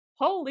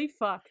Holy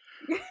fuck.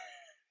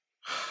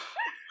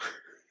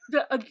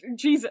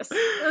 Jesus.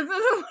 That's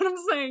what I'm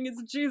saying.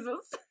 It's Jesus.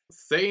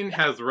 Satan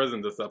has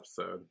risen this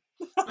episode.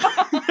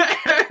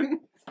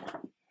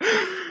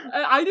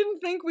 I didn't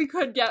think we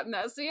could get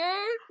messier.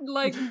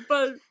 Like,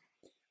 but...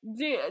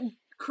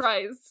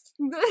 Christ.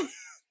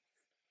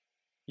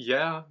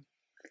 Yeah.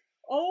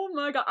 Oh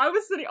my god. I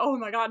was sitting... Oh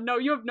my god. No,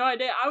 you have no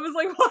idea. I was,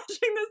 like,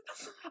 watching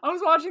this. I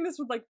was watching this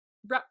with, like...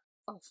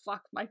 Oh,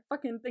 fuck. My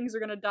fucking things are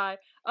gonna die.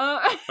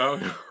 Oh, no.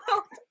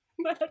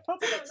 My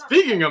headphones are gonna die.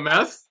 Speaking of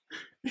mess,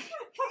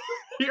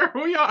 here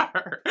we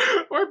are.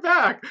 We're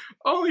back.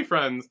 Only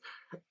Friends.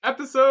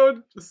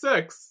 Episode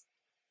 6.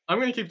 I'm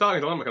gonna keep talking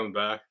until Emma comes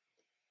back.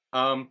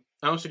 I don't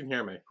know if she can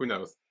hear me. Who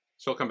knows?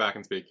 She'll come back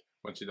and speak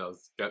when she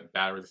does get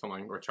batteries or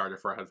something, or charger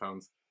for her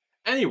headphones.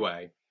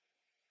 Anyway,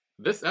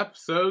 this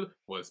episode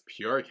was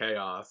pure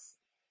chaos.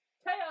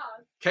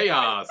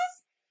 Chaos!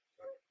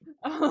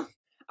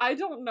 I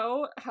don't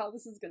know how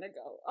this is gonna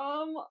go.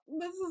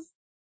 This is...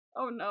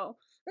 Oh no.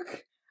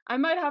 I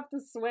might have to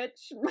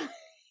switch.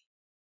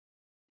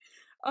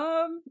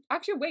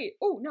 Actually, wait.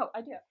 Oh, no,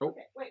 idea. Oh.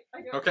 Okay, wait.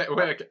 Okay,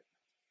 wait, okay.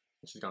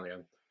 She's gone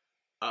again.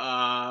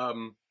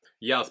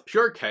 Yeah, it's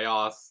pure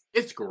chaos.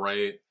 It's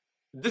great.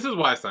 This is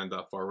what I signed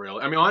up for,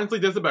 really. I mean, honestly,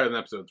 this is better than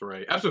episode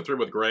 3. Episode 3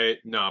 was great.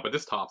 No, but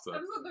this tops it.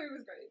 Episode 3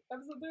 was great.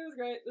 Episode 3 was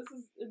great. This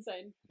is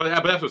insane. But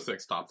episode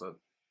 6 tops it.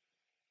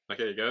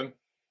 Okay, you good?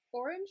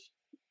 Orange?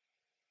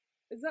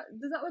 Does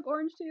that look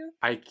orange to you?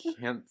 I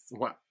can't...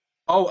 What?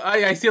 Oh,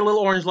 I see a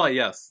little orange light,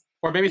 yes.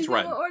 Or maybe it's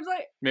red. Orange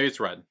light? Maybe it's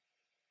red.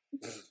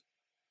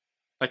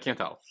 I can't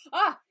tell.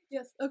 Ah,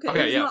 yes. Okay,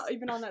 okay, it's yes. not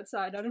even on that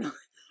side. I don't know.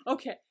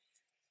 Okay.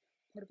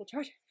 Portable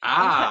charger.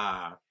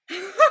 Ah.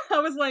 I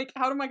was like,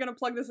 how am I gonna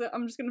plug this in?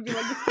 I'm just gonna be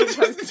like, this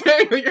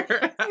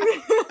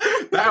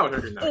that would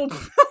hurt your neck.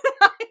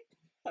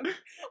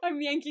 I'm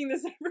yanking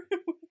this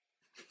everywhere.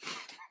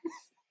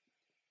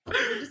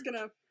 We're just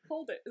gonna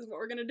hold it, is what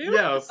we're gonna do?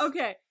 Yes.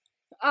 Okay.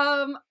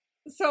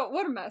 So,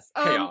 what a mess.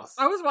 Chaos.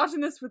 I was watching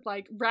this with,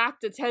 like,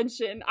 rapt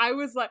attention. I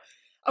was like,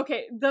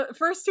 okay, the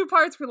first 2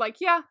 parts were like,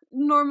 yeah,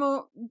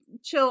 normal,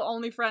 chill,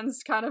 only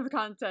friends kind of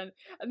content.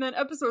 And then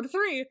episode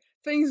 3,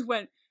 things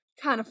went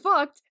kind of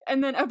fucked.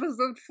 And then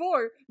episode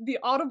 4, the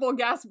audible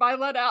gasp I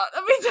let out. I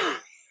mean,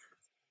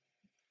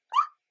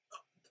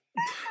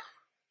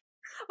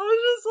 I was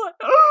just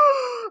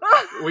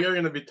like, we are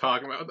going to be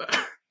talking about that.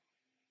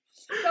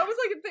 That was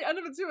like at the end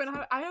of it too. And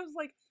I was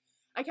like,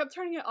 I kept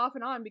turning it off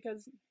and on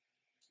because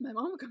my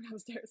mom would come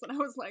downstairs and I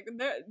was like,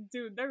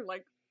 they're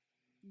like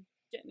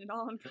getting it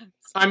on.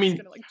 I mean,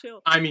 gonna, like,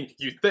 chill. I mean,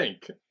 you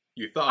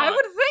thought. I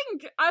would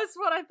think. That's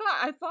what I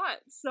thought.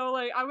 So,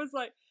 like, I was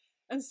like,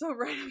 and so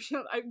right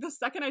after, the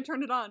second I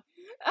turned it on,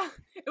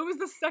 it was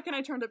the second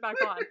I turned it back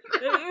on.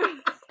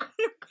 It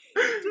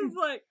just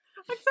like,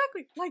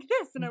 exactly, like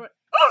this. And I went,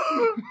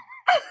 oh!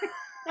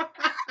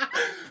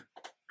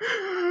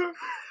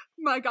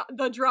 My god,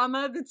 the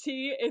drama, the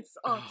tea, it's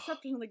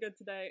exceptionally good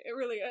today. It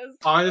really is.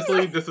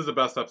 Honestly, this is the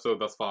best episode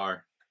thus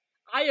far.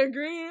 I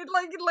agreed.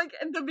 Like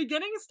at the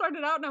beginning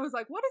started out and I was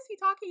like, what is he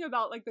talking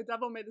about? Like, the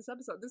devil made this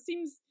episode. This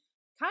seems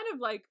kind of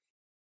like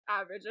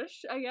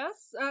average-ish, I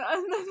guess.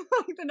 And then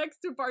like the next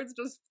 2 parts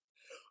just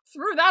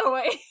threw that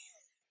away.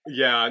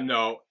 Yeah,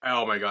 no.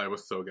 Oh my god, it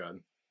was so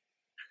good.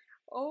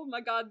 Oh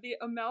my god, the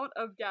amount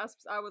of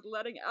gasps I was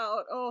letting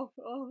out. Oh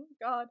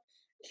god.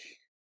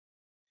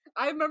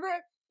 I remember,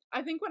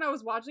 I think when I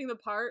was watching the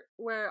part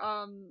where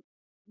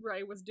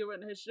Ray was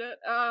doing his shit,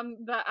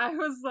 that I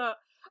was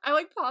I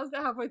like paused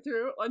it halfway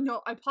through.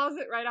 No, I paused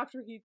it right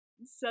after he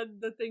said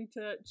the thing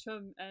to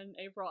Chum and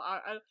April.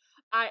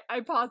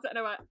 I paused it and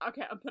I went,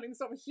 okay, I'm putting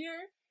this over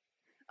here.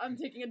 I'm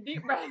taking a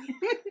deep breath.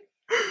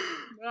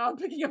 And I'm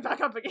picking it back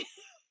up again.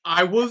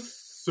 I was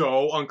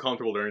so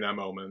uncomfortable during that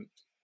moment.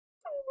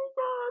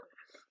 Oh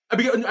I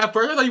mean, at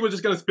first I thought you were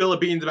just gonna spill the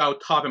beans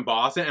about Top and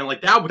Boston, and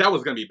like that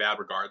was gonna be bad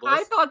regardless.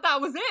 I thought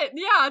that was it.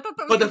 Yeah, I thought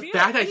that was. But the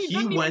fact that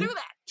he went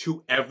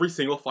to every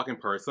single fucking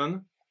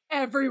person,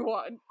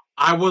 everyone,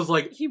 I was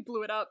like, he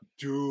blew it up,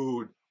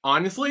 dude.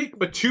 Honestly,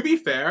 but to be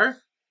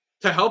fair,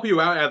 to help you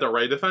out as a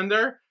Ray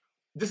defender,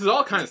 this is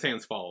all kind of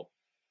Sam's fault.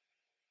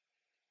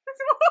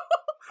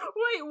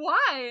 Wait,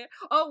 why?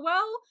 Oh,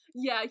 well,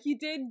 yeah, he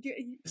did.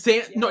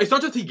 Sam, yeah. No, it's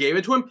not just he gave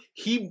it to him.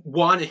 He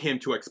wanted him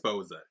to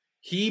expose it.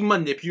 He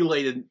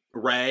manipulated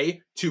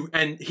Ray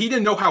and he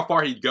didn't know how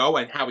far he'd go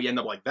and how he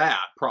ended up like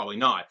that. Probably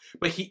not.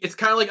 But it's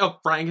kind of like a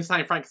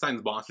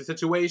Frankenstein's monster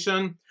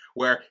situation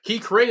where he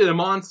created a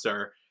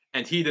monster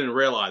and he didn't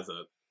realize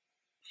it.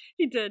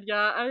 He did,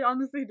 yeah. I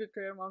honestly did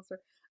create a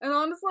monster. And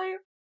honestly,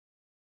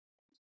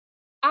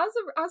 as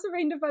a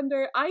Rain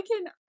defender, I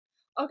can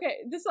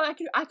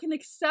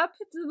accept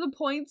the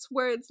points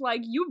where it's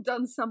like, you've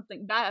done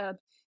something bad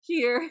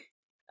here,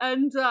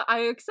 and I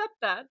accept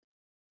that.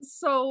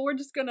 So we're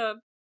just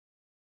gonna,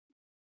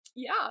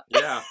 yeah.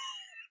 Yeah.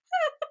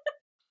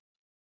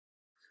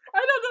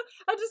 I don't know.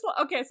 I just,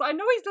 okay, so I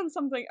know he's done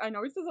something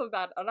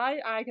bad, and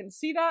I can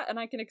see that, and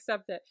I can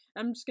accept it.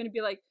 I'm just gonna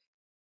be like,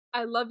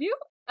 I love you,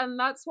 And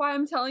that's why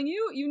I'm telling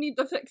you, you need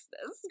to fix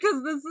this,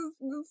 because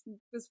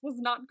this was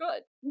not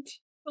good.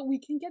 But we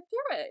can get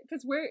through it,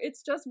 because we're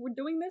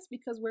doing this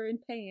because we're in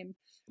pain.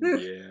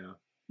 Yeah.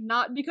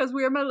 Not because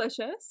we're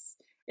malicious.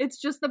 It's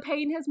just the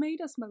pain has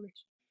made us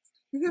malicious.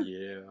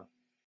 Yeah.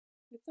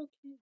 It's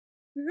okay.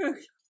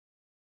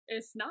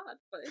 It's not,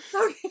 but it's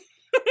okay.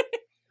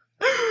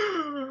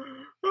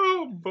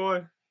 Oh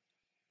boy.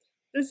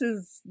 This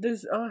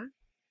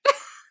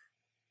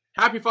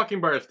Happy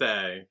fucking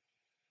birthday.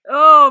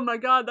 oh my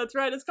god, that's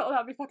right, it's called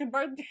Happy Fucking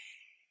Birthday.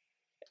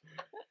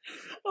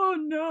 Oh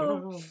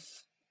no.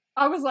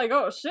 I was like,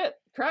 oh shit,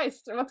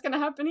 Christ, what's gonna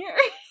happen here?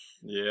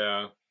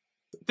 Yeah.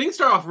 Things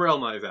start off real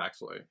nice,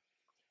 actually.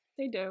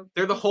 They do.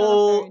 They're the They start off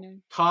whole very nice.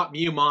 Top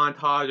Mew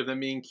montage of them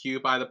being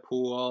cute by the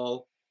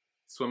pool,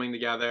 swimming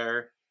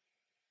together,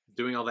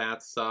 doing all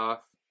that stuff.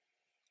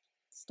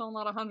 Still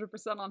not 100%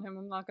 on him,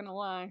 I'm not gonna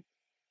lie.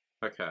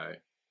 Okay.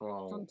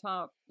 Well, On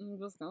top. I'm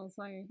just gonna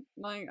say.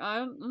 Like,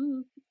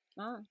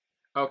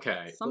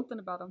 okay. something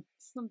about him.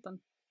 Something.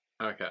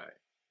 Okay.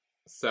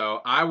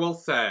 So, I will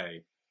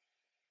say,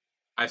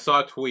 I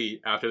saw a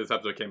tweet after this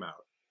episode came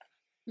out.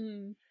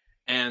 Mm.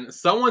 And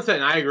someone said,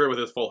 and I agree with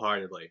this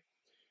full-heartedly,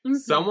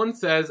 someone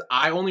says,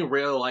 I only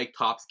really like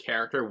Top's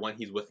character when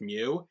he's with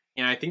Mew,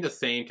 and I think the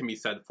same can be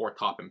said for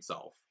Top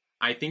himself.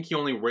 I think he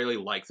only really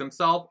likes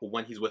himself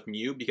when he's with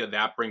Mew, because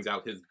that brings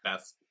out his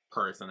best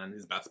person and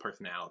his best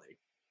personality.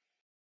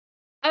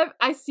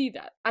 I see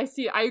that. I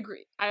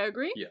agree. I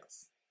agree.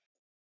 Yes.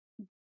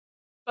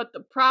 But the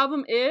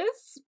problem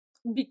is,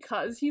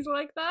 because he's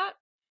like that,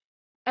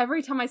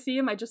 every time I see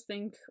him, I just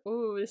think,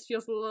 "Oh, this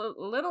feels a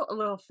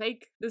little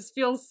fake.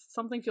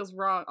 Something feels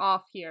wrong,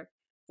 off here.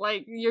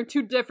 Like you're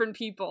two different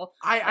people."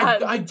 I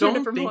two don't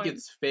different think points.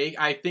 it's fake.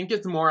 I think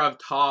it's more of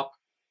Top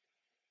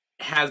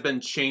has been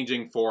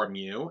changing for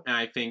Mew, and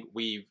I think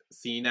we've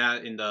seen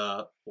that in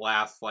the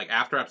last, like,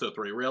 after episode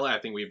 3, really. I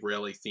think we've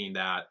really seen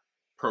that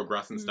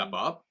progress and step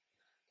up.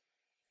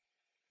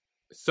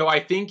 So I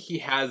think he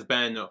has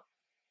been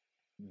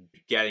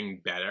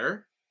getting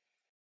better.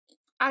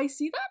 I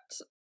see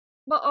that,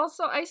 but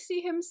also I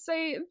see him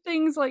say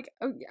things like,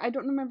 I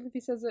don't remember if he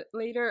says it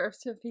later or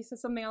if he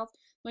says something else.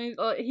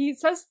 He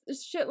says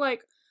shit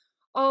like,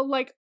 "Oh,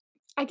 like,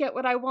 I get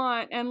what I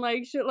want," and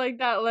like shit like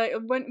that. Like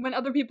when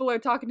other people are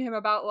talking to him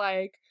about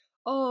like,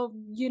 "Oh,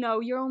 you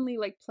know, you're only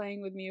like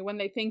playing with me," when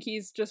they think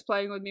he's just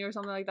playing with me or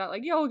something like that.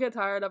 Like, you'll get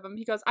tired of him.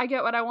 He goes, "I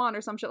get what I want,"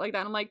 or some shit like that.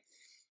 And I'm like,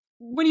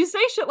 when you say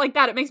shit like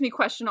that, it makes me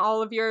question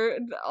all of your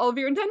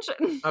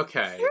intention.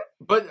 Okay.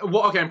 But,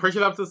 well, okay, I'm pretty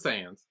sure that was the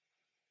Saiyans.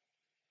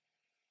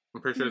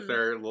 I'm pretty sure it's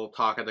their little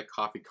talk at the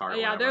coffee cart.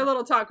 Yeah, their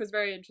little talk was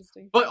very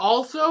interesting. But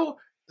also,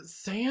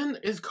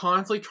 Saiyan is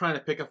constantly trying to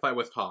pick a fight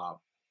with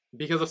Top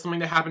because of something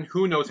that happened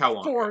who knows how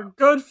long For ago.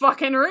 good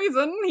fucking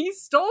reason. He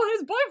stole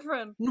his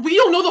boyfriend. We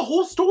don't know the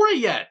whole story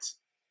yet.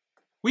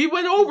 We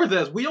went over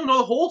this. We don't know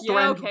the whole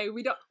story. Yeah, okay,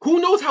 we don't. Who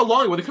knows how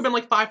long ago? It could have been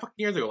like 5 fucking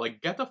years ago.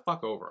 Like, get the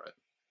fuck over it.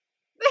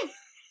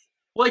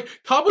 Like,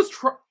 Top was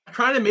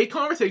trying to make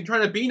conversation,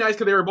 trying to be nice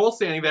because they were both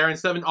standing there,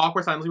 instead of an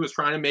awkward silence, he was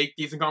trying to make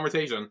decent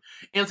conversation.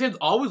 And Sam's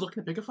always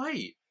looking to pick a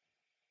fight.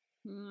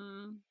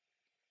 And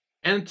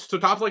so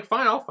Top's like,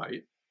 fine, I'll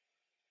fight.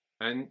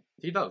 And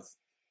he does.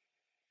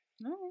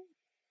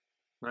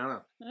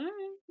 Alright.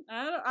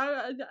 I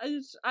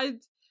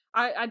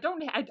don't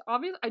know. I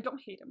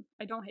don't hate him.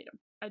 I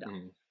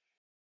don't.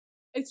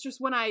 It's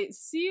just when I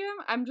see him,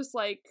 I'm just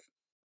like,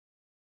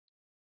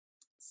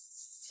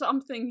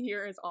 something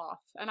here is off,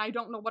 and I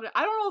don't know what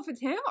I don't know if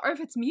it's him or if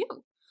it's Mew.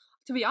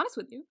 To be honest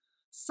with you,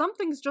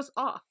 something's just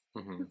off.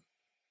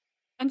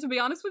 And to be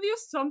honest with you,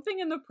 something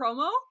in the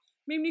promo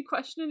made me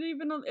question it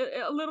even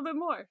a little bit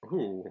more.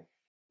 Ooh.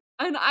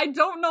 And I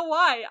don't know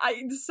why.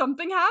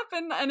 Something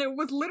happened, and it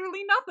was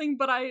literally nothing.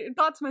 But I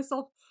thought to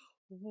myself,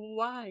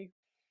 why?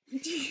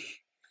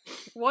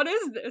 What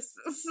is this?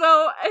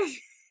 So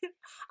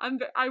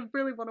I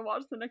really want to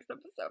watch the next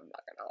episode. I'm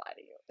not gonna lie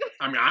to you.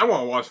 I mean, I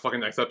want to watch the fucking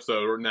next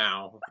episode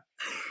now.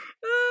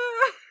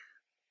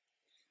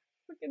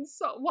 Fucking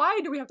so. Why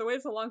do we have to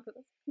wait so long for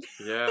this?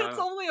 Yeah. It's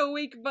only a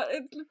week, but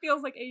it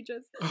feels like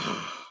ages.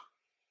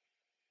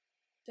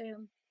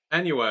 Damn.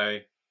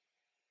 Anyway,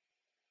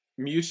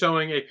 Mew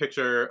showing a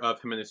picture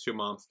of him and his 2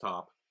 moms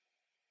Top.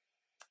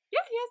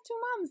 Yeah, he has 2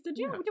 moms. Did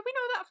Yeah. we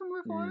know that from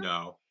Reform?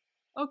 No.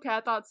 Okay,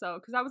 I thought so,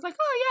 because I was like,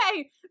 oh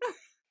yay!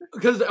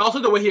 Because also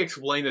the way he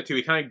explained it too,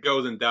 he kind of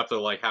goes in depth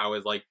of like how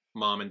his like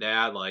mom and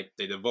dad, like,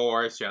 they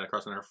divorced, she had a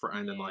crush on her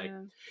friend, and like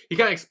he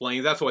kind of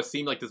explains that, so it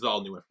seemed like this is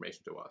all new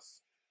information to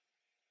us.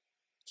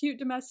 Cute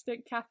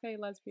domestic cafe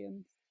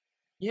lesbians.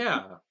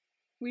 Yeah.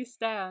 We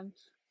stand.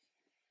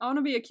 I want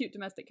to be a cute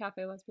domestic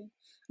cafe lesbian.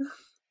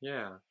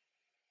 Yeah.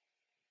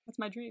 That's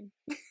my dream.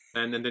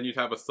 And then you'd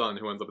have a son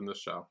who ends up in this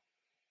show.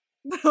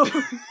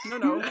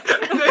 No.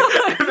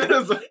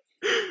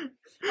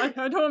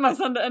 I don't want my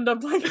son to end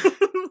up like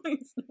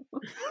please no.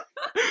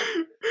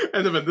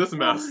 End up in this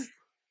mess.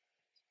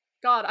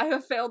 God, I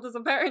have failed as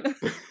a parent.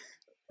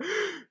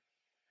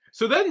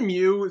 So then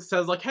Mew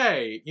says, like,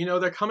 hey, you know,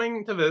 they're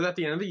coming to visit at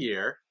the end of the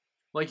year.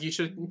 Like, you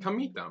should come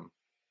meet them.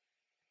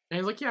 And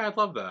he's like, yeah, I'd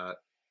love that.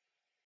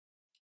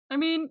 I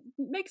mean,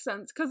 makes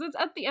sense because it's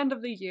at the end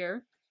of the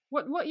year.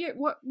 What year?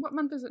 What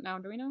month is it now?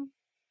 Do we know?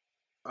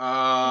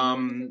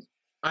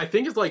 I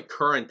think it's like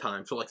current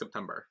time, so like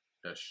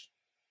September-ish.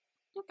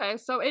 Okay,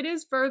 so it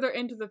is further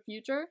into the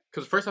future.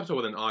 Because the first episode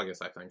was in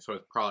August, I think, so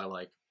it's probably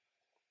like,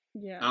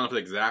 Yeah. I don't know if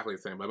it's exactly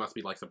the same, but it must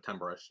be like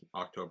September-ish,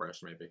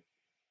 October-ish maybe.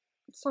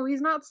 So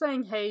he's not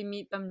saying, "Hey,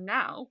 meet them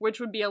now," which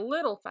would be a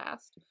little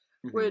fast.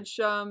 Which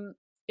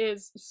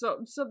is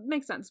so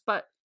makes sense,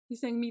 but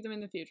he's saying meet them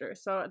in the future.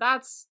 So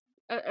that's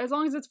as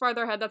long as it's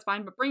farther ahead, that's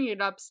fine. But bringing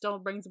it up still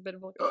brings a bit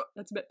of like,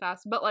 that's a bit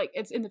fast. But like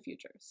it's in the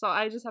future, so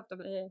I just have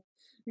to.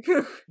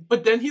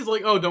 But then he's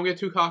like, "Oh, don't get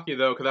too cocky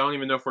though, because I don't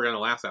even know if we're gonna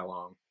last that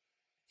long."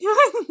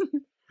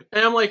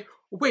 And I'm like,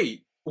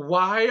 "Wait,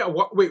 why?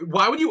 Wait,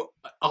 why would you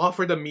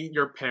offer to meet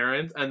your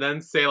parents and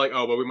then say like,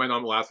 oh, but we might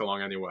not last that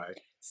long anyway?"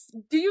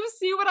 Do you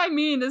see what I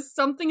mean? Is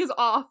something is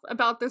off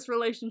about this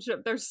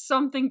relationship. There's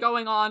something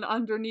going on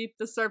underneath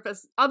the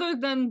surface, other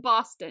than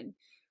Boston.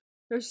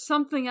 There's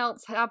something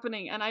else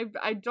happening, and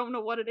I don't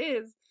know what it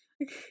is.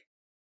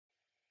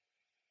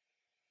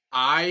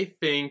 I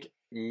think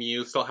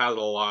Mew still has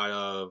a lot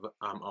of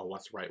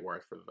what's the right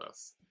word for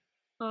this?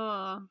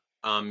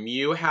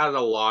 Mew has a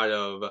lot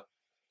of,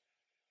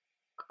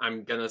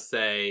 I'm gonna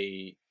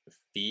say,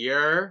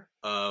 fear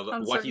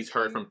of what he's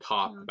heard from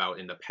Top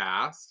about in the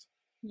past.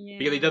 Yeah.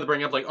 Because he does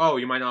bring up like, oh,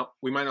 we might not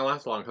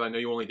last long because I know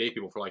you only date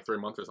people for like 3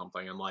 months or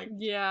something, and like,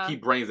 he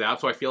brings that up.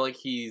 So I feel like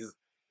he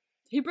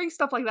brings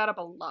stuff like that up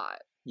a lot.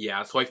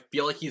 Yeah, so I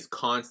feel like he's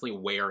constantly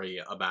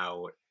wary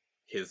about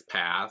his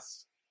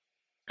past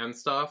and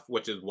stuff,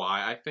 which is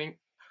why I think,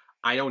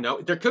 I don't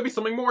know, there could be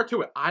something more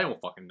to it. I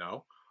don't fucking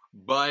know,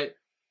 but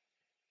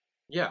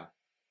yeah.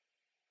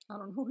 I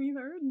don't know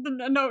either.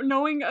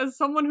 Knowing as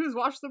someone who's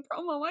watched the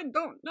promo, I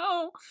don't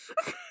know.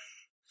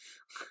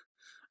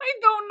 I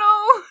don't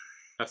know.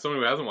 As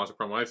someone who hasn't watched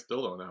the promo, I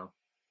still don't know.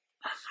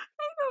 I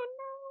don't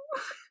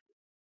know.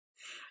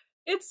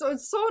 It's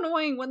so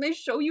annoying when they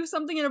show you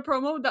something in a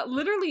promo that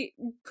literally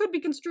could be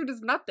construed as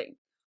nothing,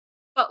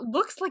 but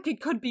looks like it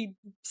could be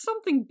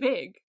something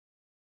big,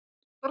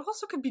 but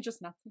also could be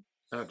just nothing.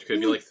 It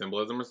could be like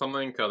symbolism or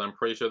something, because I'm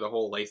pretty sure the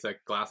whole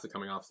LASIK glasses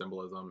coming off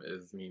symbolism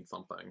means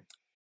something.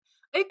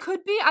 It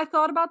could be. I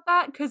thought about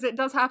that because it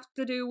does have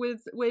to do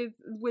with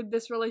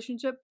this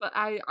relationship, but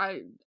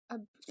I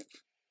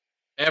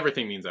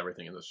everything means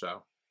everything in this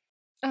show.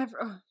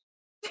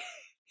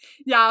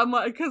 Yeah,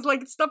 because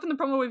like stuff in the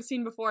promo we've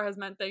seen before has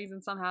meant things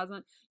and some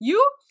hasn't.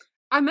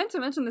 I meant to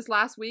mention this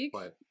last week.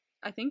 What?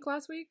 I think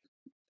last week.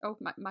 Oh,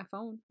 my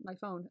phone.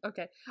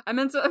 Okay, I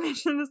meant to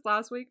mention this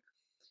last week,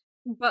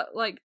 but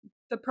like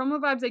the promo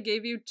vibes I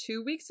gave you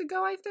 2 weeks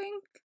ago, I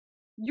think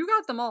you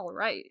got them all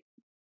right.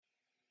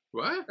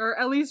 What? Or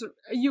at least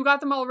you got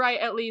them all right.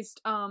 At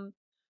least from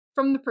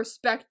the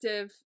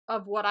perspective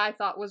of what I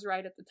thought was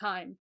right at the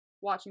time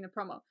watching the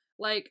promo.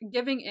 Like,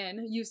 giving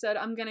in, you said,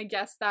 I'm gonna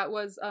guess that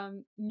was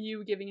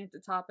Mew giving it to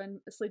Top and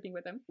sleeping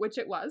with him, which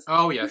it was.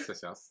 Oh, yes.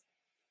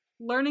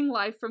 Learning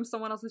life from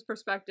someone else's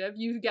perspective,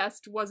 you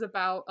guessed was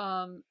about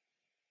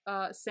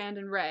Sand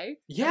and Ray.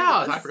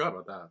 Yeah, I forgot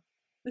about that.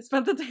 They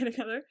spent the day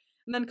together.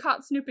 And then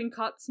caught snooping,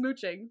 caught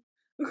smooching.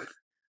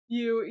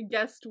 You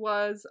guessed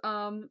was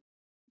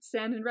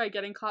Sand and Ray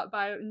getting caught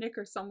by Nick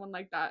or someone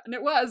like that. And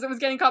it was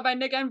getting caught by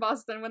Nick and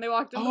Boston when they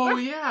walked in. Oh,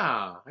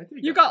 yeah. I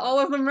did. You got all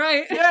of them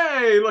right.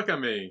 Yay, look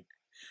at me.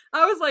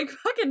 I was like,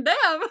 fucking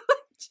damn.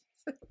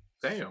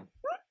 Damn.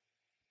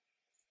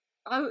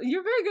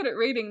 You're very good at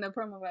reading the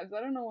promo vibes.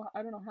 I don't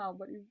know how,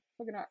 but you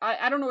fucking are.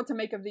 I don't know what to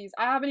make of these.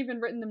 I haven't even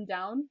written them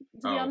down,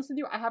 to be honest with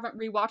you. I haven't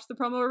rewatched the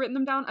promo or written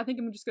them down. I think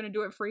I'm just gonna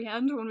do it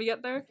freehand when we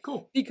get there.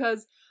 Cool.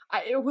 Because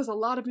it was a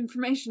lot of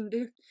information,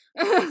 dude.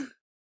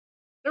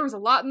 There was a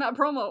lot in that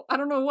promo. I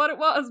don't know what it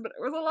was, but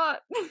it was a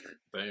lot.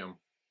 Damn.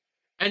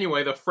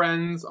 Anyway, the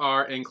friends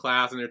are in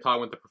class and they're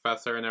talking with the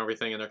professor and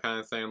everything, and they're kind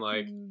of saying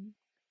like,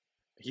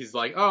 he's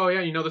like, oh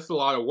yeah, this is a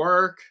lot of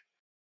work.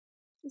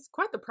 It's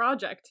quite the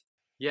project.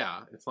 Yeah,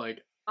 it's like,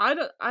 I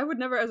would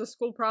never as a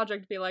school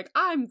project be like,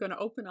 I'm gonna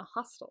open a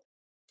hostel.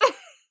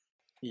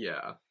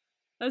 Yeah.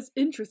 That's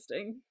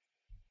interesting.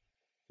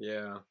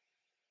 Yeah.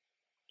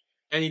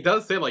 And he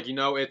does say like,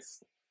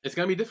 it's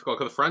gonna be difficult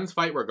because friends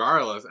fight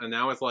regardless, and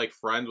now it's like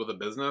friends with a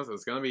business.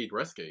 It's gonna be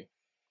risky.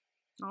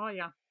 Oh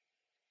yeah.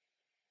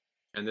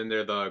 And then there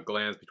are the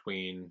glands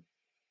between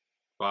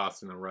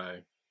Boston and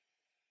Ray.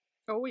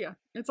 Oh yeah,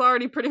 it's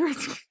already pretty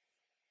risky.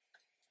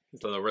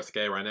 It's a little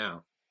risque right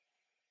now.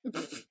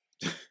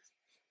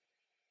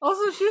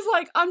 Also, she's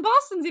like, and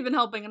Boston's even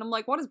helping, and I'm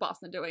like, what is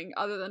Boston doing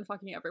other than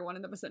fucking everyone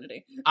in the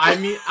vicinity?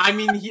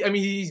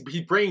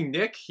 He's bringing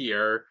Nick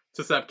here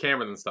to set up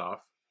cameras and stuff.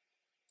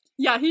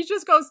 Yeah, he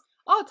just goes,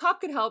 oh, Top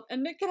could help,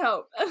 and Nick could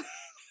help.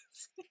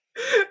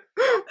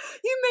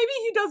 Maybe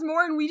he does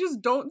more, and we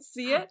just don't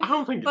see it. I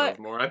don't think he does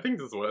more. I think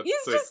this is what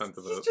the extent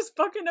of it. He's just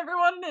fucking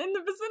everyone in the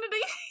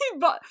vicinity.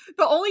 But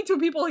the only 2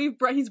 people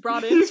he's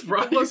brought in,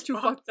 those 2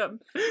 fucked them.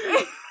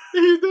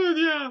 He did,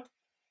 yeah.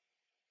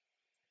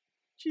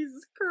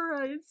 Jesus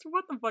Christ,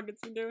 what the fuck is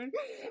he doing?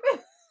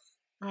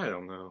 I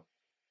don't know.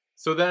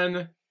 So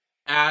then,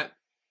 at,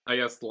 I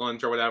guess,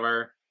 lunch or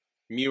whatever,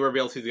 Mew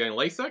reveals he's getting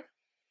LASIK.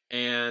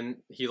 And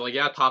he's like,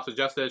 yeah, Top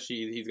suggested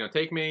he's gonna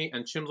take me.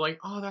 And Chim's like,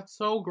 oh, that's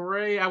so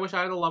great. I wish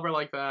I had a lover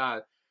like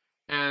that.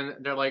 And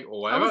they're like,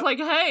 what I about... was like,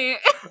 hey.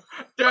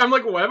 I'm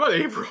like, what about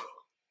April?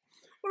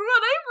 What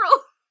about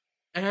April?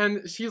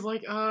 And she's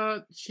like,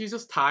 she's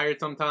just tired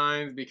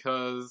sometimes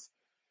because,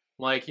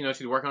 like, you know,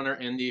 she's working on her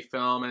indie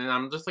film. And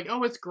I'm just like,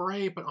 oh, it's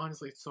great. But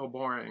honestly, it's so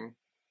boring.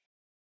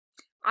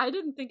 I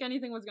didn't think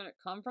anything was gonna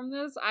come from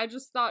this. I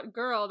just thought,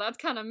 girl, that's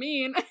kind of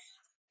mean.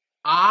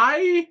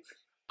 I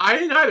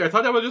didn't either. I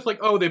thought that was just like,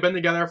 oh, they've been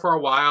together for a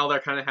while. They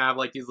kind of have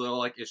like these little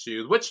like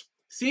issues, which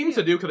seems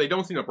to do because they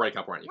don't seem to break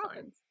up or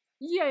anything.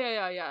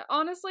 Yeah.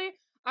 Honestly,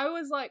 I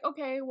was like,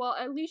 okay, well,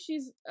 at least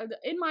she's,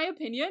 in my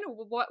opinion,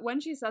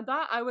 when she said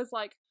that, I was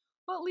like,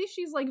 well, at least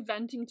she's like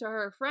venting to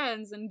her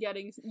friends and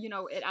getting, you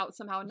know, it out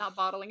somehow and not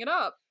bottling it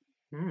up.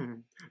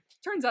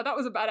 Turns out that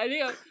was a bad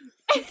idea.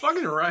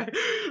 Fucking right.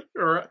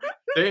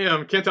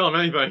 Damn, can't tell him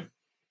anything.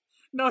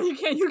 No, you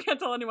can't. You can't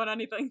tell anyone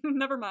anything.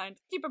 Never mind.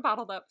 Keep it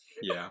bottled up.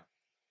 Yeah.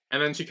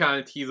 And then she kind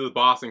of teases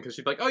Boston because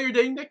she's like, oh, you're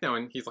dating Nick now.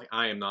 And he's like,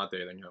 I am not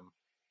dating him.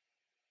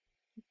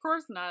 Of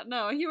course not.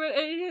 No,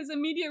 his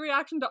immediate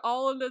reaction to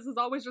all of this is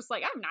always just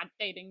like, I'm not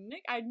dating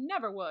Nick. I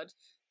never would.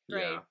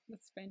 Great. Yeah.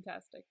 That's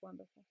fantastic.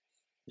 Wonderful.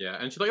 Yeah.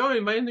 And she's like, oh,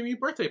 invite him to your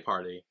birthday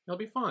party. It'll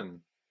be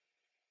fun.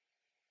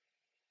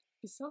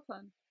 It's so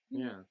fun.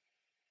 Yeah.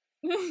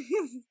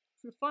 It's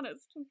the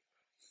funnest.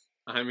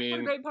 I mean...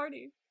 What a great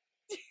party.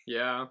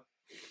 Yeah.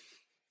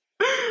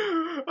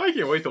 I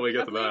can't wait till we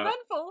get to that.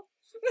 Eventful.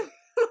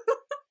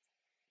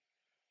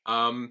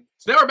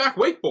 So now we're back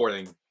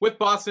wakeboarding with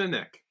Boston and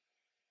Nick.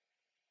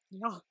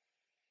 Yeah.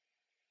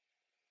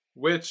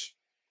 Which,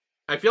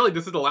 I feel like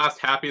this is the last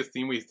happiest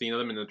scene we've seen of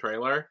them in the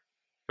trailer.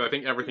 But I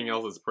think everything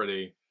else is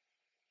pretty...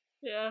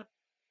 Yeah.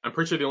 I'm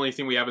pretty sure the only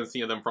scene we haven't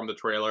seen of them from the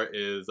trailer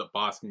is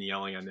Boston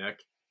yelling at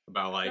Nick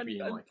about like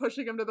being like...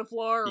 pushing him to the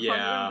floor or punching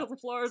him to the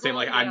floor. Saying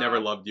like, I never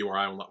loved you or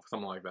I don't love...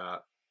 Something like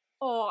that.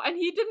 Oh, and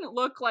he didn't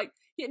look like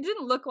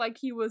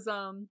he was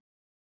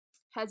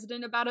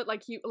hesitant about it,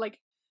 like he like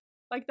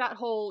that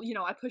whole, you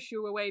know, I push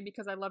you away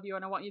because I love you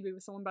and I want you to be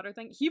with someone better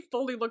thing. He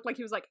fully looked like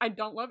he was like, I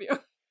don't love you.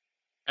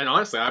 And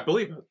honestly, I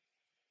believe it.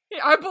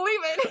 Yeah, I believe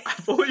it. I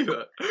believe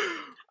it.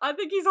 I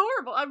think he's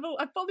horrible. I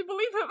fully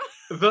believe him.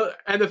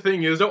 And the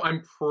thing is, though,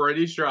 I'm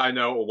pretty sure I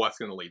know what's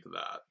going to lead to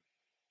that.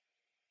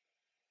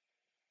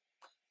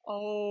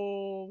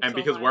 Oh. And so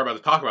because we're about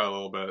to talk about it a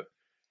little bit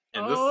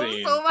in this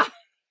scene.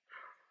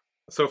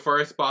 So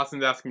first,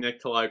 Boston's asking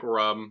Nick to, like,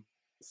 rub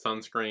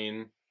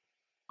sunscreen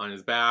on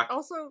his back.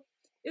 Also,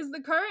 is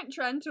the current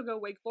trend to go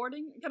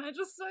wakeboarding? Can I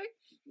just say?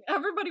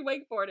 Everybody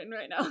wakeboarding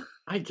right now.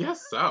 I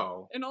guess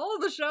so. In all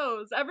of the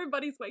shows,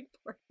 everybody's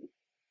wakeboarding.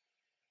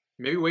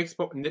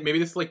 Maybe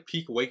this is, like,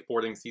 peak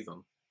wakeboarding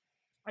season.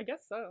 I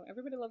guess so.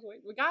 Everybody loves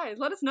wakeboarding. Guys,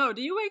 let us know.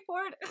 Do you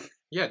wakeboard?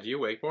 Yeah, do you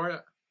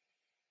wakeboard?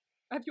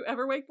 Have you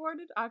ever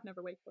wakeboarded? I've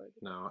never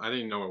wakeboarded. No, I didn't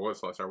even know what it was,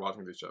 so I started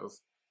watching these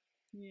shows.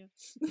 Yeah.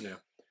 Yeah.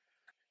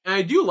 And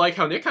I do like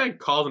how Nick kind of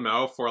called him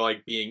out for,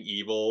 like, being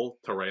evil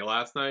to Ray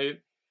last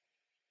night.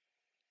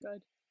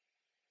 Good.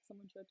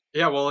 Someone should.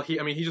 Yeah, well,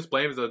 he just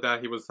blames it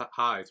that he was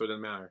high, so it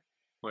didn't matter.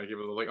 Like, he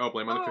was like, oh,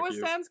 blame on the cookies.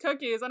 It was Sam's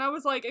cookies, and I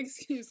was like,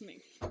 excuse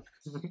me.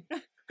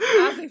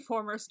 As a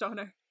former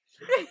stoner.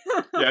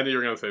 Yeah, I knew you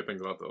were going to say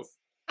things about this.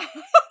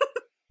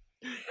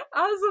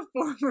 As a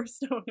former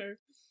stoner.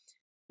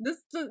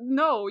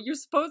 No, you're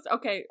supposed to,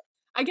 okay,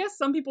 I guess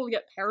some people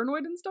get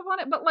paranoid and stuff on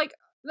it, but, like,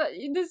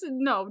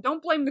 no,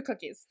 don't blame the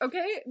cookies,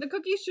 okay? The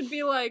cookies should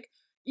be, like,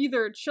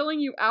 either chilling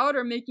you out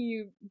or making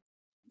you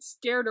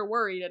scared or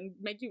worried and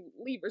make you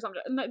leave or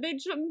something. And they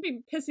shouldn't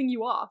be pissing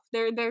you off.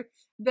 They're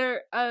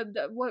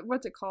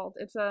what's it called?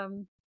 It's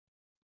fuck,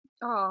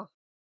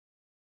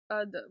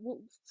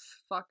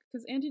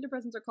 because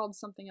antidepressants are called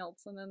something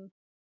else, and then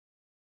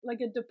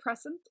like a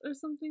depressant or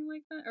something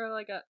like that, or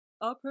like a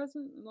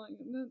present,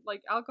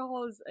 like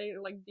alcohol is a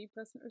like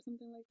depressant or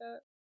something like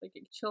that. Like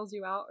it chills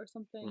you out or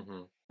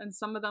something, and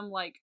some of them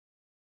like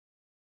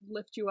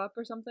lift you up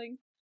or something.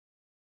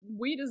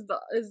 Weed is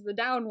the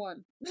down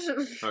one.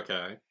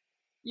 Okay.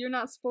 You're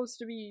not supposed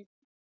to be,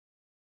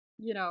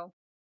 you know,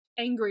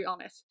 angry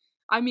on it.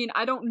 I mean,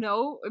 I don't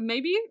know,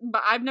 maybe,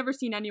 but I've never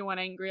seen anyone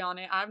angry on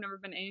it. I've never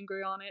been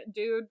angry on it.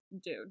 Dude,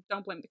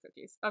 don't blame the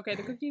cookies. Okay,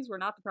 the cookies were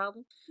not the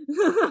problem.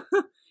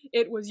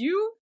 It was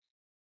you.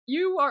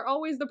 You are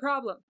always the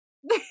problem.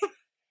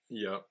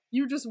 Yep.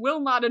 You just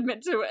will not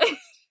admit to it.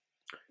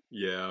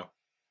 Yeah.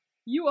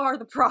 You are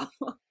the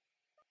problem.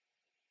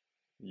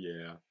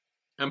 Yeah.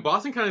 And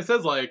Boston kind of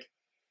says, like,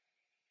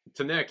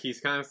 to Nick, he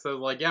kind of says,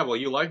 like, yeah, well,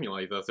 you like me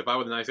like this. If I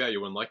was a nice guy, you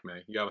wouldn't like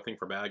me. You have a thing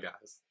for bad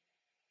guys.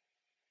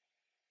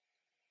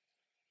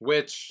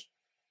 Which,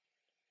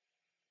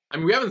 I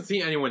mean, we haven't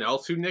seen anyone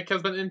else who Nick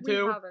has been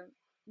into. We haven't.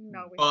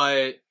 No, we haven't.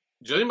 But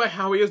judging by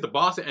how he is to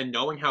Boston and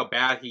knowing how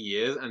bad he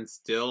is and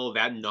still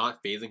that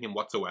not phasing him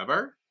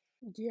whatsoever.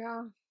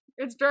 Yeah.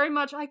 It's very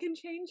much, I can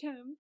change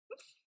him.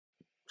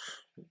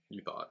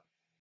 You thought.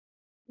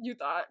 You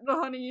thought,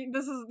 honey,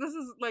 this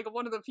is like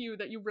one of the few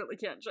that you really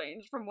can't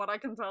change. From what I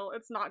can tell,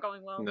 it's not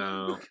going well.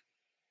 No.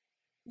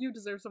 You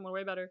deserve someone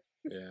way better.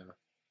 Yeah.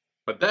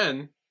 But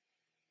then,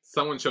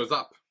 someone shows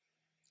up.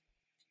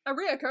 A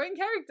reoccurring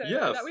character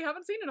Yes. that we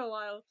haven't seen in a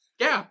while.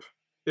 Gap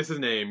is his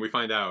name, we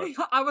find out.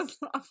 I was,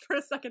 for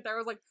a second there, I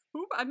was like,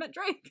 who? I meant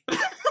Drake.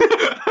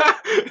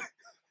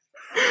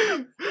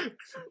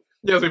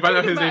 Yes, we find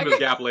out his name Back. is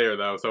Gap later,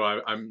 though, so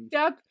I'm...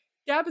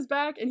 Gap is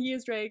back, and he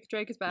is Drake.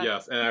 Drake is back.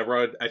 Yes, and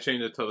I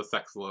changed it to the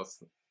sex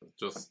list,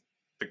 just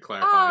to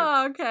clarify.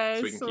 Oh,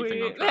 okay, so we can keep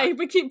things on sweet. track. Hey,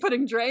 we keep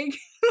putting Drake.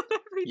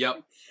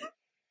 Yep.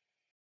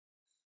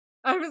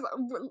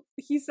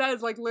 He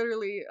says, like,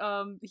 literally,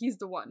 he's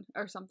the one,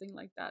 or something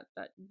like that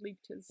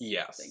leaked his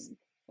Yes. thing,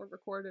 or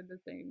recorded the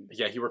thing.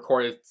 Yeah, he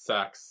recorded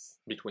sex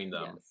between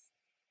them. Yes.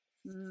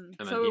 And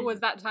So then it he- was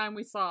that time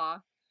we saw,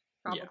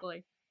 Yeah.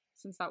 probably,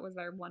 since that was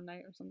their one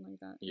night or something like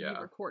that. Yeah.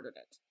 He recorded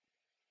it.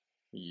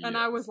 Yes. And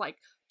I was like,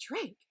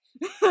 Drake!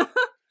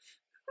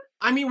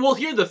 I mean, well,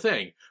 here's the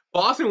thing.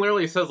 Boston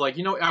literally says, like,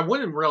 you know, I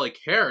wouldn't really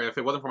care if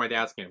it wasn't for my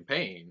dad's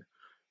campaign.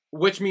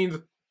 Which means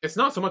it's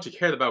not so much he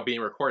cared about being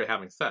recorded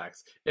having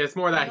sex. It's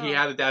more that he No.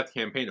 had a dad's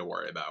campaign to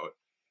worry about.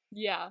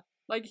 Yeah.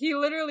 Like, he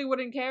literally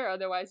wouldn't care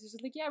otherwise. He's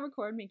just like, yeah,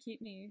 record me,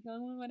 keep me.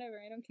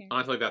 Whatever, I don't care.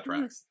 Honestly, that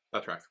tracks.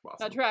 That tracks for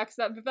Boston. That tracks.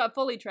 That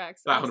fully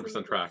tracks. That 100%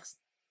 Absolutely. tracks.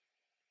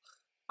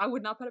 I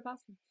would not put it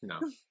past him. No.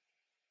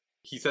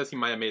 He says he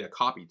might have made a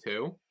copy,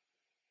 too.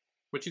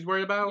 Which he's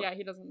worried about. Yeah,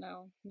 he doesn't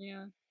know.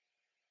 Yeah.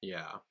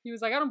 Yeah. He was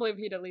like, I don't believe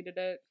he deleted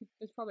it.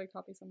 There's probably a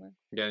copy somewhere.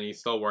 Again, he's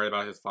still worried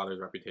about his father's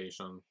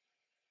reputation.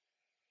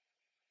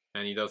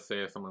 And he does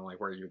say something like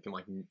where you can,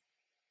 like,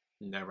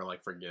 never,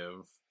 like,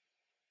 forgive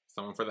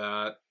someone for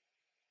that.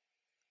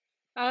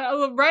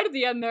 Right at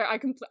the end there,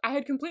 I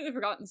had completely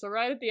forgotten. So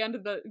right at the end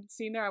of the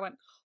scene there, I went,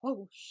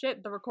 "Oh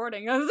shit, the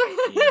recording!"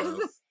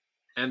 Yes.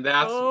 And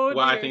that's Oh,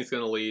 what I dear. think is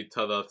going to lead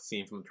to the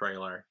scene from the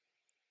trailer.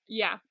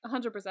 Yeah,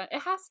 100%. It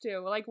has to.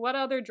 Like, what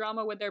other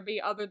drama would there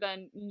be other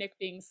than Nick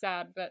being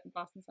sad but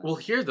Boston's sad? Well,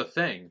 here's the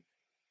thing.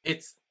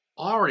 It's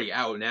already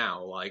out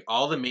now. Like,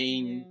 all the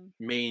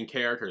main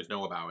characters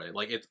know about it.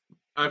 Like,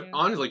 I've Yeah.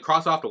 honestly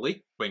crossed off the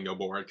leak bingo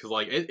board, because,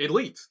 like, it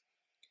leaked.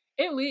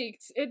 It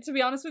leaked. To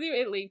be honest with you,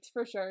 it leaked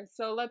for sure.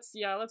 So let's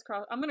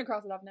cross. I'm gonna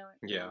cross it off now.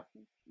 Yeah.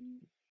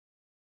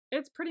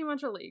 It's pretty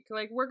much a leak.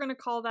 Like, we're gonna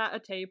call that a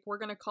tape. We're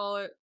gonna call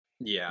it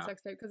Yeah. a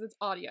sex tape because it's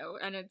audio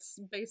and it's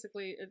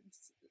basically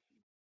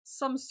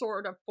some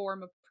sort of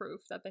form of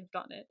proof that they've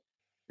done it.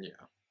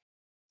 Yeah.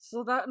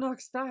 So that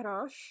knocks that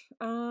off.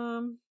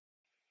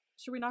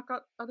 Should we knock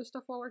out other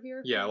stuff while we're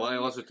here? Yeah,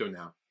 let's just do it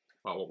now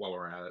while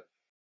we're at it.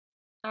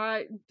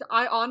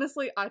 I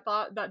honestly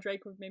thought that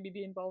Drake would maybe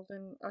be involved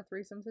in a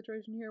threesome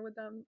situation here with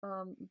them.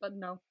 But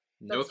no.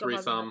 That No still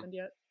hasn't threesome. happened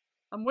yet.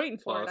 I'm waiting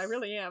for it. I Plus-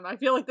 really am. I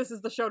feel like this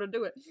is the show to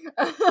do it.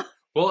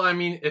 Well, I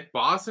mean, if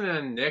Boston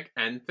and Nick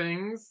end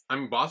things, I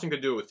mean, Boston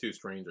could do it with two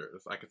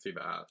strangers. I could see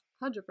that.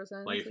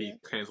 100%. Like, if he yeah.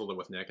 canceled it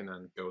with Nick and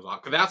then goes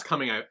off. Because that's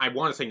coming, I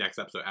want to say next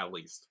episode at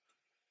least.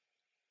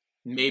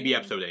 Maybe Yeah.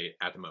 episode 8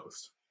 at the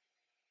most.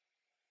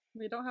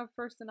 We don't have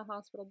first in a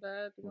hospital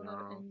bed. We don't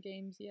have No. end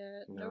games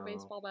yet. No No.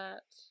 baseball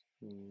bat.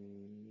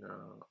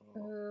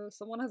 No.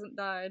 Someone hasn't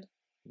died.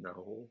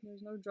 No.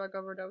 There's no drug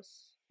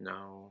overdose.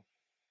 No.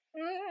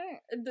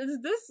 Does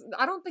this?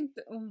 I don't think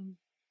that.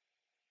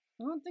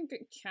 I don't think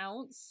it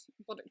counts,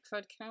 but it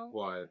could count.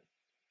 What?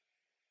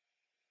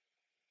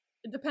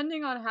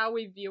 Depending on how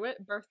we view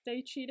it,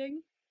 birthday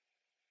cheating.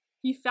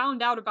 He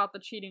found out about the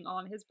cheating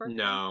on his birthday.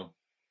 No.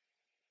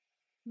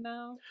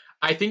 No.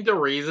 I think the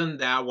reason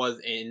that was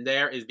in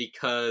there is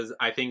because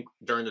I think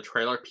during the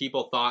trailer,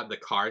 people thought the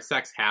car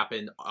sex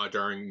happened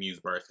during Mew's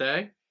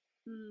birthday.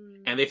 Hmm.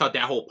 And they thought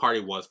that whole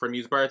party was for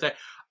Mew's birthday.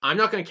 I'm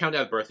not going to count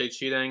that as birthday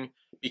cheating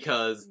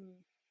because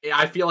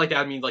I feel like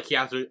that means like he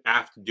has to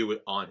do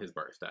it on his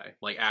birthday.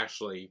 Like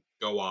actually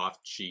go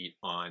off, cheat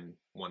on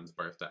one's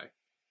birthday.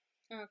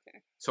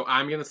 Okay. So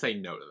I'm going to say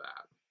no to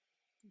that.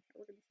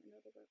 We're gonna say no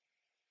to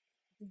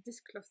that. This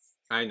close.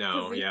 I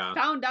know, 'Cause he yeah.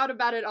 found out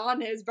about it on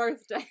his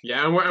birthday.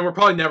 Yeah, and we're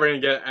probably never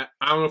going to get,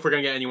 I don't know if we're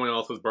going to get anyone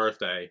else's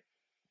birthday.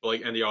 But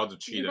like, and the odds of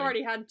cheating. You've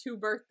already had 2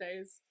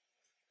 birthdays.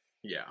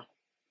 Yeah.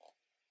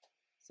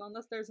 So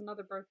unless there's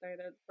another birthday,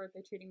 that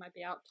birthday cheating might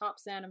be out. Top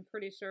San, I'm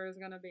pretty sure, is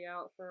gonna be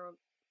out for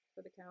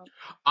the count.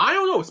 I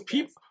don't know. It's I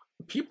guess.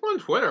 people on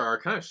Twitter are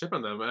kind of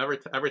shipping them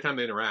every time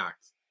they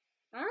interact.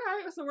 All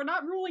right, so we're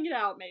not ruling it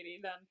out, maybe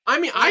then. I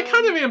mean, I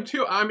kind of am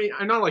too. I mean,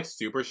 I'm not like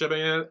super shipping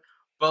it,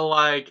 but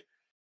like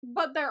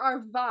But there are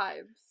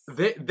vibes.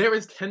 there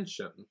is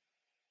tension,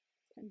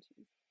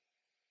 Tension.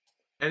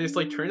 and it's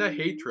like turn that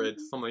hatred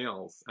to something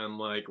else, and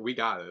like we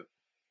got it.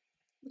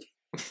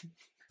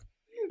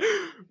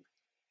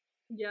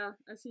 Yeah,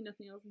 I see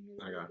nothing else in here.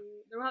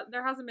 Okay.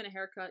 There hasn't been a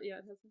haircut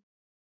yet, has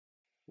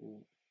there?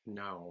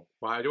 No.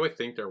 Why do I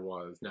think there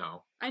was?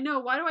 No. I know.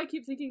 Why do I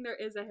keep thinking there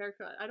is a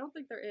haircut? I don't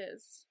think there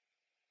is.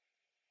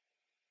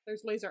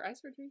 There's laser eye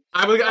surgery.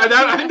 I think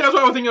that's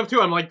what I was thinking of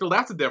too. I'm like, well,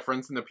 that's a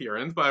difference in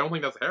appearance, but I don't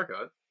think that's a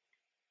haircut.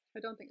 I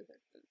don't think it's a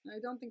haircut. I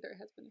don't think there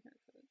has been a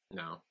haircut.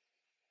 No.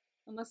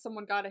 Unless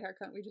someone got a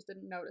haircut, we just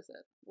didn't notice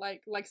it.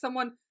 Like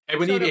someone. And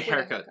we need showed a up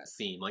with haircut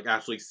scene, like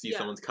actually see Yeah.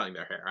 someone's cutting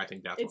their hair. I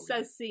think that's It what we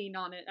says scene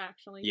on it,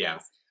 actually. Yeah.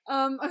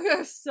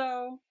 Yes.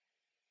 So,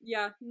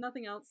 yeah,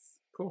 nothing else.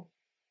 need. Cool.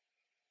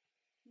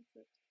 That's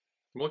it.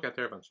 We'll get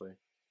there eventually.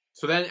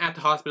 So then at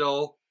the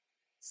hospital,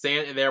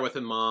 Sand is there with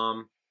his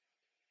mom.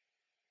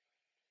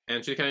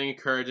 And she's kind of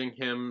encouraging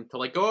him to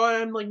like go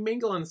out and like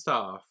mingle and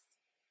stuff.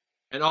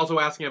 And also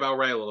asking about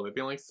Ray a little bit,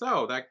 being like,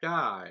 so, that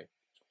guy.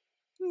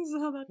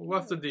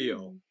 What's the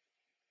deal?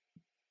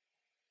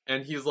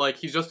 And he's like,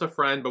 he's just a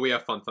friend, but we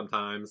have fun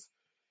sometimes.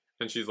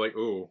 And she's like,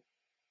 ooh,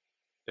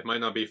 it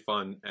might not be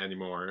fun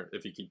anymore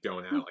if you keep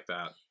going at it like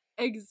that.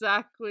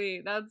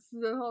 Exactly. That's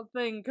the whole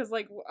thing. Because,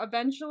 like,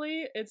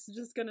 eventually it's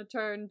just gonna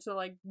turn to,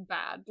 like,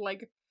 bad.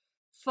 Like,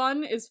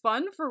 fun is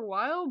fun for a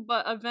while,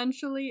 but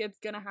eventually it's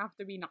gonna have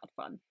to be not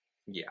fun.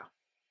 Yeah.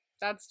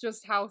 That's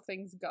just how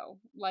things go.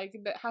 Like,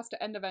 that has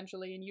to end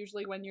eventually, and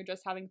usually when you're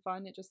just having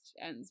fun, it just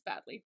ends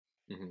badly.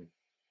 Mm-hmm.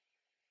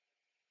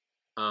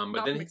 But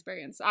Not then from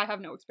experience. I have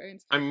no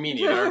experience. I mean, me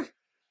neither.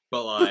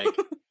 But like,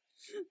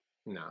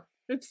 no.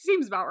 It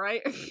seems about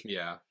right.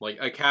 Yeah, like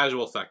a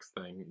casual sex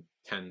thing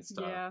tends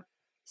to. Yeah,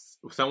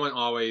 Someone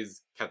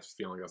always catches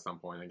feelings at some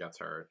point and gets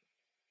hurt.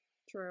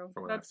 true.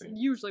 From what I've That's seen.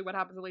 usually what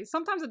happens. At least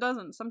sometimes it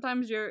doesn't.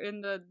 Sometimes you're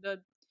in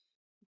the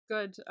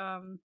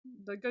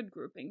good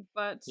grouping,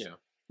 but Yeah.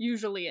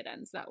 usually it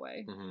ends that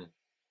way. Mm-hmm.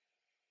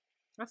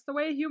 That's the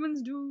way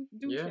humans do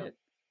Yeah. shit.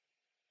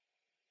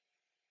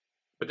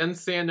 But then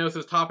Sand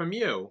notices Top and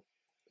Mew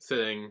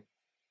sitting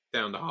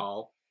down the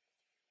hall.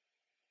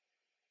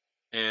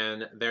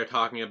 And they're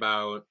talking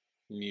about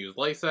Mew's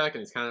LASIK, and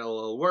he's kind of a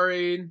little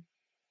worried.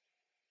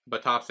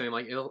 But Top's saying,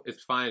 like,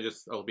 it's fine,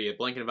 it'll be a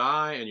blink of an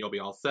eye, and you'll be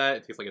all set.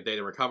 It takes, like, a day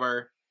to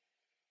recover.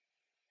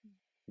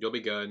 You'll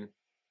be good.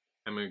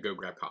 I'm gonna go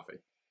grab coffee.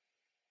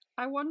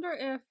 I wonder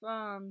if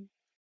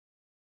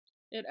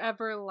it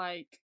ever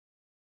like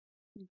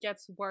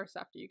gets worse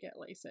after you get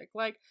LASIK.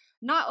 Like,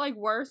 not like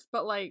worse,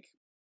 but like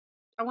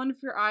I wonder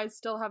if your eyes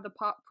still have the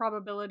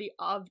probability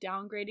of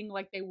downgrading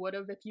like they would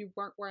have if you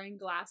weren't wearing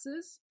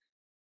glasses.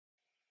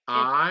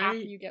 After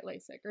you get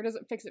LASIK, or does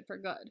it fix it for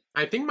good?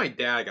 I think my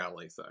dad got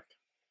LASIK.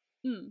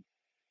 Hmm.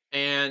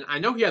 And I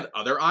know he had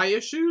other eye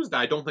issues that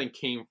I don't think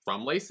came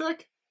from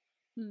LASIK.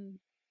 Hmm.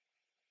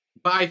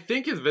 But I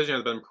think his vision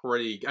has been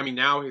pretty... I mean,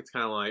 now he's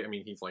kind of like... I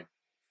mean, he's like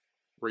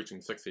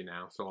reaching 60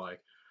 now. So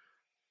like,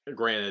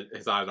 granted,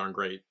 his eyes aren't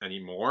great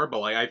anymore. But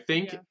like, I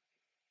think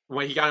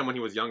when he got him when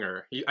he was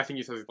younger, I think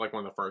he says he's like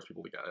one of the first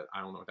people to get it.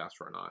 I don't know if that's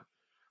true or not.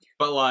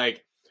 But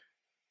like,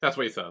 that's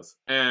what he says.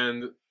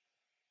 And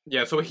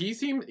yeah, so he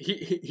seemed...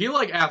 He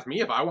like asked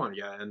me if I wanted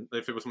to get it and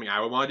if it was something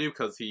I would want to do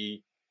because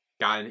he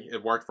got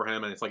it worked for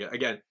him. And it's like,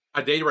 again,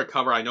 a day to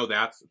recover. I know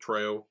that's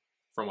true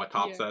from what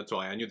Top said. So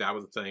like, I knew that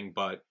was a thing,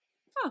 but...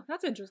 Oh,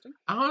 that's interesting.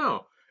 I don't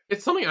know.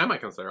 It's something I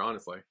might consider,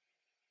 honestly.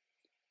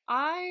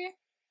 I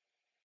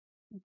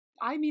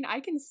mean, I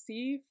can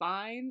see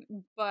fine,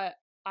 but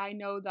I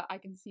know that I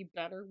can see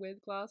better with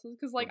glasses.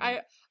 Because, like,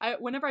 I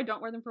whenever I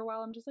don't wear them for a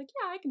while, I'm just like,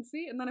 yeah, I can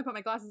see. And then I put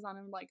my glasses on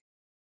and I'm like,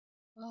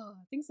 oh,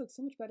 things look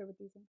so much better with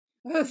these things.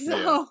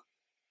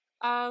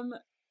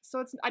 So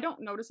it's, I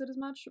don't notice it as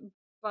much,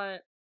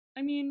 but,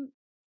 I mean,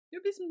 it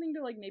would be something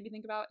to, like, maybe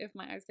think about if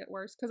my eyes get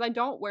worse. Because I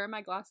don't wear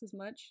my glasses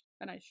much,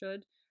 and I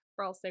should.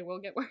 Or else they will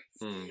get worse.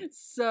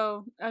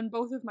 So, and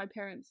both of my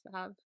parents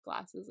have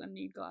glasses and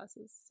need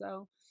glasses,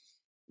 so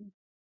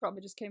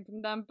probably just came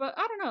from them. But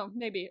I don't know,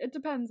 maybe. It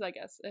depends, I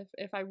guess,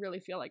 if I really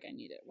feel like I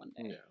need it one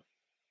day.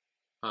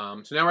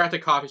 Yeah. So now we're at the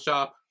coffee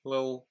shop,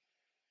 little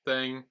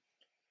thing.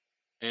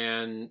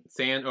 And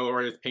Sand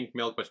orders pink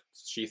milk, but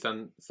she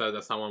said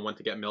that someone went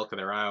to get milk and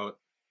they're out.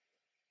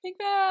 Pink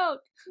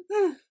milk!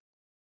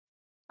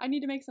 I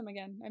need to make some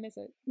again. I miss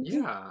it.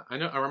 Yeah, I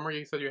know. I remember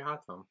you said you had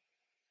some.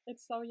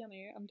 It's so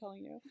yummy, I'm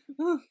telling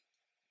you.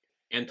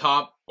 And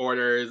Top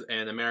orders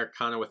an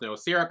Americano with no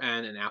syrup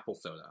and an apple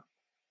soda.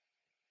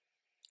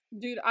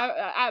 Dude,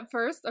 I at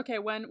first, okay,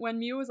 when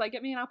Mew was like,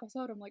 get me an apple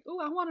soda, I'm like, oh,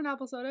 I want an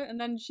apple soda. And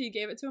then she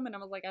gave it to him, and I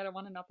was like, I don't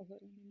want an apple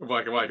soda.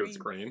 Why? It's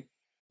green.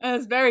 And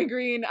it's very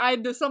green.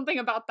 There's something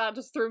about that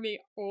just threw me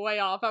way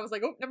off. I was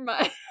like, oh, never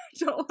mind. I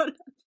don't want it.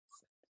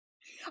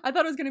 I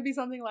thought it was gonna be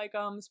something like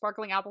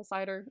sparkling apple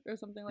cider or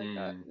something like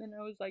that, and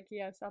I was like,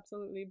 yes,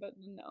 absolutely, but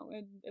no,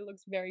 it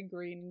looks very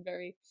green,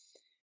 very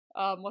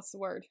what's the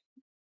word?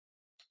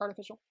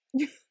 Artificial.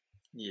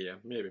 Yeah,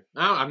 maybe.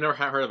 I've never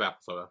heard of apple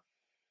soda.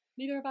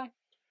 Neither have I.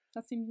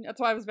 That's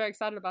why I was very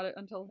excited about it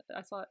until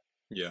I saw it.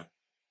 Yeah.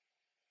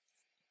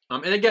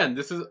 And again,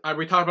 this is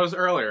we talked about this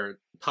earlier.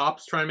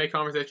 Top's trying to make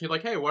conversation. He's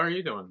like, hey, what are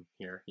you doing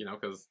here? You know,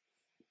 because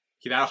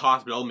he's at a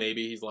hospital.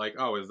 Maybe he's like,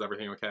 oh, is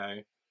everything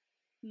okay?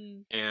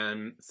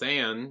 And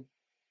Sand,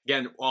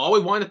 again,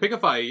 always wanted to pick a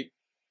fight.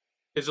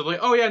 It's just like,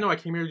 oh yeah, no, I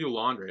came here to do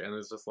laundry, and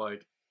it's just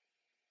like,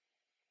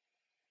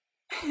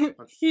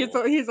 he's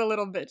a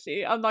little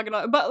bitchy. I'm not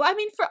gonna, but I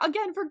mean, for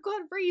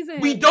good reason.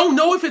 We don't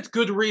know if it's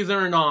good reason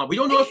or not. We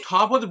don't know if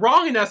Top was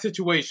wrong in that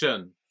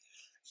situation.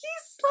 He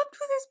slept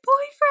with his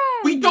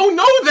boyfriend. We don't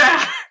know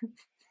that.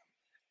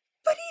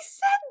 But he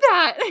said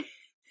that.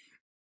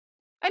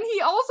 And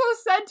he also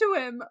said to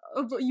him,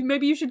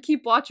 maybe you should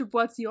keep watch of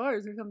what's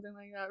yours or something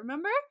like that,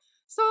 remember?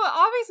 So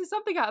obviously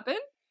something happened.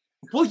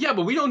 Well, yeah,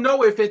 but we don't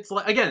know if it's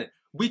like, again,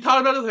 we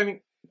talked about this, I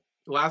think,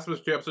 last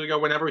was 2 episodes ago,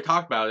 whenever we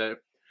talked about it,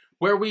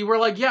 where we were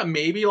like, yeah,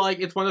 maybe like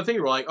it's one of the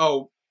things we're like,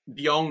 oh,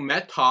 Byung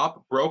met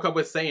Top, broke up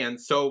with San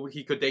so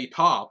he could date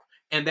Top,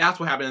 and that's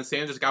what happened, and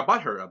San just got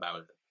butthurt about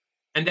it.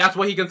 And that's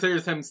what he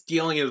considers him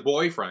stealing his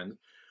boyfriend.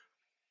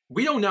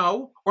 We don't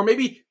know. Or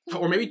maybe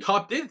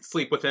Top did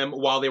sleep with him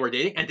while they were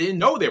dating and didn't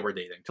know they were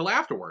dating till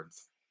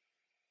afterwards.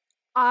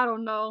 I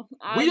don't know.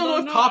 We don't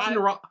know if Top's in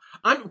the wrong.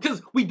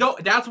 Because we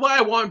don't. That's why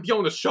I want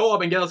Byung to show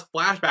up and get us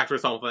flashbacks or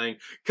something.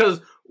 Because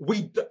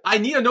I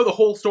need to know the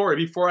whole story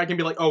before I can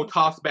be like, oh,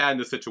 Top's bad in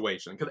this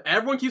situation. Because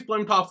everyone keeps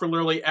blaming Top for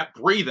literally at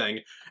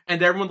breathing,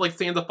 and everyone's like,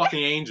 San's a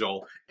fucking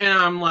angel, and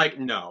I'm like,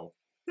 no.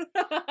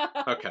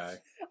 Okay.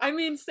 I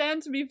mean,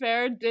 San, to be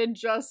fair, did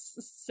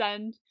just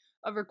send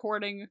a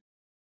recording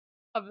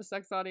of a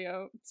sex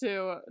audio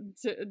to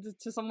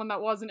someone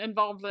that wasn't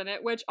involved in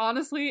it, which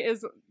honestly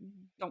is,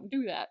 don't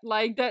do that.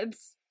 Like,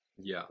 that's...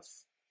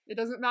 Yes. It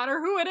doesn't matter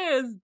who it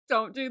is,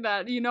 don't do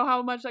that. You know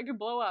how much that could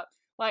blow up.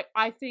 Like,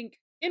 I think,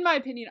 in my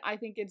opinion, I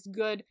think it's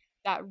good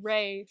that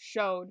Ray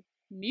showed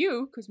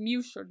Mew, because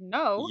Mew should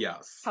know.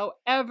 Yes.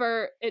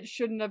 However, it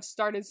shouldn't have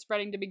started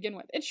spreading to begin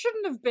with. It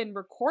shouldn't have been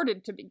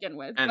recorded to begin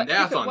with. And but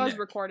that's if it on was Nick.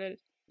 recorded,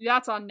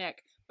 that's on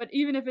Nick. But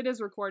even if it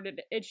is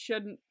recorded, it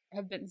shouldn't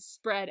have been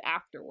spread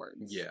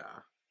afterwards.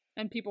 Yeah.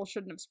 And people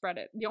shouldn't have spread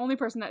it. The only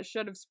person that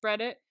should have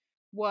spread it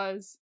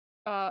was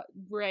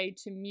Ray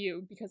to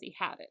Mew because he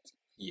had it.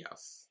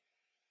 Yes.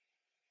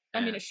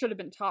 I mean, it should have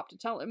been Top to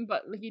tell him,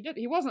 but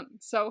he wasn't.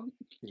 So,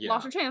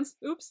 lost your chance.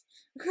 Oops.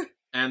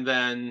 And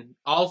then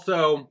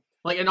also,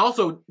 like, and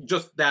also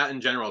just that in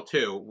general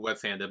too, what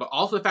San did, but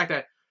also the fact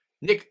that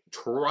Nick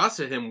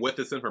trusted him with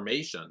this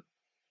information.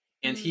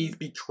 And he's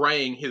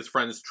betraying his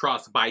friend's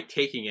trust by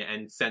taking it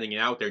and sending it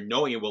out there,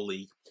 knowing it will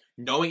leak,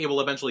 knowing it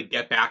will eventually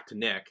get back to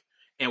Nick,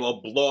 and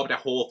will blow up that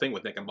whole thing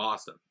with Nick in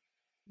Boston.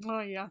 Oh,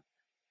 yeah.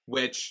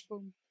 Which...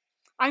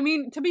 I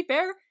mean, to be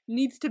fair,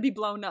 needs to be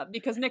blown up,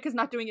 because Nick is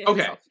not doing it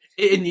himself.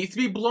 It needs to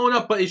be blown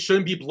up, but it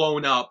shouldn't be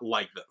blown up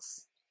like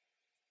this.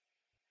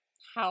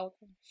 How?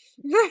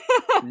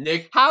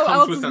 Nick How comes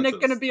else to is his Nick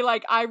senses. gonna be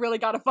like, I really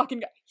gotta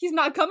fucking... He's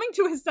not coming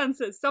to his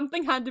senses.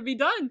 Something had to be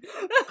done.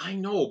 I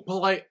know, but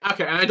like,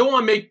 okay, and I don't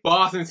want to make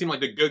Boston seem like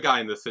the good guy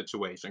in this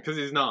situation, because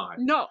he's not.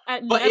 No,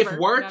 But if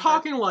we're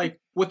talking like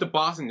with the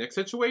Boston Nick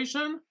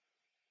situation,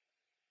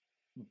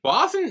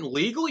 Boston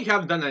legally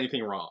haven't done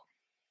anything wrong.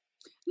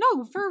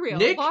 No, for real.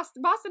 Nick-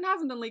 Boston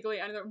hasn't done legally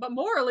anything, but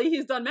morally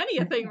he's done many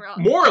a thing wrong.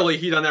 Morally,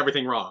 he done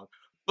everything wrong.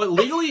 But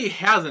legally, he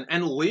hasn't.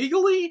 And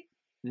legally,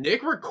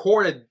 Nick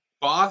recorded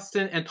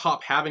Boston and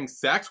Top having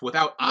sex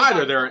without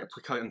either their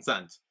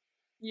consent.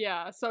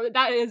 Yeah, so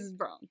that is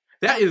wrong.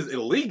 That is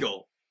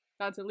illegal.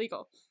 That's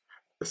illegal.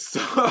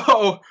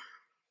 So,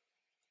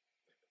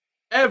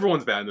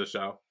 everyone's bad in this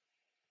show.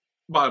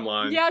 Bottom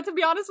line. Yeah, to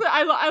be honest with you,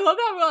 I love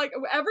that we're like,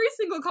 every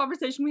single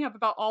conversation we have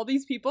about all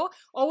these people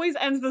always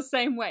ends the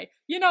same way.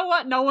 You know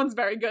what? No one's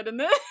very good in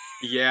this.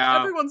 Yeah.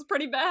 Everyone's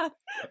pretty bad.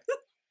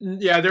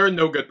 Yeah, there is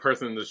no good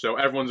person in this show.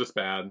 Everyone's just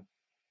bad.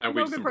 And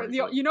we No just good person.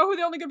 embrace it. You know who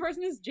the only good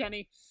person is?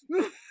 Jenny.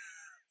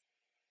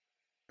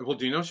 Well,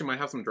 do you know she might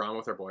have some drama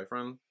with her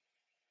boyfriend?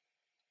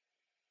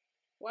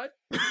 What?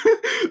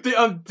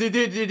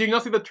 Did you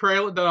not see the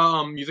trailer,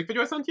 the music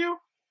video I sent you?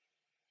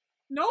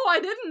 No, I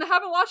didn't. I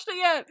haven't watched it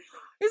yet.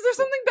 Is there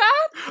something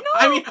bad? No.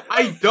 I mean,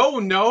 I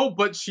don't know,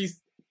 but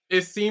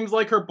it seems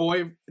like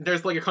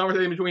there's like a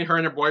conversation between her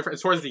and her boyfriend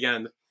towards the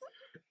end.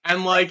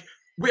 And like,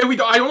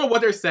 I don't know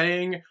what they're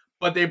saying,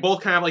 but they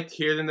both kind of have like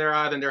tears in their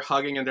eyes and they're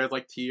hugging and there's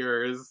like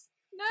tears.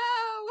 No.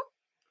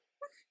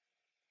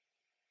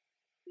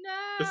 No.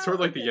 It's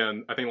towards like the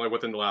end, I think like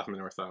within the last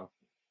minute or so.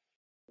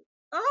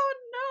 Oh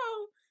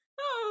no.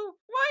 Oh,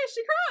 why is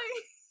she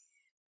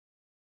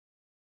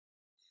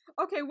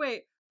crying? Okay,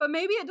 wait. But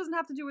maybe it doesn't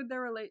have to do with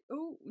their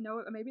Oh,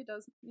 no, maybe it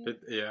does. Yeah.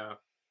 Yeah.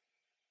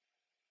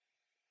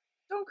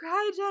 Don't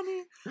cry,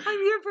 Jenny. I'm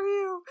here for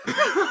you.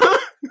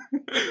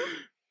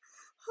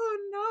 Oh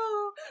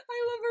no. I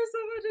love her so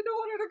much. I don't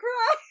want her to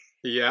cry.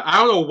 Yeah, I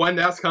don't know when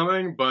that's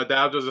coming, but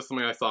that was just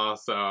something I saw,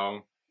 so...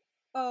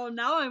 Oh,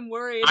 now I'm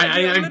worried.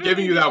 I'm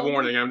giving you that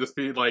warning. I'm just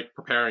like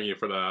preparing you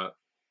for that.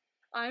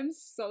 I'm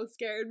so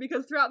scared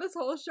because throughout this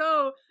whole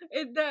show,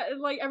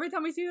 like every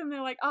time we see them,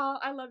 they're like, "Oh,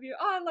 I love you.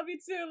 Oh, I love you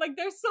too." Like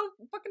they're so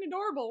fucking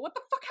adorable. What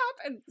the fuck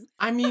happened?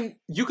 I mean,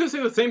 you could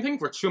say the same thing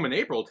for Chum and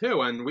April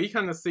too, and we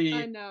kind of see.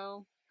 I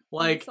know.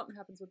 Like something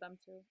happens with them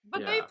too, but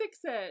yeah. they fix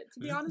it. To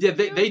be honest, yeah, with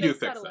you, they do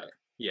fix settle it.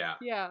 Yeah.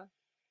 Yeah.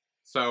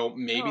 So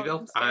maybe Oh,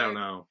 they'll. I don't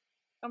know.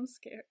 I'm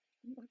scared.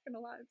 I'm not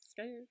gonna lie, I'm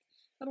scared.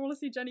 I don't want to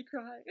see Jenny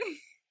cry.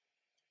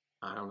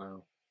 I don't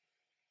know.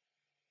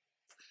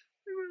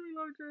 I really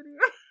love Jenny.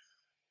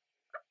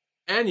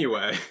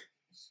 Anyway.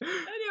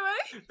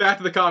 Anyway. Back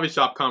to the coffee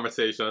shop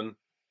conversation.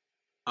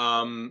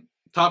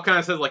 Top kind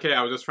of says like, "Hey,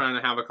 I was just trying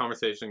to have a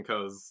conversation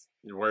because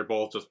we're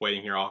both just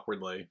waiting here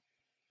awkwardly,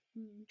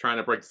 trying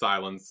to break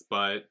silence."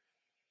 But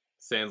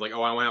Sand's like,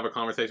 oh, I want to have a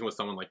conversation with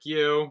someone like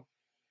you.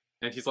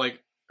 And he's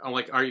like, I'm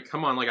like,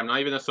 come on, like, I'm not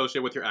even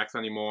associated with your ex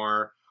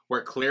anymore.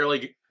 We're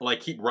clearly, like,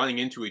 keep running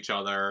into each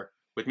other,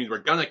 which means we're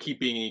gonna keep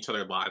being in each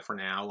other's lives for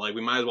now. Like,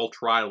 we might as well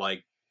try to,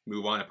 like,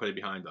 move on and put it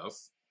behind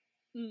us.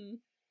 Mm.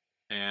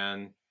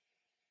 And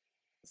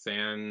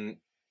Sand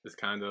is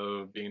kind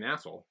of being an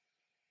asshole.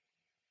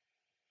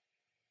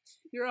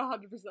 You're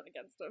 100%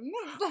 against him.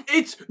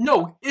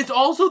 It's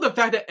also the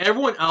fact that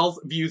everyone else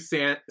views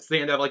Sand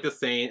as, like, the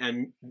sane,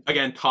 and,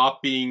 again,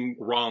 Top being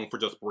wrong for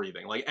just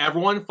breathing. Like,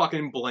 everyone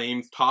fucking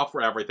blames Top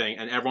for everything,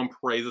 and everyone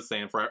praises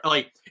Sand for,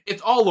 like,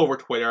 it's all over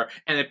Twitter,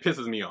 and it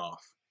pisses me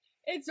off.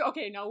 It's,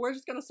 okay, no, we're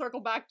just gonna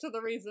circle back to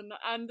the reason,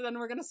 and then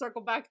we're gonna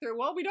circle back through,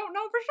 well, we don't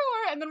know for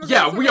sure, and then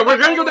we're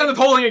gonna go down the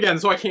polling again,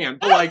 so I can't,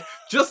 but, like,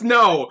 just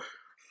know...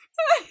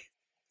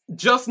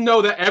 Just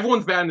know that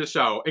everyone's bad in the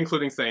show,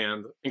 including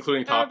Sand,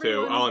 including Top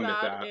 2. I'll admit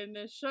that. In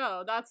this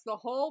show, that's the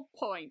whole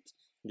point.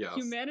 Yes.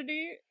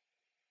 Humanity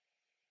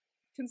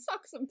can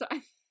suck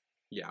sometimes.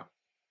 Yeah.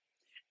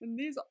 And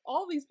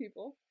all these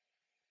people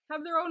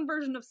have their own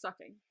version of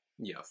sucking.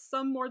 Yes.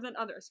 Some more than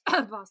others.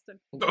 Boston.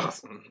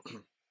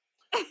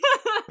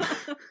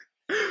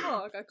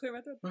 Oh, I gotta clear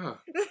my throat.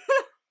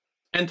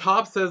 And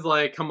Top says,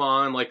 like, come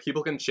on, like,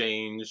 people can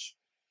change.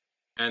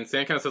 And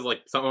Sand kind of says,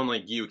 like, someone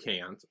like you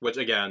can't. Which,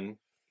 again,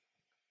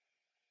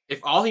 if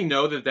all he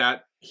knows is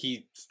that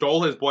he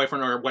stole his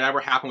boyfriend or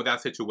whatever happened with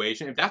that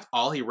situation, if that's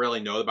all he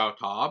really knows about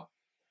Top...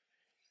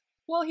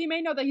 Well, he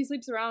may know that he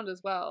sleeps around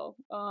as well.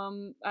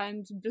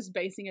 And just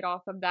basing it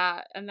off of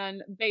that. And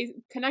then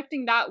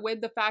connecting that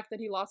with the fact that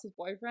he lost his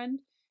boyfriend,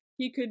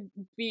 he could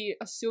be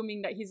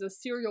assuming that he's a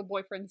serial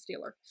boyfriend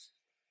stealer.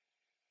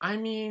 I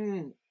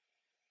mean...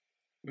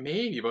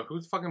 maybe, but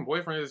whose fucking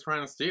boyfriend is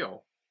trying to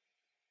steal?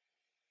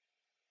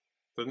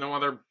 There's no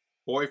other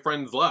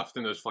boyfriends left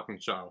in this fucking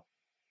show.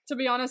 To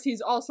be honest,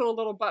 he's also a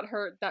little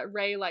butthurt that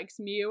Ray likes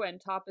Mew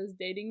and Top is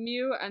dating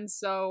Mew, and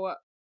so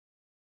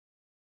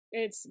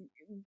it's,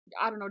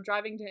 I don't know,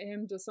 driving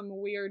him to some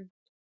weird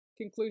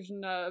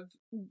conclusion of,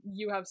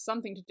 you have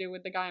something to do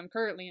with the guy I'm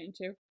currently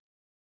into.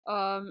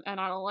 And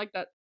I don't like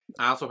that.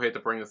 I also hate to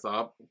bring this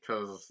up,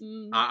 because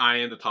I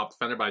am the Top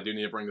defender, but I do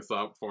need to bring this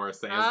up for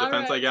Sand's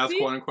defense, right. I guess,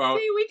 quote unquote.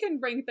 See, we can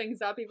bring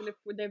things up even if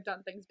they've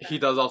done things bad. He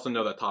does also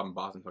know that Top and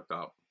Boston hooked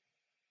up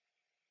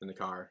in the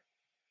car.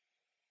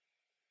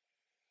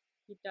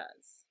 He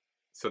does.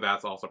 So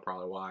that's also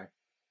probably why.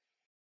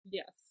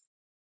 Yes.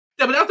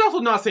 Yeah, but that's also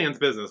not Sand's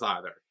business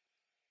either.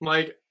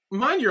 Like,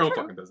 mind your own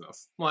fucking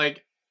business.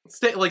 Like,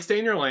 stay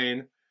in your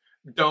lane.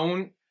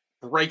 Don't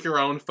break your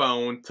own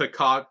phone to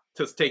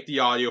take the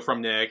audio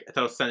from Nick,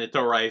 to send it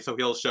to Ray so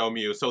he'll show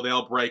Mew, so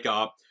they'll break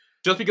up.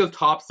 Just because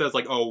Top says,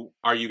 like, oh,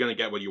 are you gonna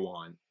get what you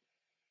want?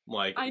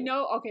 Like, I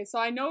know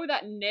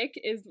that Nick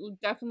is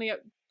definitely at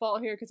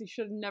fault here because he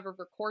should have never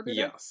recorded it.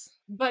 Yes.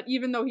 But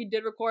even though he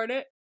did record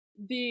it,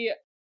 the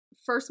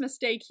first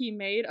mistake he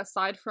made,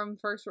 aside from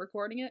first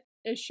recording it,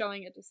 is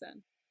showing it to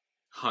Sin.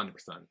 100%.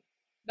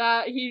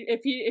 That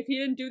if he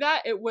didn't do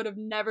that, it would have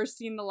never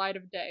seen the light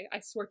of day. I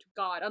swear to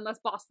God. Unless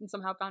Boston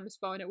somehow found his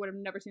phone, it would have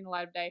never seen the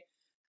light of day.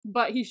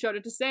 But he showed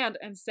it to Sand,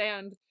 and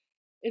Sand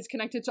is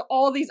connected to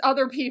all these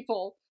other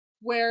people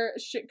where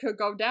shit could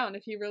go down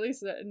if he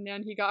releases it, and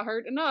then he got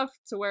hurt enough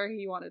to where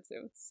he wanted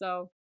to.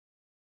 So,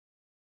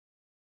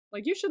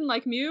 like, you shouldn't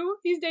like Mew.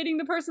 He's dating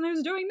the person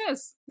who's doing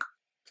this.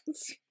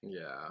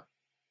 Yeah.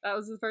 That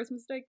was his first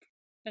mistake,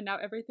 and now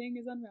everything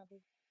is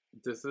unraveled.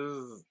 This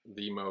is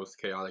the most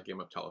chaotic game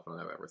of telephone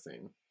I've ever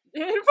seen.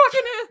 It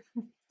fucking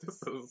is!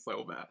 This is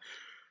so bad.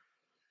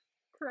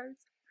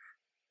 Christ.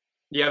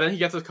 Yeah, then he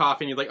gets his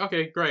coffee and he's like,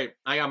 okay, great.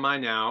 I got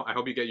mine now. I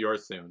hope you get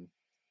yours soon.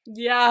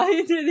 Yeah,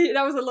 he did.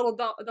 That was a little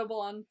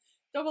double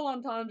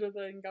entendre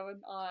thing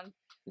going on.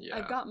 Yeah.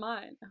 I got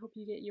mine. I hope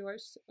you get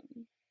yours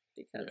soon.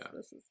 Because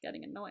this is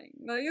getting annoying.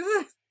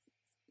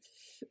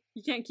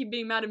 You can't keep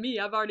being mad at me.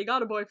 I've already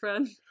got a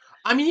boyfriend.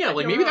 I mean, yeah,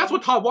 like, maybe that's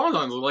what Top wants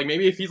on. Like,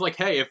 maybe if he's like,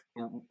 hey, if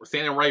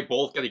Sand and Ray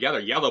both get together,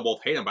 yeah, they'll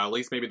both hate him, but at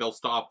least maybe they'll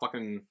stop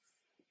fucking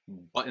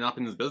butting up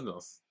in his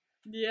business.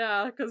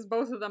 Yeah, because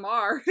both of them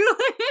are.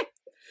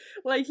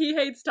 Like, he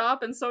hates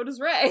Top, and so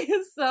does Ray.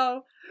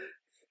 So,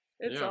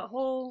 it's a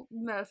whole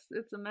mess.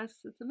 It's a mess.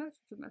 It's a mess.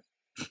 It's a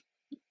mess.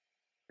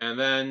 And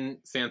then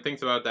Sand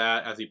thinks about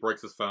that as he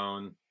breaks his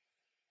phone.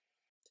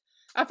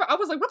 I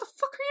was like, what the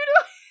fuck are you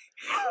doing?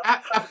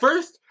 At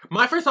first,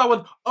 my first thought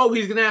was, oh,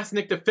 he's gonna ask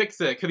Nick to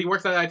fix it because he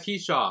works at an IT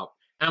shop.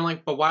 And I'm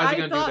like, but why is he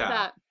gonna do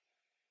that?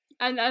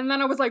 And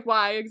then I was like,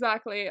 why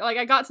exactly? Like,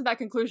 I got to that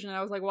conclusion and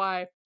I was like,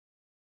 why?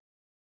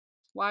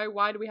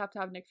 Why do we have to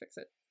have Nick fix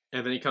it?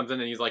 And then he comes in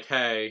and he's like,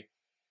 hey,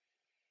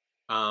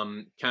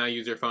 can I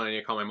use your phone? I need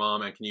to call my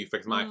mom, and can you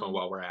fix my phone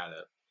while we're at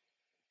it?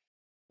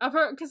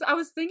 Because I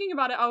was thinking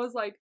about it, I was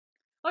like,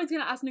 oh, he's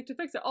gonna ask Nick to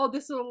fix it. Oh,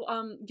 this will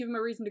give him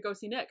a reason to go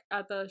see Nick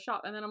at the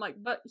shop. And then I'm like,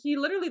 but he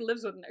literally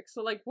lives with Nick,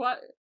 so like, what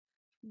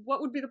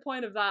would be the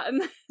point of that?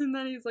 And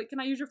then he's like, can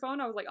I use your phone?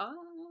 I was like, oh,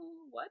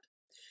 what?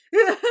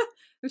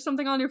 There's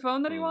something on your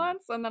phone that he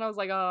wants? And then I was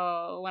like,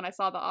 oh, when I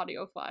saw the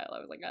audio file, I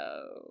was like,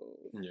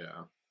 oh.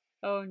 Yeah.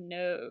 Oh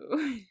no.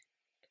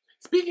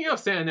 Speaking of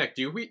Sand and Nick,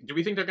 do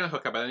we think they're gonna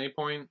hook up at any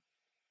point?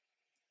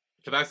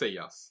 Could I say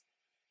yes?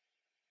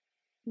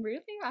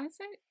 Really? I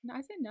say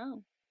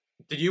no.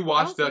 Did you I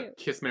watch don't see the it.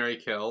 Kiss Mary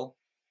Kill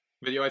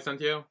video I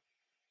sent you?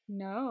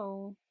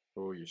 No.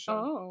 Oh, you should.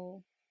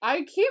 Oh.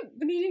 I keep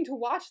needing to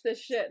watch this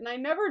shit, and I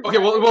never. Okay,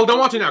 well, don't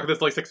watch it now because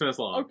it's like 6 minutes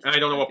long, Okay, and I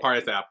don't know what okay. part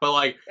it's at. But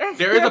like,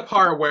 there is a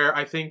part where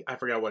I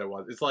forgot what it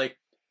was. It's like,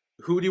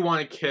 who do you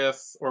want to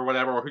kiss or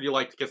whatever, or who do you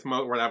like to kiss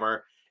most or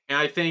whatever. And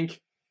I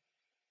think,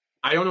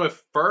 I don't know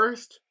if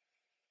first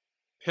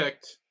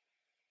picked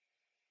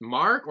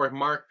Mark or if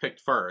Mark picked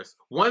first.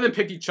 One of them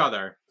picked each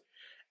other,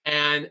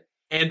 and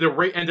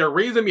the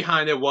reason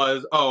behind it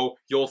was, oh,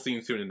 you'll see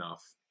him soon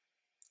enough.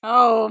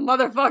 Oh,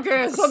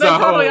 motherfuckers! So they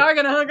totally are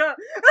gonna hook up.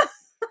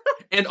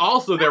 And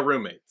also, they're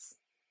roommates.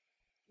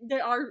 They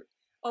are.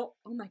 Oh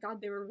my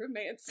god, they were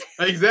roommates.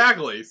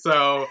 Exactly.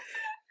 So.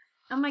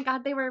 Oh my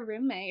god, they were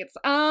roommates.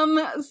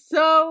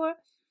 So.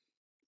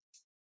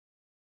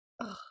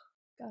 Oh,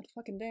 god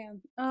fucking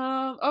damn.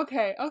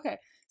 Okay.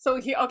 So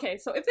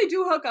so if they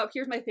do hook up,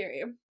 here's my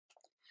theory.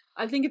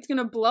 I think it's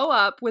gonna blow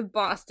up with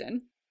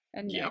Boston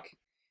and Nick. Yep.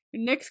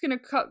 Nick's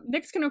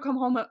gonna come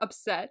home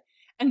upset.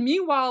 And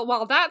meanwhile,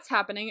 while that's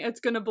happening, it's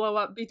gonna blow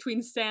up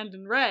between Sand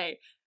and Ray.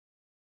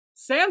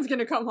 Sand's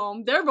gonna come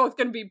home. They're both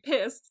gonna be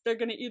pissed. They're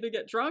gonna either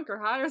get drunk or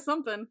high or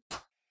something.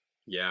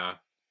 Yeah.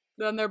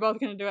 Then they're both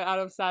gonna do it out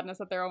of sadness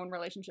that their own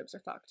relationships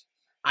are fucked.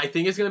 I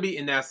think it's gonna be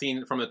in that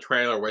scene from the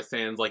trailer where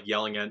Sand's like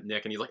yelling at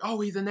Nick and he's like,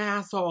 "Oh, he's an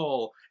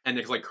asshole," and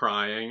Nick's like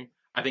crying.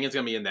 I think it's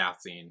gonna be in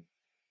that scene.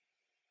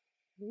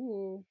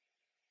 Ooh.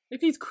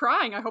 If he's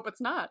crying, I hope it's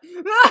not.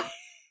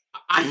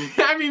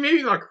 I mean, maybe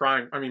he's not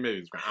crying. I mean, maybe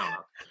he's crying. I don't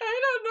know.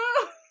 I don't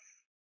know.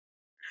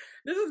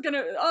 This is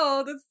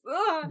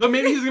gonna. But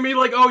maybe he's gonna be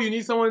like, "Oh, you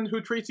need someone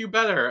who treats you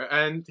better,"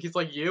 and he's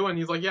like, "You," and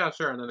he's like, "Yeah,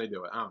 sure," and then they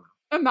do it. I don't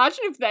know.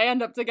 Imagine if they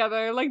end up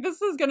together. Like, this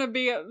is gonna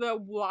be the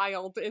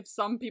wild if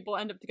some people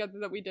end up together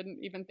that we didn't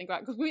even think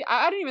about. Because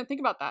I didn't even think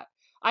about that.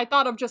 I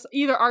thought of just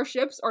either our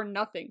ships or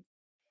nothing.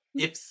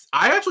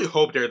 I actually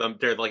hope they're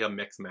like a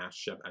mixed match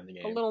ship ending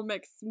game. A little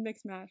mix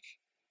match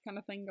kind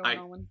of thing going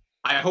on.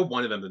 I hope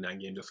one of them's an end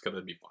game just because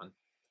it'd be fun.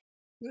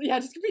 Yeah,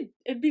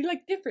 it'd be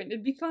like different.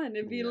 It'd be fun.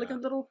 It'd be like a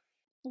little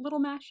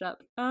mashup.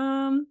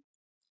 And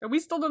we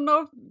still don't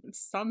know if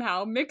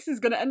somehow Mix is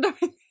gonna end up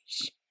in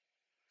this.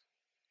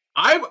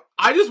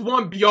 I just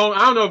want Byung.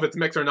 I don't know if it's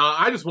Mix or not.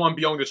 I just want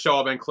Byung to show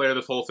up and clear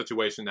this whole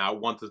situation now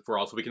once and for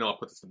all, so we can all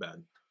put this to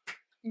bed.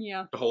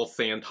 Yeah. The whole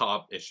Sand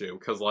top issue,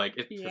 because like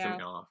it pisses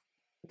me off.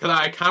 Because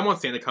I kind of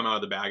want Sand to come out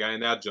of the bad guy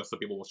in that just so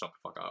people will shut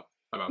the fuck up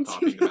about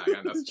Top being the bad guy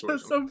in that situation.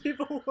 Just so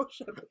people will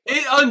shut up.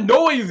 It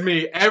annoys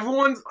me.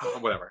 Everyone's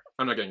whatever.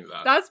 I'm not getting to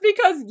that. That's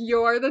because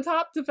you're the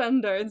top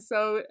defender, and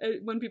so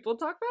when people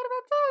talk bad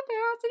about Top, it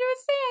has to do with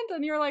Sand,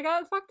 and you're like,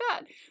 oh, fuck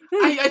that.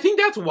 I think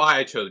that's why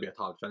I chose to be a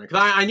top defender,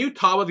 because I knew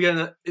Top was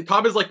gonna.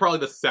 Top is like probably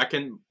the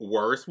second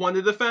worst one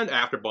to defend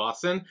after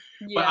Boston,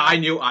 but I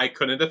knew I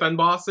couldn't defend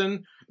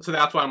Boston, so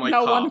that's why I'm like,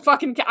 no Top. one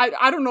fucking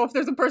I don't know if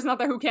there's a person out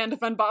there who can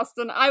defend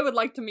Boston. I would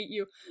like to meet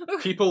you.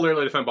 People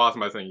literally defend Boston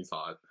by saying he's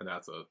hot, and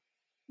that's it.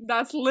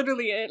 That's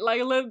literally it.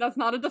 Like, that's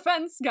not a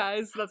defense,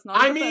 guys. That's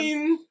not a defense.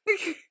 mean...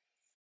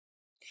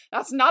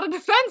 That's not a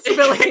defense,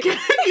 Billy. It could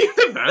be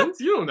a defense.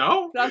 You don't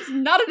know. That's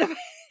not a defense.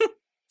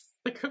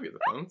 It could be a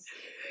defense.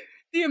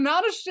 The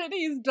amount of shit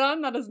he's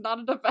done, that is not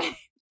a defense.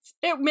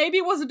 It maybe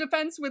was a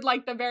defense with,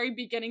 like, the very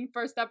beginning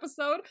first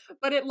episode,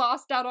 but it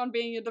lost out on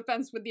being a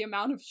defense with the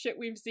amount of shit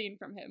we've seen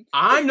from him.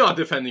 I'm not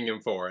defending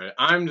him for it.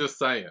 I'm just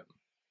saying.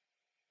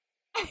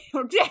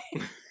 Okay.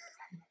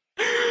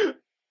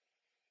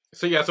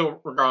 So yeah, so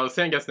regardless,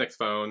 Sand gets Nick's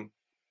phone.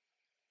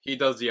 He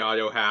does the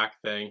audio hack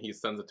thing. He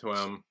sends it to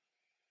him.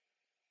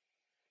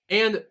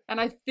 And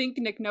I think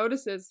Nick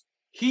notices.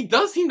 He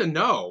does seem to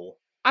know.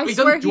 I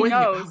swear he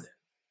knows.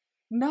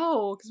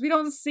 No, because we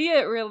don't see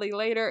it really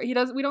later.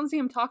 We don't see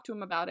him talk to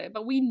him about it,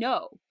 but we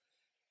know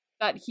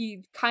that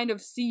he kind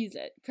of sees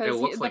it. Because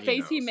the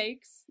face he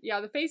makes,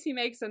 the face he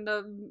makes, and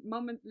the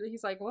moment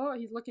he's like, whoa,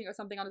 he's looking at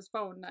something on his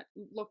phone that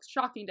looks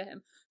shocking to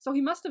him. So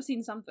he must have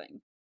seen something.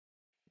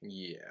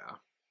 Yeah.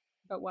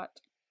 But what?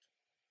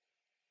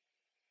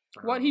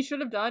 What he should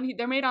have done,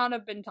 there may not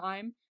have been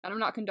time, and I'm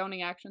not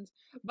condoning actions,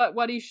 but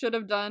what he should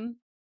have done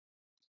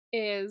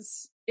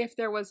is, if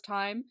there was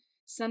time,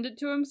 send it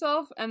to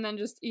himself, and then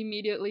just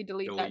immediately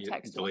delete that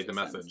text. Delete the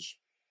message.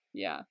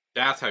 Yeah.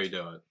 That's how you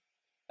do it.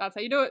 That's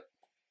how you do it.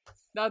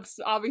 That's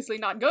obviously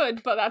not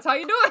good, but that's how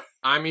you do it.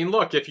 I mean,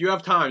 look, if you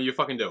have time, you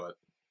fucking do it.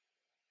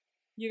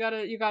 You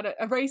gotta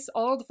erase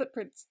all the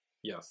footprints.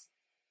 Yes.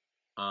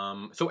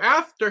 So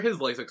after his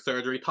LASIK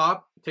surgery,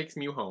 Top takes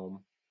Mew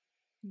home.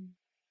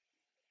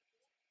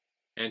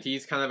 And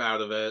he's kind of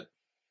out of it.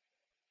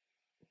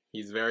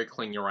 He's very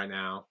clingy right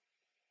now.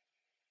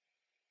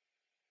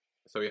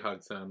 So he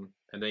hugs him.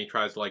 And then he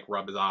tries to, like,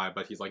 rub his eye,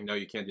 but he's like, no,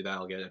 you can't do that,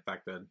 I'll get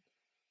infected.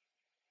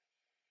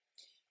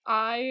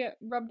 I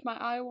rubbed my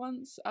eye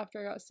once after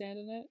I got sand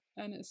in it,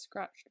 and it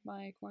scratched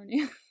my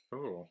cornea.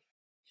 Ooh.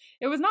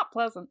 It was not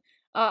pleasant.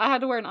 I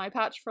had to wear an eye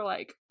patch for,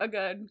 like, a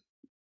good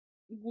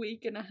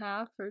week and a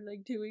half or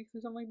like 2 weeks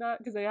or something like that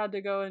because they had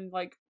to go and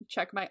like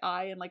check my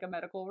eye in like a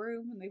medical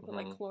room and they put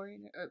like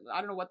chlorine. Or, I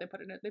don't know what they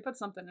put in it. They put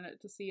something in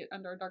it to see it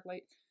under a dark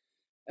light.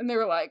 And they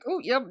were like, "Oh,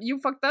 yep, you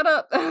fucked that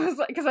up." I was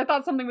like, because I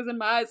thought something was in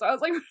my eye, so I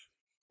was like,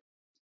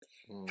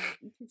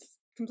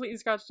 completely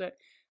scratched it.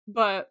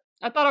 But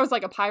I thought I was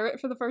like a pirate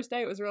for the first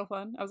day. It was real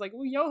fun. I was like,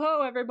 "Well, yo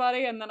ho,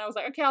 everybody!" And then I was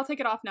like, "Okay, I'll take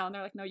it off now." And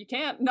they're like, "No, you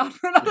can't. Not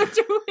for another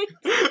 2 weeks."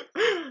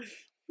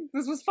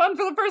 This was fun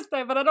for the first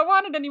day, but I don't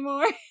want it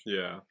anymore.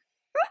 Yeah.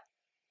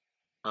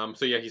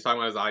 So yeah, he's talking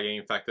about his eye getting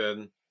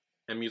infected,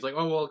 and Mew's like,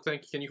 "Oh well,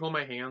 can you hold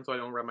my hand so I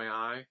don't rub my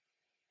eye?"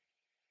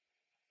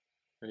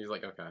 And he's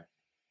like, "Okay."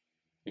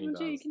 Oh,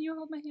 gee, can you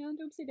hold my hand?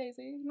 Oopsie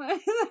daisy.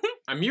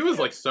 And Mew is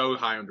like so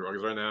high on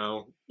drugs right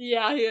now.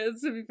 Yeah, he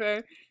is, to be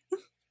fair.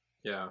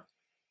 Yeah.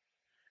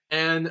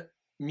 And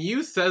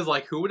Mew says,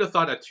 like, who would have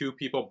thought that two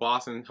people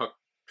Boston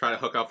try to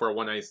hook up for a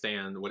one-night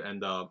stand would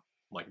end up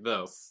like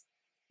this?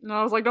 And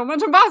I was like, don't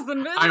mention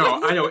Boston, bitch.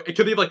 I know. It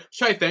could be like,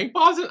 should I thank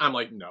Boston? I'm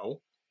like,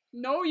 no.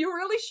 No, you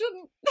really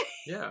shouldn't.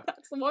 Yeah.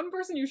 That's the one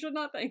person you should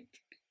not thank.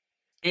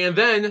 And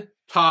then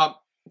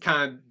Top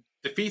kind of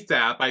defeats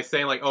that by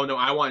saying, like, oh no,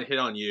 I want to hit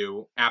on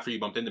you after you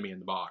bumped into me in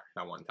the bar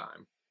that one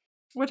time.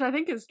 Which I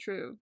think is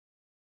true.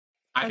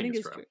 I think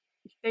it's true.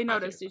 They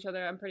noticed each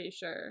other, I'm pretty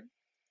sure.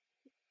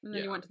 And then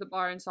Yeah. he went to the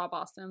bar and saw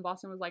Boston, and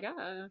Boston was like,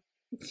 ah.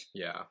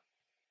 Yeah.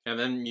 And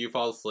then Mew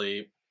falls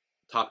asleep,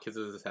 Top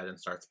kisses his head and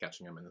starts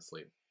catching him in his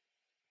sleep.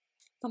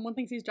 Someone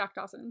thinks he's Jack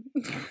Dawson.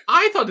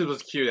 I thought this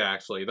was cute,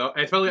 actually, though,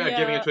 especially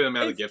giving it to him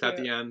as a gift cute.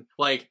 at the end.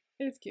 Like,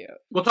 it's cute.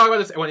 We'll talk about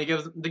this when he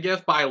gives the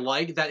gift, but I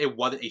like that it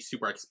wasn't a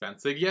super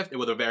expensive gift. It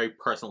was a very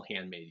personal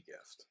handmade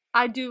gift.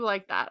 I do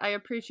like that. I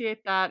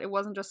appreciate that. It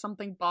wasn't just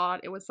something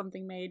bought. It was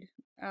something made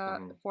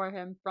for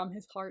him from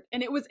his heart.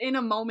 And it was in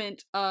a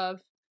moment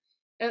of,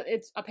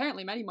 it's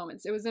apparently many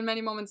moments. It was in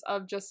many moments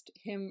of just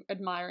him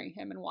admiring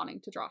him and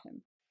wanting to draw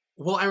him.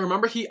 Well, I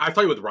remember I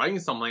thought he was writing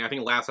something, I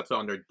think last episode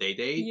under Day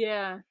Date.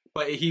 Yeah.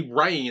 But he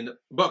writing in the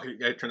book,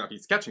 it turned out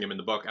he's sketching him in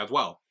the book as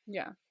well.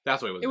 Yeah.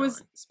 That's what it was. It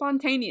was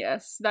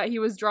spontaneous that he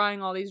was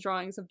drawing all these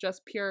drawings of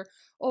just pure,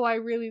 oh, I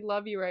really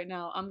love you right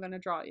now. I'm going to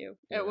draw you.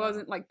 Yeah. It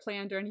wasn't like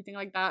planned or anything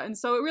like that. And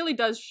so it really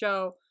does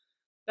show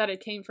that it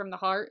came from the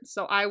heart.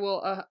 So I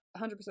will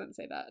 100%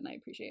 say that. And I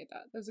appreciate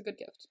that. It was a good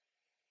gift.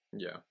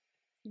 Yeah.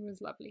 It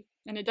was lovely.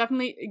 And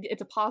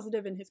it's a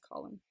positive in his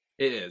column.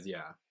 It is,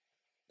 yeah.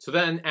 So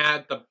then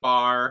at the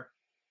bar,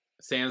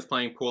 Sam's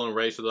playing pool and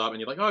Ray shows up and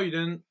you're like, oh, you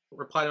didn't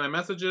reply to my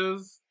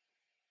messages?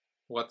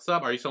 What's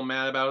up? Are you so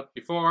mad about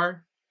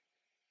before?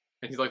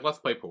 And he's like, let's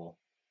play pool.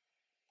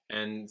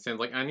 And Sam's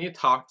like, I need to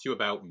talk to you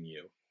about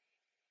Mew.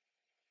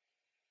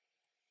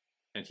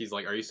 And he's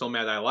like, are you so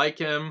mad I like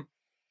him?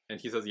 And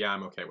he says, yeah,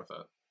 I'm okay with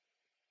it.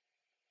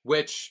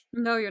 Which...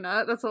 No, you're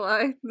not. That's a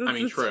lie.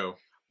 True.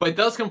 But it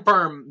does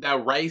confirm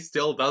that Ray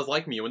still does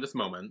like Mew in this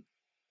moment.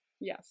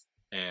 Yes.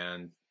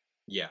 And,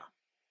 yeah.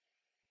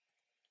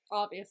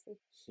 Obviously.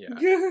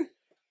 Yeah.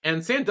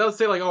 And Sam does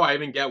say, like, oh, I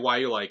even get why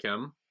you like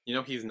him. You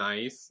know, he's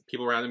nice.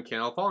 People around him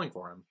can't help falling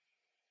for him.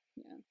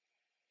 Yeah.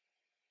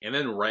 And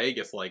then Ray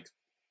gets, like,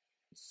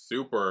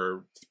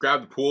 super...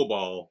 Grab the pool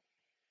ball.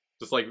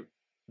 Just, like,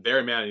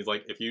 very mad. He's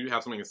like, if you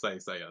have something to say,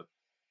 say it.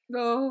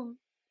 No.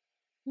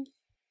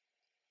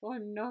 Oh,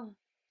 no.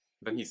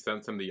 Then he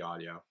sends him the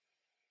audio.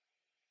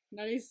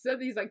 And he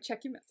said, he's like,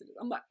 check your messages.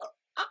 I'm like,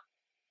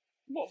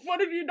 what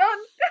have you done?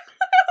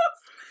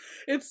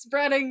 It's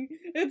spreading.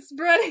 It's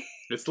spreading.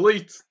 It's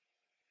leaked.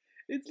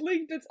 It's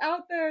leaked. It's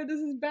out there. This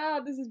is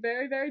bad. This is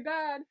very, very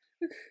bad.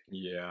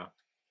 Yeah.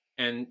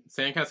 And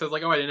Sam kind of says,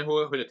 like, oh, I didn't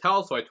know who to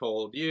tell, so I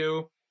told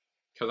you.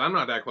 Because I'm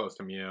not that close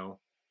to Mew.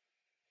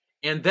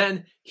 And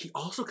then he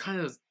also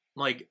kind of,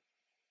 like,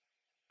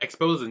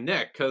 exposes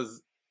Nick.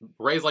 Because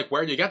Ray's like,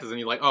 where did you get this? And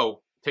he's like,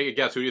 oh, take a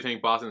guess. Who do you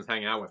think Boston's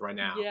hanging out with right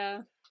now?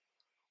 Yeah.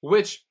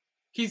 Which,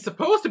 he's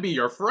supposed to be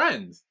your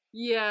friend.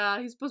 Yeah,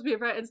 he's supposed to be a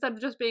friend. Instead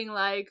of just being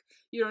like,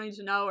 you don't need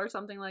to know or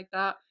something like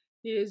that.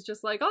 He's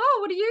just like, oh,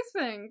 what do you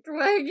think?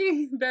 Like,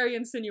 very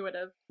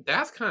insinuative.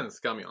 That's kind of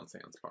scummy on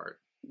Sam's part.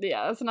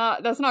 Yeah,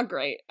 that's not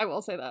great. I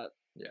will say that.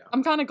 Yeah.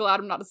 I'm kind of glad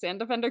I'm not a Sam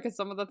defender because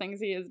some of the things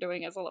he is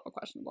doing is a little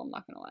questionable, I'm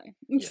not gonna lie.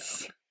 Yeah.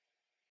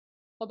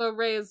 Although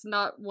Ray is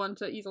not one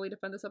to easily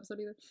defend this episode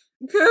either.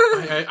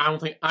 I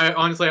don't think... I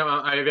honestly,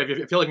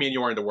 I feel like me and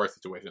you are in the worst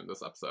situation in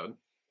this episode.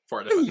 For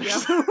our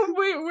defenders. Yeah,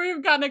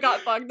 we've kind of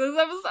got fucked this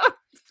episode.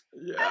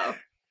 Yeah.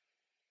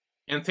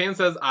 And Sam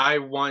says, I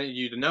wanted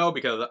you to know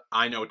because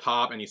I know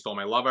Top and he stole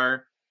my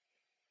lover.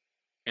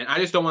 And I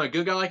just don't want a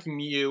good guy like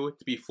you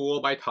to be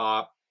fooled by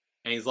Top.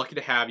 And he's lucky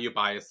to have you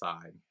by his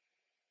side.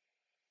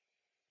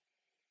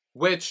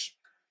 Which...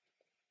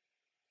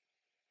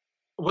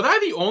 Was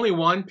I the only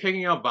one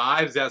picking up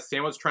vibes that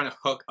Sam was trying to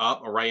hook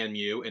up Ray and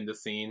Mew in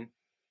this scene?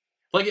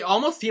 Like, it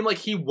almost seemed like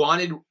he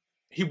wanted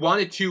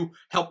to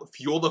help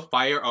fuel the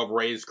fire of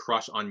Ray's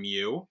crush on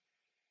Mew.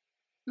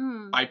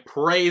 I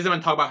praise him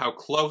and talk about how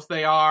close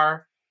they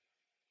are.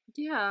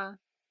 Yeah.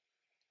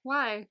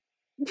 Why?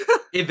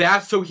 If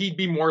that's so he'd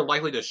be more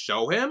likely to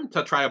show him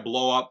to try to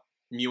blow up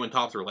Mew and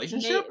Top's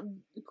relationship?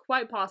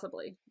 Quite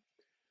possibly.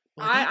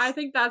 I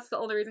think that's the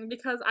only reason,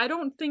 because I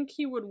don't think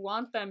he would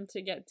want them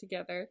to get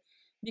together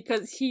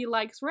because he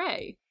likes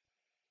Ray.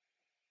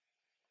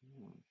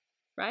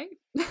 Right?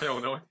 I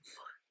don't know. I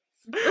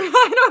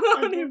don't know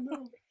I don't anymore.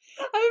 know.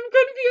 I'm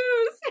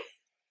confused.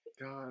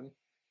 God.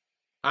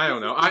 I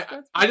don't This know. is I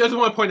disgusting. just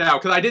want to point it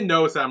out because I did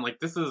notice that. I'm like,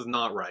 this is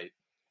not right.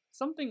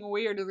 Something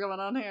weird is going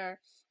on here.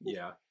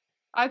 Yeah.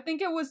 I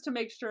think it was to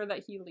make sure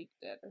that he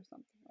leaked it or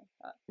something like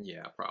that.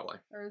 Yeah, probably.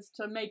 Or is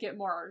to make it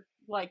more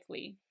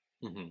likely.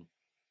 Mm-hmm.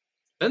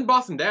 Then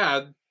Boston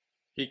Dad,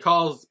 he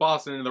calls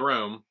Boston into the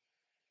room.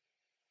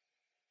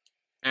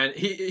 And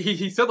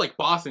he said, like,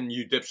 Boston,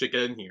 you dipshit,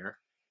 get in here.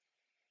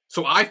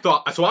 So I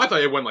thought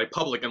it went, like,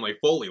 public and, like,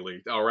 fully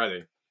leaked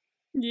already.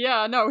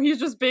 Yeah, no, he's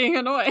just being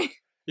annoying.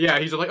 Yeah,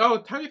 he's just like,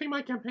 oh, how do you think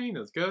my campaign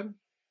is? Good?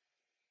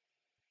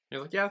 He's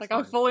like, yeah, it's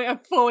Like, fine. I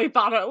fully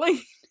thought it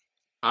leaked.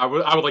 I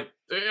would like,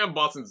 damn,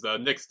 Boston's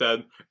dead, Nick's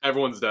dead,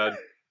 everyone's dead,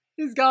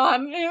 He's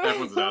gone.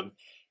 everyone's dead.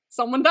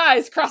 Someone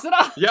dies, cross it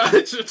off. Yeah,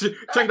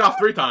 check it off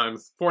 4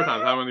 times.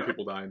 How many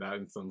people die in that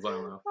instance? I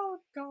don't know. Oh,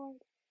 God.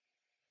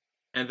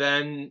 And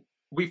then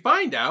we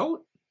find out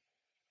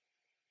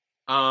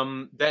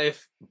that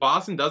if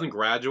Boston doesn't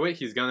graduate,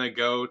 he's gonna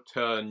go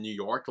to New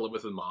York to live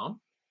with his mom.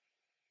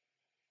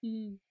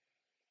 Hmm.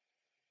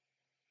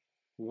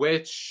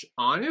 Which,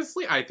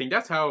 honestly, I think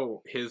that's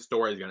how his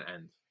story is gonna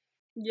end.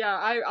 Yeah,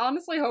 I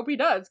honestly hope he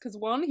does, because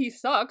 1, he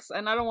sucks,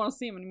 and I don't want to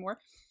see him anymore.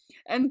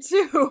 And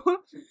 2,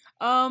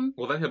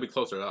 Well, then he'll be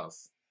closer to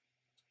us.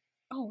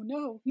 oh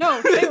no,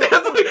 no,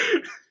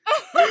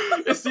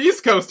 It's the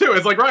East Coast, too.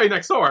 It's, like, right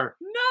next door.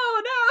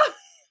 no.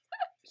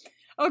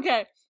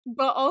 Okay,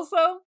 but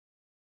also,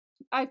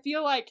 I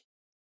feel like,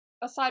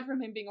 aside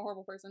from him being a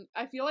horrible person,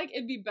 I feel like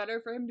it'd be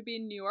better for him to be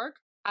in New York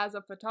as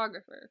a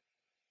photographer.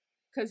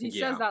 Because he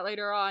Yeah. says that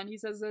later on. He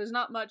says, there's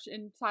not much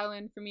in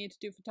Thailand for me to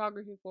do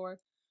photography for,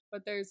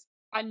 but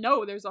I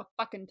know there's a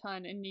fucking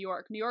ton in New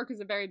York. New York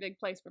is a very big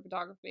place for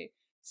photography.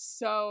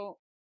 So,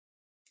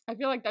 I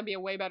feel like that'd be a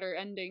way better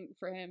ending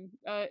for him,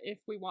 if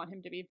we want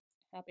him to be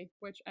happy,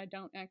 which I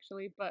don't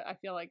actually, but I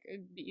feel like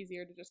it'd be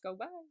easier to just go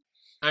bye.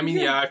 I mean,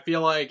 yeah, I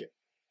feel like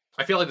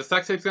the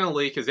sex tape's gonna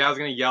leak, his dad's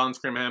gonna yell and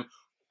scream at him,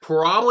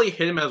 probably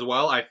hit him as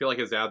well. I feel like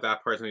his dad's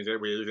that person who's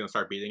really gonna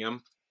start beating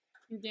him.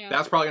 Yeah.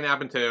 That's probably gonna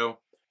happen too.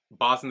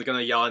 Boston's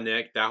gonna yell at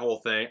Nick, that whole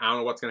thing. I don't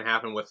know what's gonna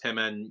happen with him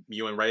and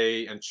you and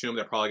Ray and Shum.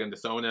 They're probably gonna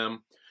disown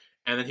him.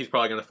 And then he's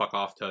probably gonna fuck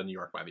off to New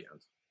York by the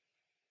end.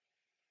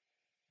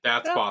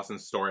 That's Yeah.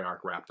 Boston's story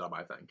arc wrapped up,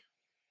 I think.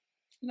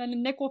 And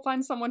then Nick will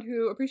find someone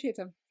who appreciates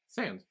him,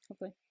 Sand.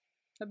 hopefully.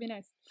 That'd be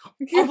nice.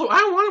 Although I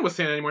don't want him with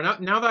Sand anymore.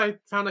 Now that I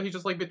found out he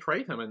just like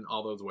betrayed him in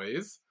all those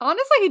ways.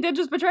 Honestly, he did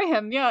just betray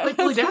him, yeah.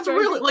 That's a very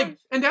really good like, point.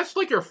 and that's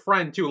like your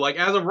friend too. Like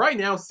as of right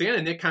now, Sand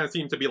and Nick kind of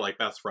seem to be like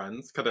best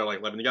friends because they're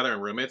like living together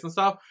and roommates and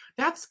stuff.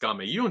 That's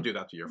scummy. You don't do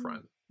that to your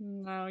friend.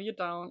 No, you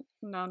don't.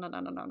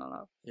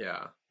 No.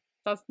 Yeah.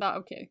 That's not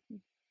okay.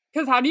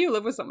 Because how do you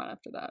live with someone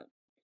after that?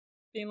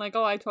 Being like,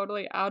 oh, I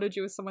totally outed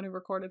you as someone who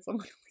recorded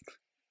someone.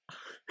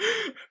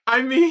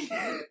 I mean,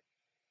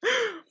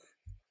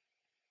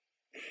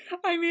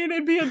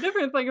 it'd be a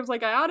different thing if,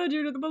 like, I outed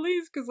you to the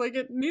police because, like,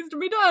 it needs to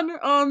be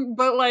done.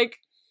 But, like...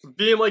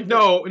 being like,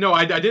 no,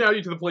 I didn't out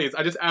you to the police.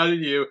 I just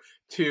outed you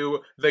to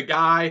the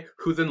guy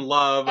who's in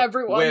love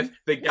Everyone. with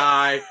the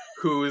guy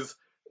whose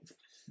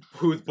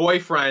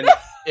boyfriend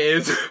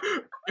is...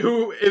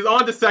 who is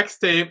on the sex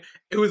tape,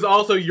 who's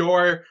also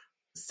your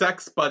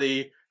sex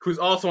buddy, who's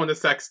also on the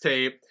sex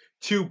tape,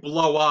 to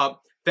blow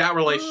up that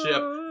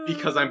relationship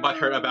because I'm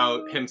butthurt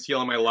about him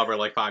stealing my lover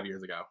like 5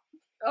 years ago.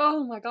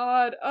 Oh my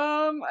god.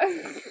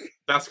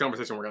 That's the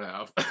conversation we're gonna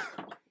have.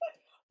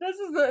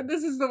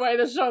 This is the way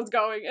the show's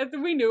going.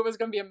 We knew it was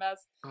gonna be a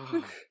mess.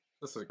 Oh,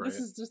 this is great.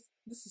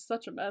 This is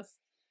such a mess.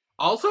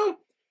 Also,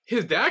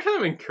 his dad kind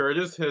of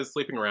encourages his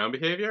sleeping around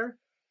behavior.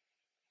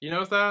 You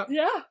notice that?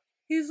 Yeah.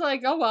 He's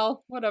like, oh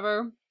well,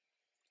 whatever.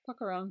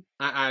 Fuck around.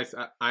 I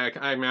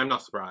mean, I'm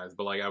not surprised,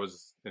 but like, I was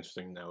just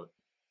interesting to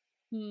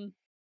note.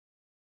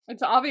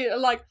 It's obvious.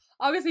 Like,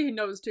 obviously he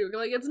knows too.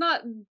 Like, it's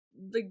not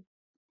like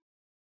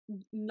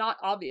not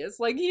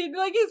obvious. Like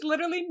he's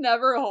literally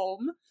never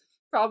home,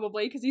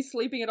 probably because he's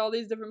sleeping at all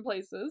these different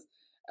places.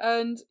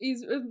 And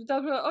he's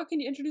oh, can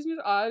you introduce me?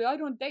 I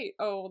don't date.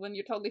 Oh, well, then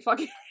you're totally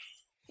fucking.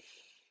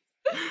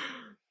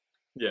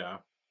 Yeah.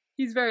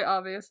 He's very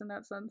obvious in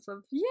that sense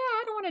of, yeah,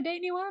 I don't want to date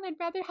anyone. I'd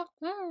rather have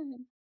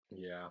fun.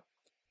 Yeah.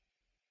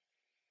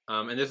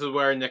 And this is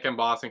where Nick and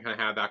Boston kind of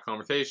have that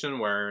conversation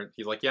where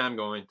he's like, yeah, I'm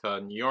going to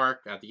New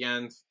York at the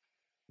end.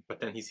 But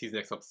then he sees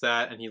Nick's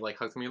upset and he like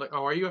hugs me like,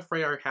 oh, are you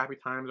afraid our happy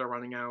times are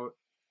running out?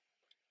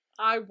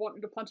 I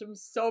wanted to punch him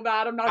so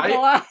bad, I'm not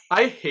gonna lie.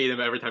 I hate him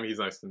every time he's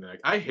nice to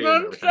Nick. I hate him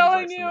I'm every time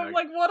telling he's you, nice to I'm Nick.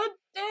 like, what a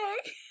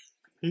dick.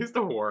 He's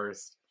the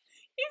worst.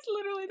 He's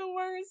literally the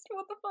worst.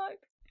 What the fuck?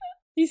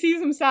 He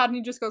sees him sad and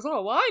he just goes,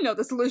 oh, well, I know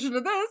the solution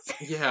to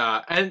this.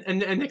 Yeah, and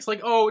Nick's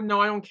like, oh, no,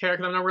 I don't care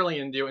because I'm not really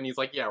into you. And he's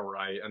like, yeah,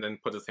 right. And then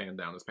puts his hand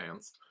down his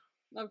pants.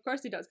 Of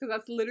course he does, because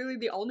that's literally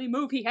the only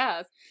move he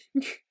has.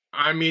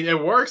 I mean,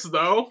 it works,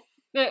 though.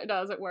 It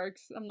does, it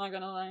works. I'm not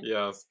gonna lie.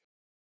 Yes.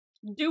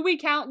 Do we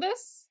count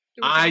this?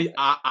 Do we count it?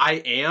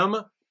 I am,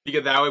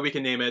 because that way we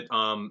can name it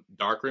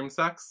Darkroom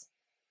Sex.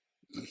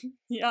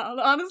 Yeah,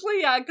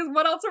 honestly, yeah. Because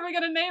what else are we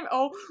gonna name?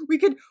 Oh, we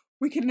could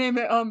name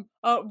it I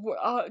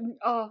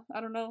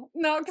don't know.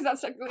 No, because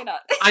that's technically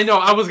not. I know.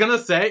 I was gonna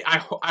say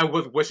I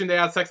was wishing they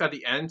had sex at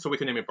the end so we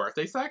could name it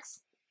Birthday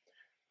Sex,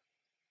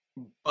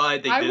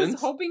 but they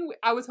didn't.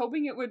 I was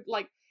hoping it would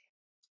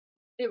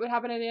it would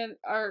happen at the end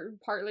or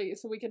partly,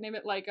 so we could name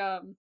it I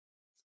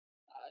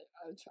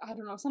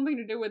don't know, something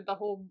to do with the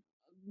whole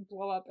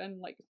blow up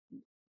and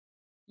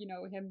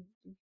him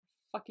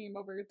fucking him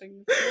over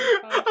things.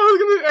 I was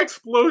gonna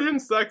explosion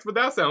sex, but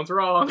that sounds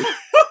wrong.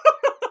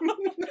 I'm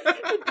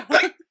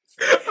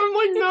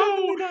like,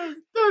 no,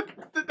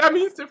 that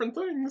means different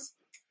things.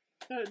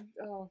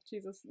 Oh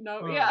Jesus,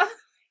 no, yeah.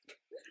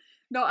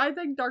 No, I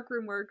think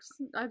Darkroom works.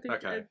 I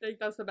think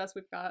that's the best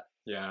we've got.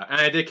 Yeah,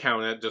 and I did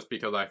count it just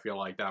because I feel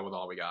like that was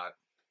all we got.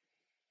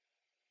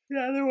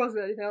 Yeah, there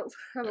wasn't anything else.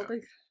 I don't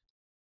think.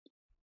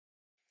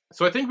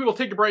 So I think we will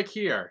take a break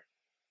here.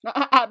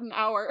 At an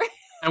hour.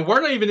 And we're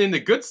not even in the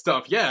good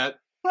stuff yet.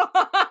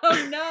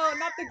 Oh no,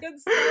 not the good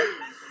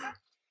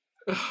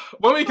stuff.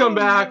 When we come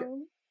back,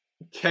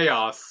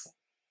 chaos.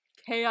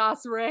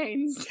 Chaos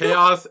reigns.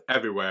 Chaos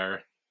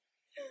everywhere.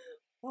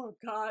 Oh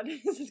god,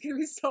 this is gonna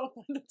be so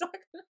fun to talk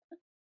about.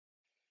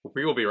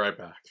 We will be right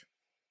back.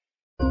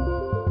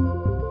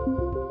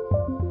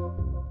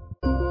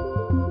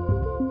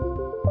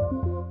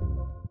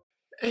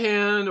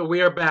 And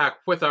we are back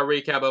with our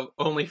recap of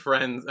Only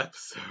Friends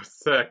episode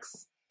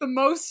 6. The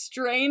most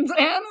strains,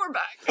 and we're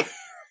back.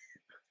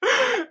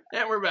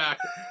 And we're back.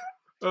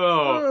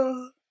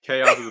 Oh,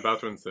 chaos is about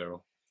to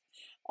ensue.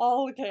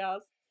 All the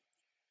chaos.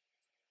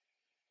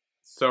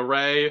 So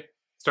Ray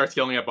starts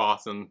yelling at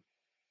Boston.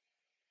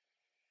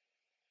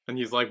 And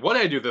he's like, what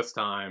did I do this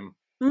time?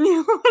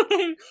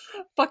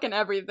 Fucking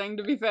everything,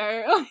 to be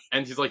fair.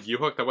 And he's like, you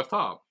hooked up with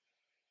Top.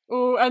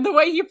 Ooh, and the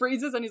way he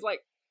freezes and he's like,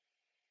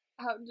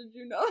 how did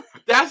you know?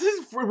 That's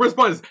his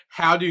response.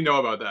 How do you know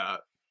about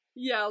that?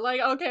 Yeah,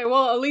 okay,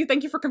 well, at least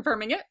thank you for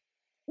confirming it.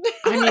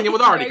 I mean, it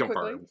was already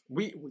confirmed.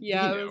 It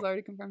was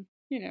already confirmed.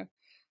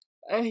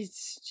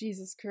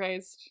 Jesus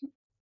Christ.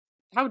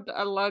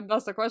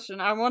 That's the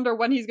question. I wonder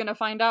when he's gonna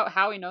find out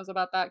how he knows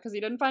about that, because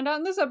he didn't find out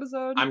in this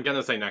episode. I'm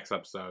gonna say next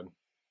episode.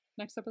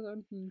 Next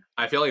episode?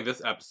 I feel like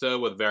this episode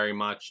was very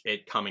much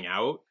it coming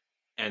out,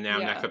 and now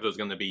next episode is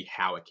gonna be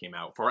how it came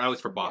out, at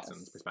least for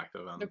Boston's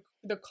perspective.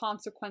 The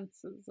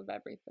consequences of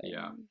everything.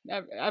 Yeah.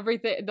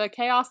 Everything, the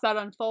chaos that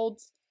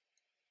unfolds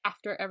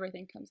after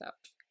everything comes out.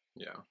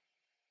 Yeah.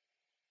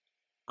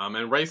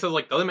 And Ray says,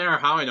 doesn't matter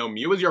how I know,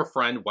 Mew is your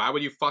friend, why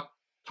would you fuck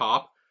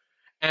Top?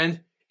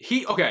 And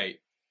he's making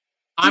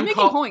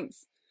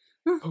points.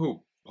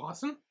 Who?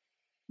 Boston?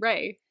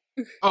 Ray.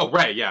 Oh,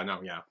 Ray, yeah,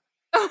 no, yeah.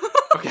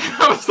 Okay,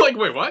 I was like,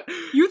 wait, what?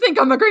 You think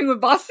I'm agreeing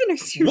with Boston?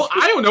 Excuse me.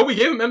 I don't know, we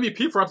gave him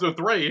MVP for episode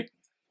 3.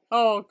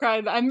 Oh,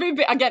 God,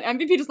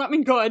 MVP does not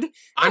mean good.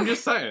 I'm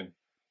just saying.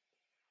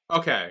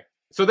 Okay,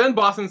 so then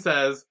Boston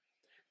says,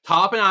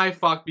 Top and I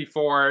fucked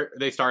before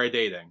they started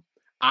dating.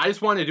 I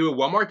just wanted to do it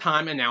one more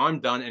time, and now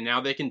I'm done, and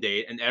now they can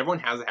date, and everyone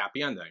has a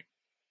happy ending.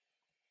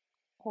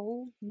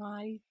 Oh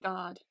my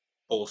god.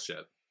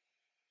 Bullshit.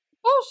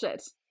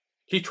 Bullshit.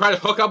 He tried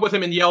to hook up with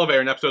him in the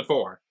elevator in episode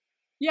 4.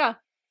 Yeah.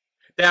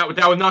 That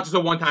was not just a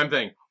one-time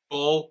thing.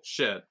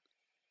 Bullshit.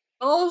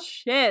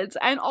 Bullshit.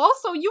 And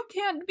also, you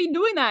can't be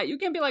doing that. You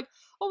can't be like,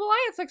 oh, well,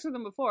 I had sex with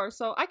him before,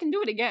 so I can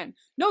do it again.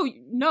 No.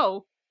 You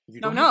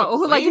don't have to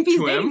Like, if he's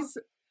to dating... him.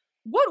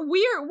 What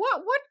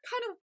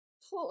kind of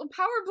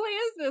power play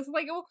is this?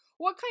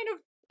 What kind of...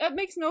 It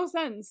makes no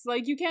sense.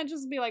 You can't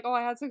just be like, oh,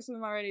 I had sex with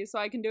him already, so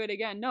I can do it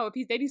again. No, if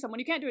he's dating someone,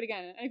 you can't do it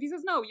again. And if he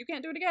says no, you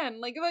can't do it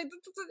again.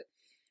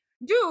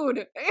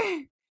 Dude,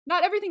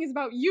 not everything is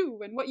about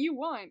you and what you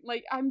want.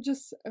 I'm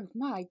just... Oh,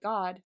 my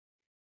God.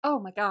 Oh,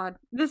 my God.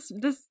 This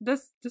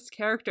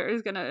character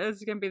is gonna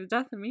be the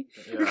death of me.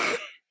 Yeah.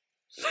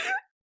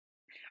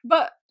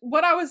 But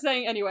what I was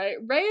saying anyway,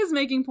 Ray is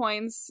making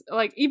points,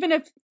 even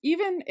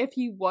if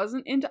he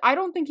wasn't into... I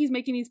don't think he's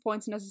making these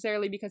points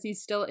necessarily because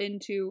he's still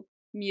into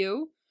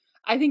Mew.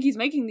 I think he's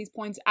making these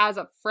points as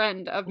a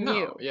friend of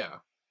Mew. Yeah.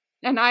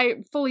 And I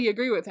fully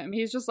agree with him.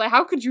 He's just like,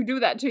 how could you do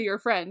that to your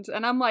friend?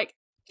 And I'm like,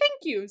 thank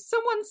you.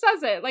 Someone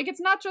says it.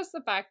 It's not just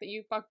the fact that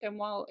you fucked him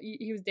while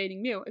he was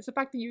dating Mew. It's the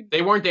fact that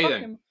They weren't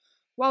dating. Him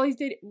while he's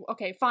dating...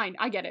 Okay, fine.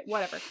 I get it.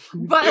 Whatever.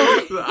 But...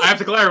 I have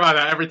to clarify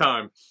that every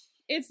time.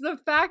 It's the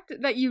fact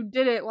that you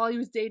did it while he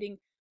was dating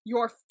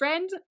your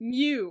friend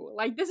Mew.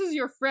 This is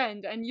your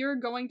friend, and you're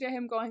going to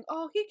him going,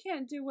 oh, he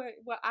can't do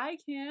what I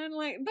can.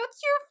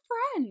 That's your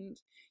friend.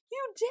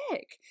 You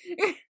dick.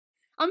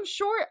 I'm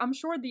sure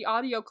the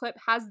audio clip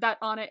has that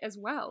on it as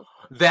well.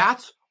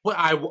 That's what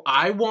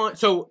I want.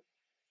 So,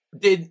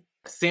 did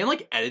Stan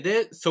edit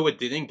it so it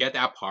didn't get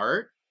that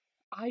part?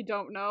 I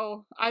don't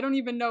know. I don't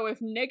even know if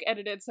Nick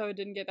edited so it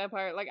didn't get that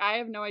part. I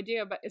have no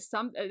idea, but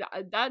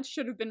that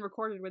should have been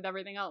recorded with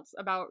everything else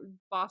about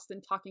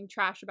Boston talking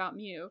trash about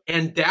Mew.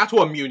 And that's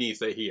what Mew needs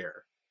to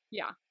hear.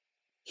 Yeah.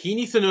 He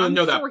needs to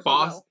know that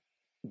Boston...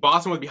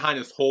 Boston was behind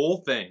this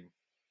whole thing.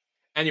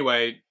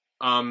 Anyway,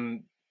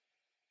 Boston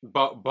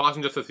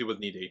just says he was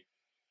needy.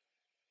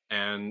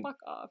 And fuck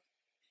off.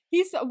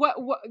 He said, at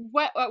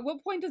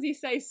what point does he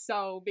say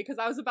so? Because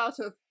I was about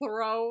to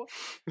throw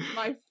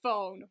my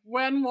phone.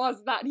 When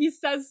was that? He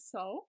says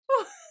so?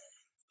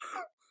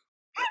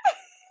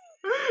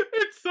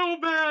 It's so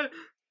bad.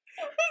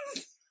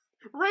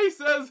 Ray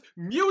says,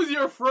 Mew's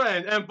your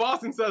friend, and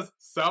Boston says,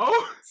 so?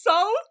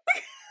 So?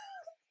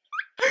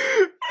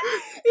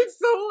 It's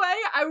the way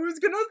I was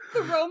gonna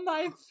throw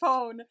my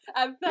phone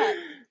at that.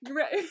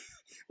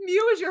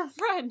 Mew is your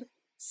friend.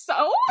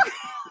 So?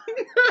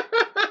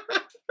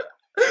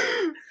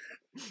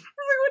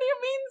 What do you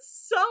mean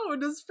so?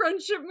 Does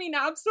friendship mean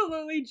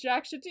absolutely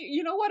jack shit to you?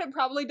 You know what? It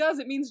probably does.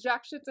 It means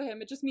jack shit to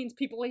him. It just means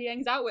people he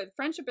hangs out with.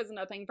 Friendship isn't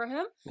a thing for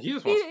him. He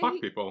just wants to fuck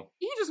people.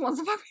 He just wants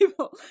to fuck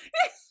people.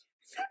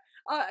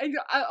 I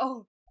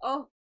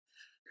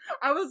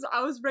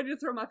was ready to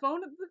throw my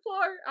phone at the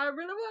floor. I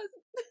really was.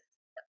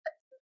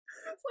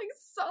 It's like,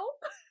 so?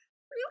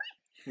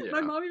 Really? Yeah.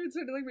 My mom even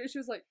started looking at me. She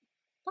was like,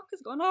 "What the fuck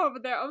is going on over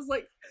there?" I was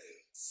like,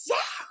 so.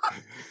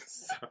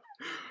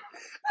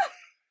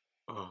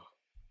 Oh.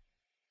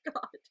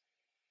 God.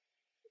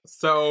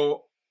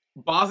 So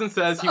Boston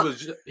says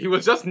he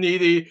was just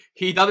needy.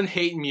 He doesn't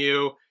hate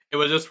Mew. It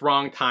was just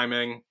wrong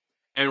timing.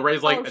 And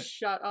Ray's like,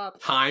 shut up.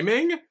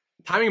 Timing?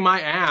 Timing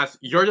my ass.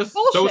 You're just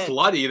so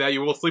slutty that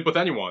you will sleep with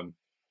anyone.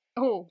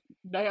 Oh,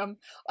 damn.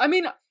 I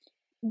mean,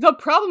 the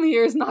problem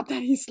here is not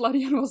that he's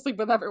slutty and will sleep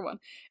with everyone.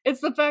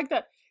 It's the fact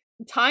that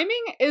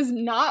timing is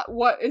not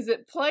what is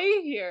at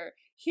play here.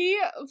 He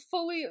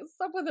fully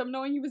slept with him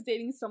knowing he was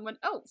dating someone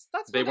else.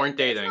 They weren't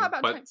dating,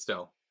 but time.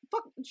 Still.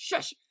 Fuck,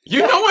 shush. You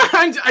know what?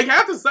 I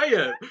have to say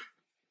it.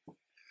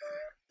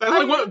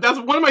 That's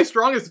one of my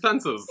strongest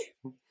defenses.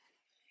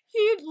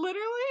 He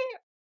literally...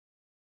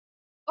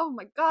 Oh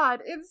my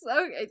god, it's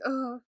okay.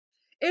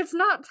 It's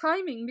not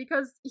timing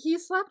because he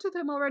slept with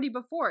him already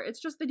before. It's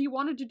just that he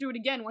wanted to do it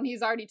again when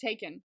he's already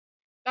taken.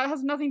 That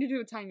has nothing to do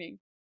with timing.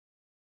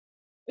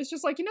 It's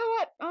just like, you know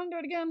what? I want to do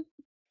it again.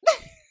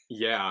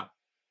 Yeah.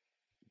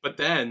 But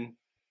then...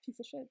 Piece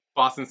of shit.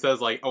 Boston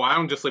says, like, oh, I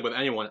don't just sleep with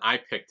anyone. I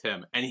picked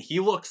him. And he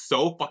looks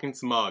so fucking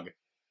smug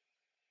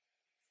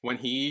when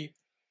he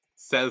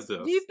says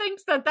this. He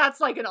thinks that that's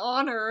like an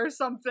honor or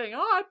something. Oh,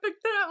 I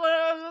picked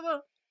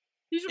that.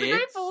 You should be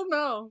grateful.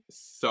 No.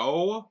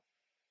 So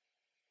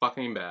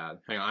fucking bad.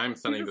 Hang on, I'm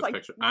sending this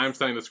picture. I'm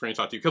sending the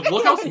screenshot to you. Because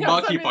look how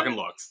smug he fucking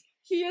looks.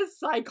 He is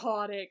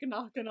psychotic,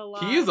 not gonna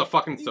lie. He is a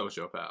fucking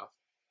sociopath.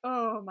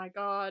 Oh my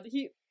god.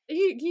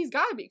 He's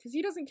gotta be, because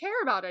he doesn't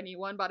care about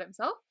anyone but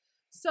himself.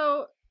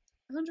 So,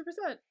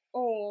 100%.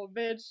 Oh,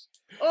 bitch.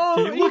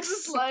 Oh, he's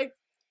just like,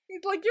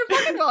 he's like, you're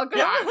fucking welcome.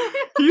 Yeah,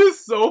 he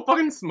is so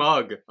fucking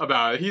smug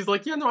about it. He's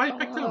like, yeah, no, I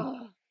picked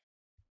him.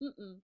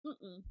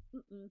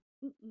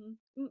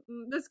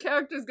 This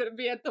character is gonna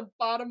be at the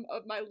bottom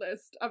of my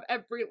list, of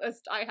every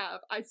list I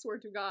have. I swear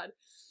to God.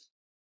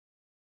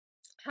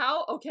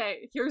 How?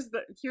 Okay, here's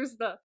the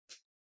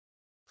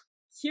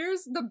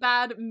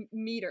bad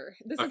meter.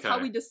 This is how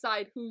we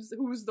decide who's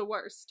the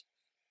worst.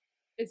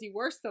 Is he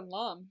worse than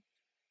Long?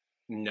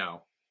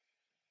 No.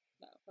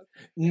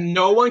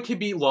 No one can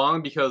beat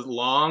Long because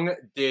Long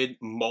did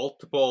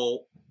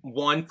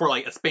one for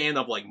like a span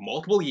of like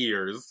multiple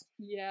years.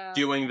 Yeah.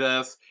 Doing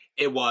this.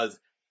 It was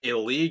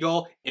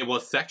illegal. It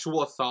was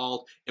sexual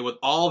assault. It was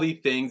all these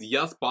things.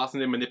 Yes, Boston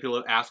did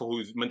manipulative asshole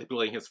who's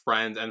manipulating his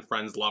friends and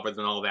friends' lovers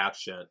and all that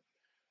shit.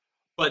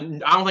 But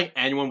I don't think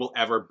anyone will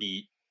ever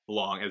beat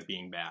Long as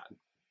being bad.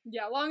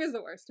 Yeah, Long is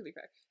the worst, to be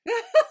fair.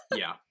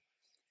 Yeah.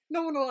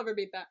 No one will ever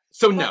beat that.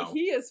 So but no.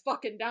 He is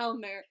fucking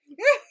down there.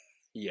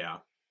 Yeah.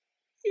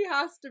 He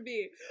has to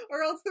be.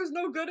 Or else there's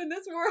no good in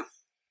this world.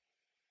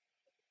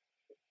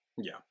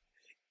 Yeah.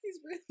 He's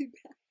really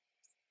bad.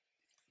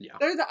 Yeah.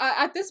 There's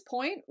at this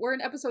point, we're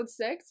in episode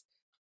 6.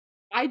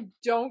 I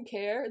don't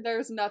care.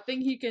 There's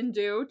nothing he can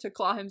do to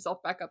claw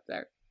himself back up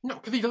there. No,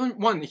 because he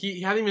doesn't,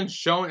 he hasn't even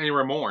shown any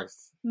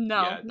remorse.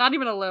 No, yet. Not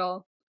even a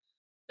little.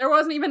 There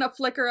wasn't even a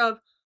flicker of,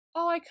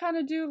 oh, I kind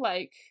of do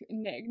like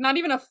Nick. Not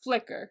even a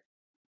flicker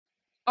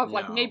of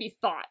like maybe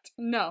thought.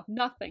 No,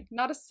 nothing.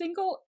 Not a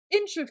single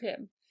inch of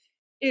him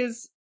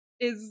is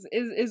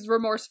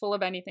remorseful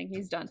of anything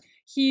he's done.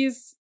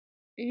 He's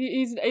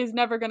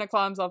never gonna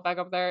claw himself back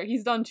up there.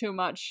 He's done too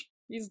much.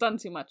 He's done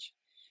too much.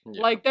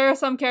 Yeah. Like, there are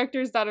some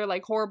characters that are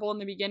like horrible in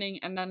the beginning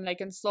and then they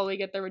can slowly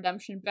get their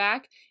redemption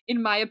back.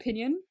 In my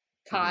opinion,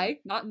 Kai,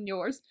 not in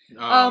yours.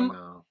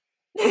 Oh,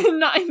 no.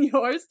 Not in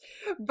yours.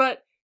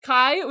 But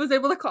Kai was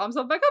able to claw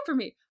himself back up for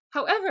me.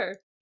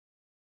 However,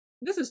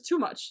 this is too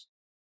much.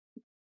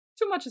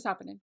 Too much is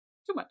happening.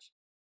 Too much.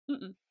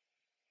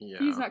 Yeah.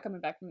 He's not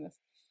coming back from this.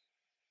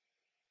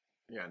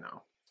 Yeah,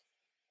 no.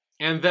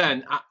 And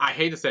then, I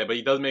hate to say it, but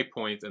he does make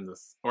points in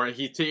this. Or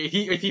he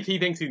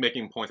thinks he's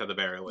making points at the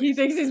very least. He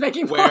thinks he's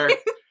making points.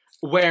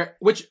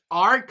 Which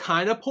are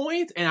kind of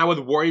points, and I was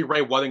worried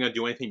Ray wasn't going to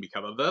do anything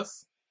because of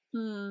this.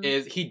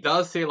 Is he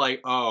does say,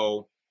 like,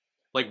 oh,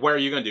 like, what are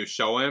you going to do?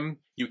 Show him?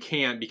 you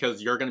can't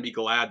because you're going to be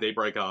glad they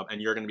break up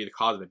and you're going to be the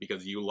cause of it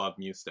because you love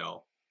Mew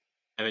still.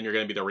 And then you're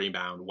going to be the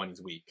rebound when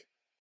he's weak.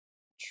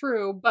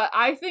 True, but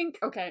I think,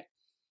 okay.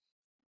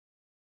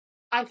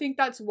 I think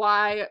that's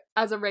why,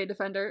 as a Ray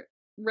defender,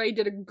 Ray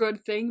did a good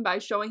thing by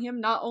showing him,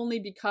 not only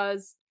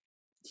because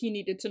he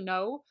needed to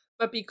know,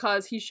 but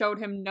because he showed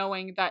him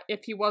knowing that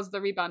if he was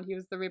the rebound, he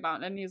was the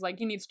rebound. And he's like,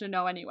 he needs to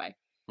know anyway.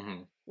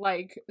 Mm-hmm.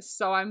 Like,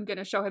 so I'm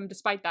gonna show him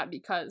despite that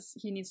because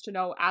he needs to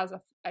know as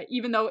a,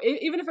 even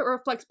if it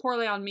reflects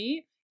poorly on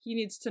me, he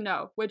needs to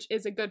know, which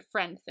is a good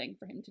friend thing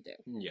for him to do.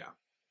 Yeah.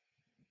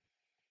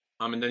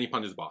 And then he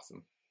punches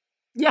Boston.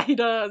 Yeah, he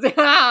does.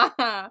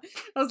 I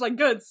was like,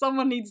 good,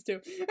 someone needs to.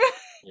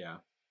 Yeah.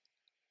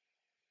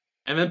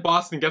 And then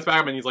Boston gets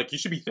back up and he's like, you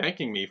should be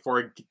thanking me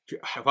for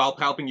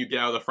helping you get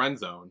out of the friend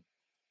zone.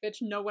 Bitch,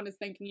 no one is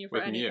thanking you for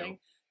With anything.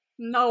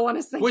 Mew. No one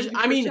is thanking you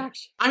for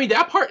I mean,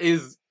 that part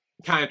is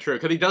kind of true,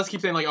 because he does keep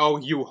saying, like, oh,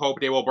 you hope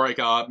they will break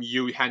up,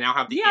 you now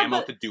have the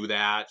ammo to do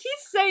that.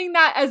 He's saying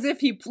that as if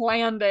he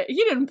planned it. He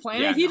didn't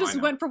plan it, he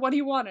just went for what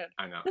he wanted.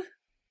 I know.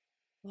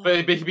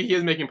 but he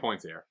is making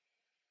points here.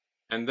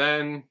 And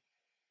then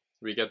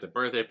we get the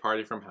birthday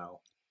party from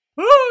hell.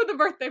 Ooh, the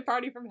birthday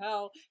party from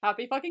hell.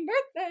 Happy fucking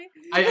birthday.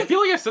 I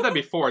feel like I've said that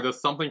before, there's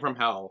something from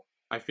hell.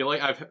 I feel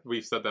like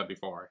we've said that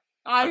before.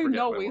 I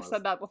know we've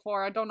said that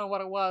before. I don't know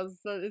what it was.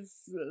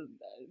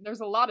 There's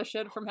a lot of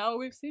shit from hell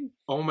we've seen.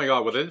 Oh my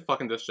god, was it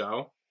fucking this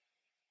show?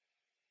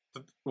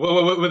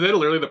 Was it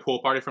literally the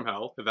pool party from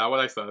hell? Is that what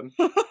I said?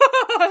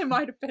 It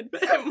might have been.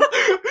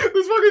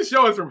 This fucking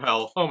show is from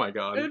hell. Oh my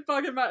god. It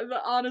fucking,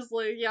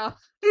 honestly, yeah.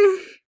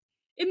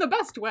 In the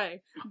best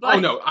way. But... Oh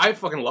no, I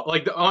fucking love,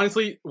 like,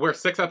 honestly, we're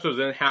 6 episodes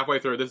in, halfway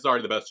through, this is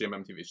already the best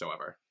GMM TV show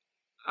ever.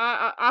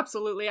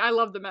 Absolutely. I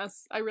love the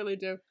mess. I really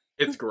do.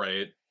 It's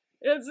great.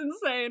 It's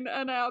insane,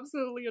 and I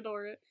absolutely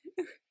adore it.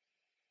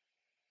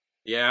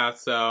 Yeah,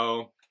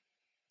 so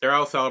they're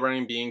all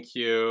celebrating being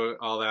cute,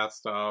 all that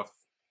stuff.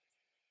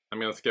 I'm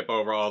gonna skip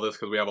over all this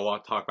because we have a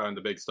lot to talk about in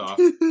the big stuff.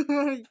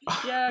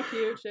 Yeah,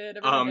 cute shit.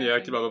 Yeah,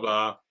 blah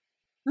blah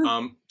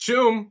blah.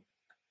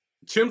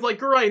 Chum's like,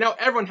 great, now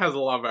everyone has a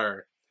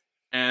lover.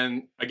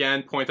 And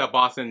again, points out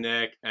Boston and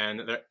Nick,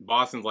 and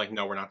Boston's like,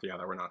 no, we're not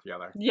together, we're not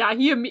together. Yeah,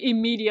 he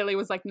immediately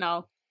was like,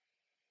 no.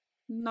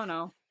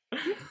 No.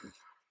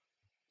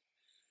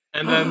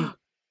 And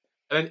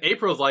then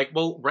April's like,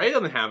 well, Ray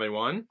doesn't have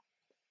anyone.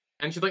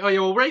 And she's like, oh yeah,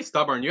 well, Ray's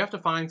stubborn. You have to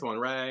find someone,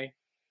 Ray.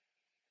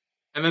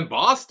 And then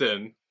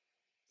Boston,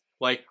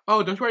 like,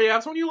 oh, don't you already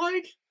have someone you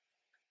like?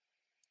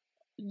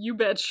 You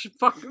bitch.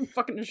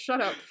 Fucking shut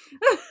up.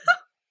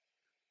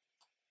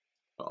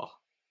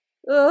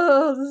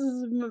 Oh,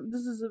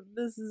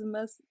 this is a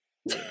mess.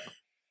 Yeah.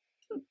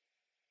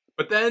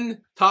 But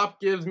then Top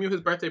gives Mew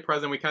his birthday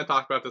present. We kind of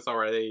talked about this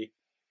already.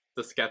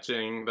 The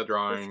sketching, the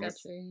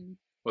drawings.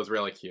 Was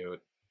really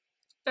cute.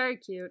 Very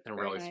cute. And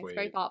very really nice, sweet.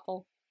 Very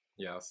thoughtful.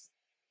 Yes.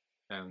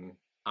 And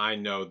I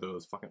know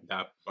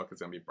that book is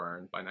gonna be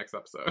burned by next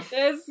episode.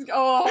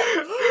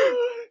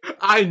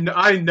 I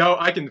know,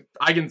 I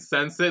can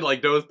sense it,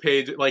 like those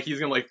pages, like he's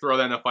gonna like throw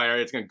that in a fire,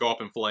 it's gonna go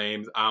up in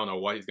flames. I don't know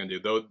what he's gonna do.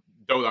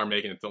 Those aren't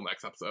making it till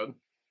next episode.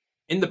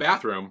 In the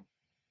bathroom,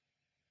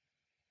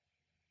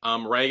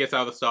 Ray gets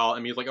out of the stall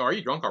and he's like, oh, are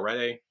you drunk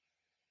already?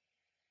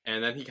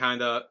 And then he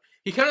kinda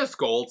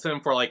scolds him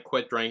for like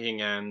quit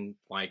drinking and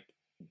like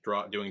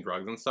doing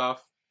drugs and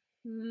stuff.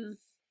 Mm.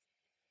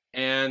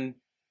 And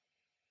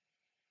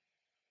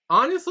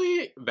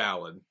honestly,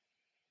 valid.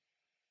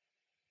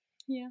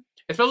 Yeah.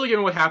 Especially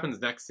given what happens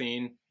next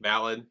scene,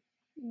 valid.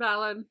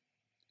 Valid.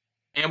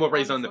 And what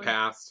Ray's done in the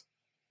past.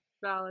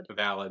 Valid.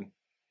 Valid.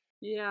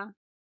 Yeah.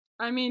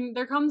 I mean,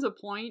 there comes a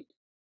point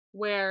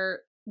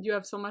where you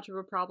have so much of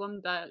a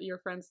problem that your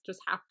friends just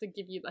have to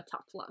give you the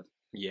tough love.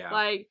 Yeah.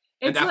 Like,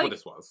 and that's like, what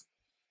this was.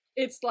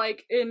 It's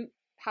like in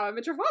How I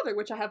Met Your Father,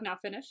 which I have now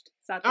finished.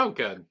 Sadly. Oh,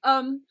 good.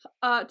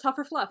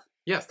 Tougher Fluff.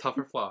 Yes,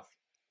 Tougher Fluff.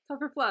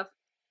 Tougher Fluff.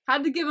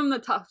 Had to give him the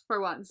tough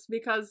for once,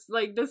 because,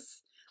 like,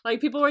 this,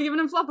 like, people were giving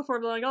him fluff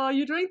before, like, oh,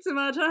 you drink too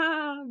much,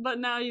 but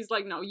now he's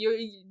like, no,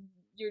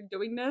 you're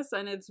doing this,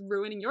 and it's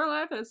ruining your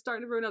life, and it's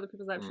starting to ruin other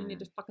people's lives, you need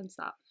to fucking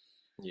stop.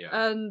 Yeah.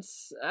 And,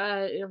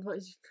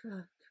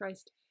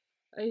 Christ.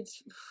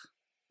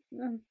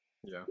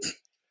 Yeah.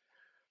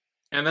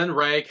 And then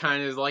Ray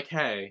kind of is like,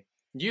 hey,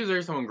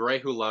 there's someone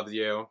great who loves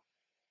you.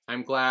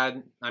 I'm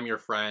glad I'm your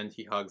friend.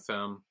 He hugs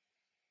him.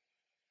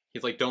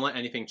 He's like, don't let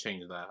anything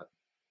change that.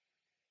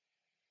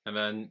 And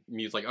then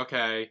Mew's like,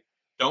 okay,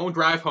 don't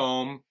drive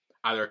home.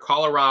 Either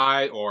call a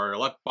ride or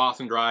let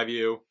Boston drive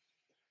you.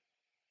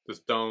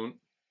 Just don't.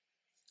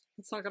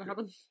 It's not gonna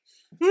happen.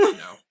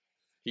 No.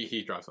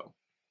 He drives home.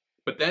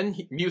 But then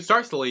Mew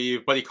starts to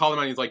leave, but he called him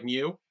out and he's like,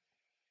 Mew,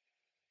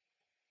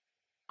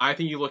 I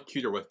think you look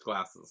cuter with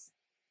glasses.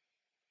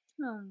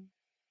 Oh.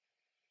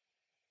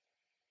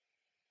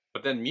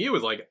 But then Mew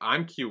is like,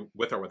 I'm cute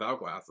with or without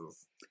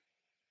glasses.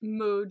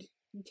 Mood.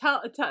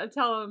 Tell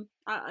him.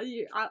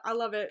 I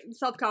love it.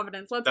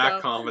 Self-confidence. Let's go.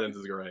 That confidence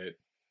is great.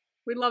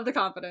 We love the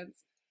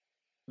confidence.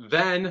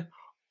 Then,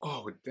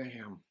 oh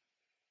damn.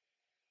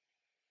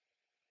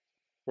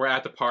 we're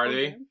at the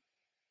party, Okay.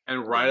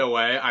 and right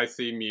away I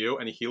see Mew,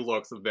 and he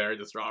looks very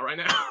distraught right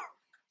now.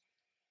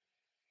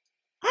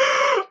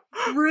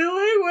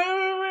 Really? Wait,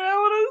 I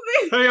want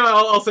to see. Hang on,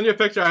 I'll send you a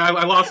picture.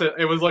 I lost it.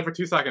 It was like for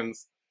 2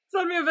 seconds.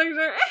 Send me a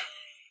picture.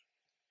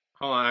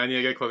 Hold on, I need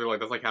to get closer. Like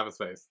that's like half his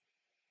face.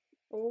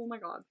 Oh my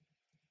god.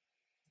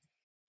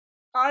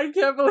 I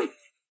can't believe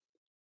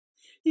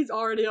he's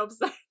already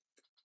upset.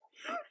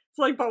 It's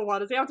like, but what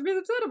does he have to be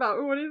upset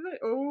about? What is it?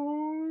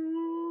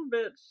 Oh,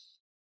 bitch.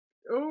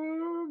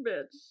 Oh,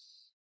 bitch.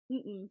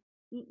 Mm-mm.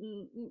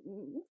 Mm-mm.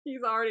 Mm-mm.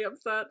 He's already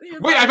upset.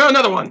 Wait, I found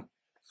another one!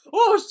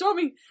 Oh, show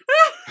me!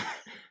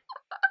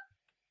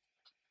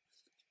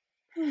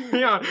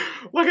 Yeah,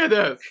 look at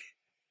this.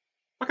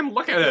 Fucking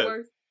look at it.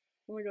 Worse.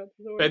 Oh my god.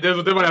 Hey, this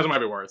one might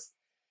be worse.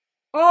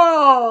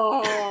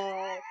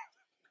 Oh!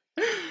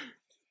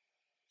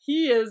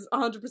 He is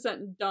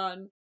 100%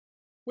 done.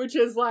 Which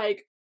is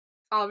like,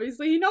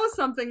 obviously he knows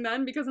something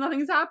then, because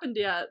nothing's happened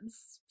yet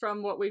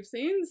from what we've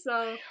seen,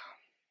 so...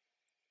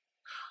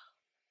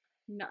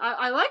 No,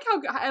 I like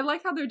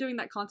how they're doing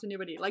that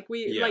continuity. Like,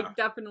 like,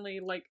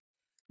 definitely, like,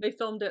 they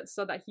filmed it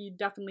so that he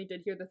definitely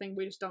did hear the thing,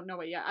 we just don't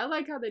know it yet. I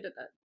like how they did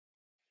that.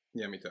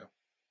 Yeah, me too.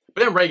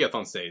 But then Ray gets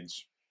on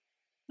stage.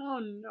 Oh,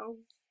 no.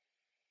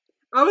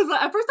 I was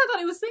like, at first I thought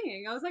he was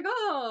singing. I was like,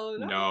 oh,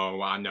 no.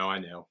 No, I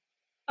knew.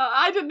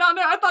 I did not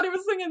know. I thought he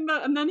was singing,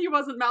 and then he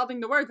wasn't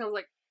mouthing the words. I was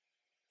like,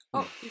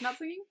 oh, he's not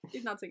singing?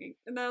 He's not singing.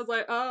 And then I was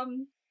like,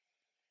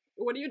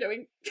 what are you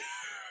doing?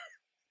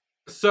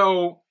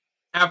 So,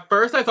 at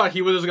first I thought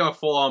he was just gonna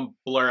full on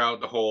blur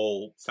out the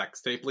whole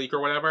sex tape leak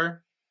or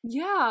whatever.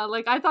 Yeah,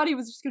 like, I thought he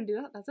was just gonna do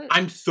that. That's it.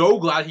 I'm so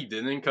glad he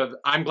didn't, because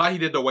I'm glad he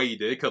did the way he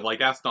did, because, like,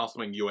 that's not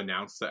something you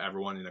announce to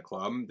everyone in the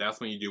club. That's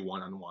when you do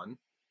one-on-one,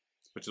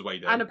 which is what he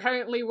did. And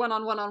apparently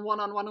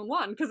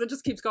one-on-one, because it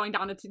just keeps going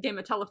down a game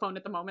of telephone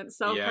at the moment,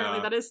 so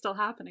apparently that is still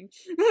happening.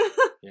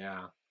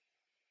 Yeah.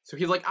 So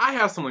he's like, I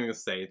have something to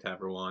say to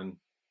everyone.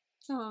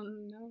 Oh,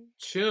 no.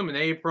 Chum and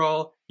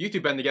April, you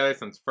two been together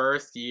since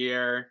first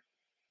year.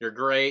 You're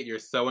great, you're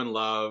so in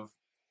love.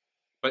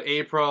 But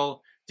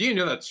April, do you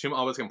know that Chum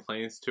always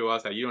complains to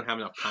us that you don't have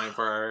enough time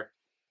for her?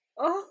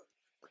 Oh.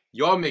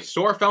 You all make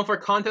short film for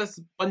contests,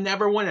 but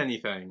never win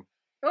anything.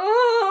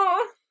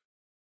 Oh.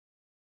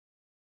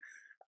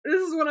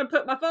 This is when I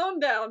put my phone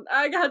down.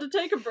 I had to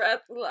take a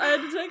breath. I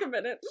had to take a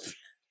minute.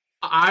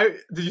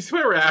 Did you see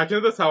my reaction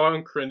to this? How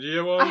cringy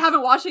it was? I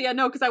haven't watched it yet,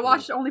 no, because I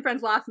watched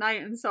OnlyFriends last night,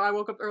 and so I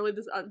woke up early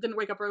didn't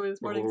wake up early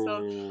this morning,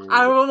 so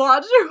I will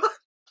watch it.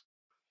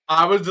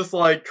 I was just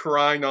like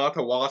trying not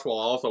to watch while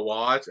I also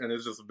watch, and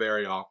it's just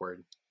very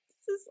awkward.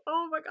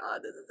 Oh my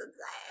god, this is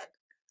insane.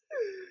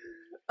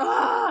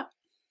 Ah!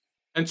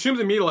 And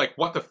Chum's immediately like,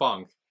 what the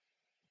funk?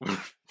 What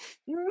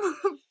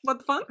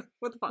the funk?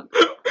 What the funk?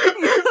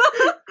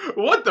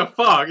 What the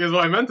fuck is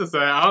what I meant to say.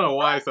 I don't know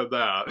why I said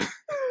that.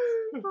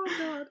 Oh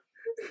god.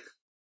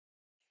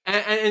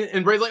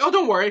 And Ray's like, oh,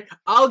 don't worry.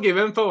 I'll give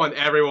info on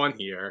everyone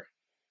here.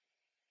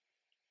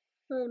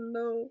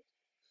 Oh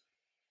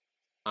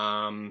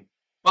no.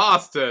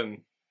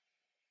 Boston.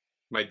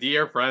 My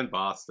dear friend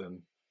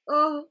Boston.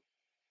 Oh.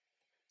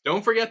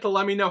 Don't forget to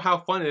let me know how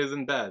fun it is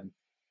in bed.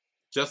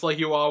 Just like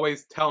you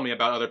always tell me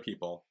about other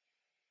people.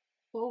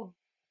 Oh.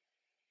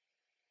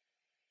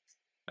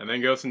 And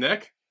then goes to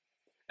Nick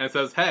and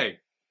says, hey,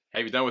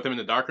 have you done with him in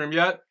the dark room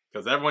yet?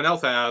 Because everyone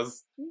else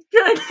has.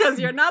 Good, because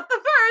you're not the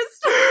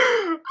first.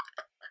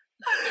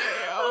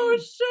 Oh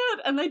shit!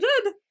 And they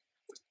did.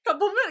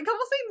 Couple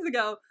scenes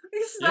ago.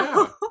 So,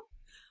 Yeah.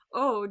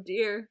 Oh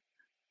dear.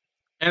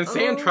 And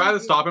Sam tried to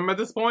stop him at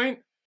this point.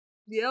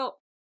 Yep.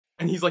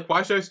 And he's like,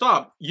 why should I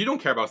stop? You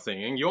don't care about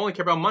singing. You only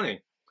care about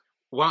money.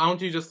 Why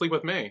don't you just sleep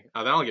with me?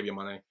 Then I'll give you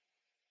money.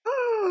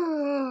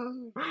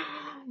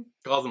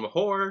 Calls him a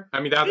whore.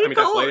 I mean, that's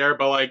later,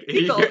 but like...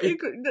 he basically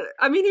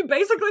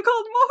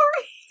called him a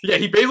whore. Yeah,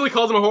 he basically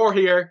calls him a whore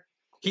here.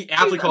 He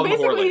actually calls him a whore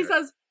later. Basically, he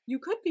says, you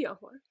could be a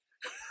whore.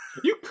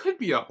 You could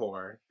be a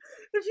whore.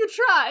 If you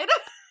tried.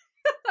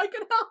 I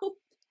could help.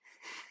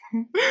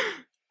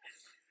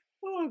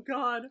 Oh,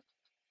 God.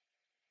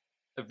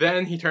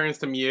 Then he turns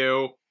to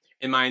Mew.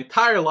 In my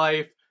entire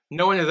life,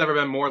 no one has ever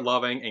been more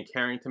loving and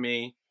caring to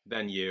me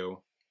than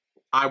you.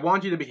 I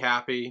want you to be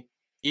happy.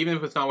 Even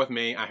if it's not with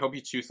me, I hope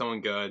you choose someone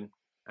good.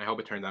 I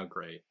hope it turns out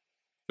great.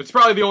 It's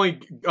probably the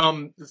only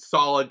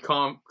solid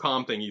calm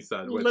thing he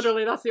said.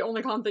 Literally, that's the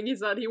only calm thing he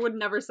said. He would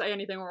never say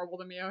anything horrible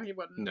to Mew. He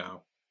wouldn't.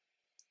 No.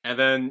 And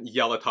then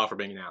yell at Todd for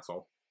being an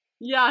asshole.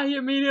 Yeah, he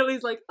immediately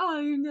is like, oh,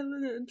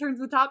 and turns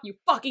to the top, you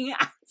fucking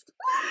ass.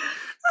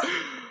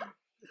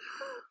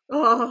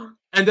 Oh.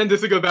 And then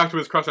this goes back to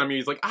his crush on Mew.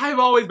 He's like, I've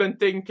always been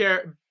taking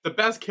the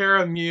best care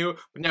of Mew,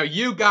 but now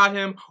you got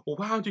him. Well,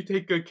 why don't you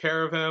take good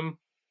care of him?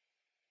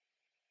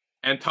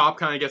 And Top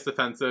kind of gets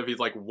defensive. He's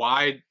like,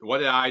 why? What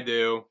did I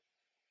do?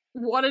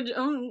 What did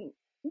you...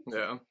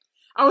 Yeah.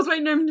 I was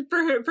waiting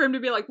for him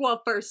to be like,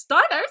 well, for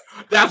starters.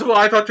 That's what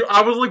I thought too.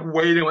 I was like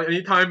waiting. Like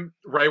anytime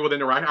Ray would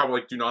interact, I was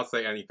like, do not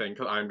say anything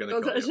because I'm going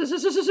to kill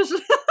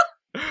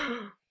you.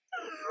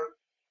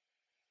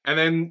 And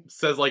then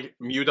says like,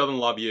 Mew doesn't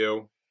love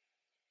you.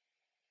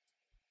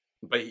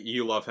 but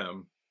you love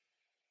him.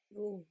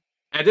 Ooh.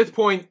 At this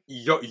point,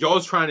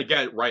 Yo's trying to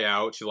get Ray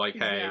out. She's like,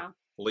 hey, Yeah.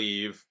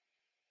 leave.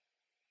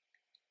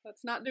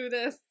 Let's not do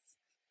this.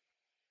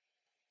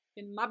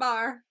 In my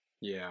bar.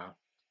 Yeah.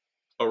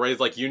 But Ray's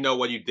like, you know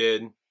what you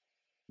did,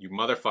 you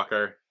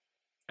motherfucker.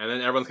 And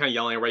then everyone's kind of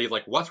yelling at Ray. He's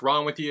like, what's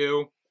wrong with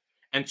you?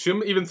 And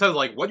Chum even says,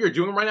 like, what you're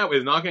doing right now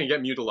is not going to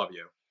get Mew to love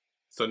you.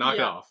 So knock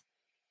it off.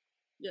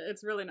 Yeah,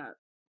 it's really not.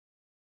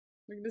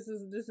 Like, this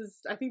is,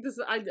 I think this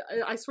is,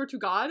 I swear to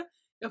God,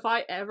 if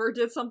I ever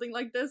did something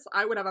like this,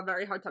 I would have a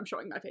very hard time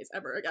showing my face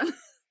ever again.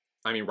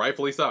 I mean,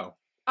 rightfully so.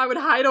 I would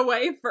hide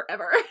away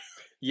forever.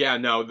 Yeah,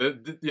 no, this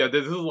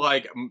is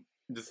like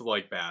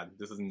bad.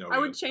 This is no I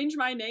would good. change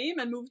my name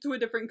and move to a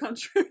different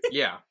country.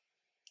 Yeah.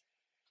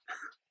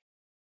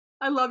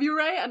 I love you,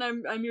 Ray, and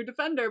I'm your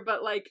defender,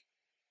 but like,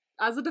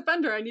 as a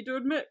defender, I need to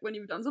admit when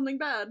you've done something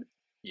bad.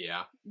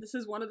 Yeah. This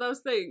is one of those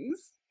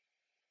things.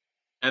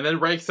 And then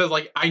Ray says,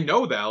 like, I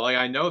know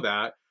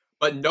that,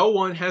 but no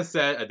one has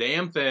said a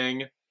damn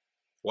thing.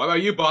 What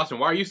about you, Boston?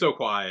 Why are you so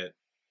quiet?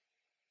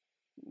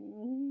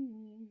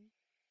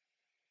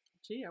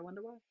 Gee, I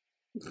wonder why.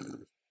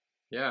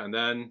 Yeah, and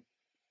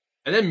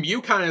then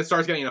Mew kind of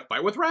starts getting in a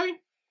fight with Ray.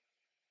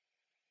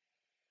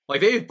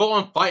 Like, they full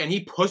on fight, and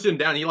he pushes him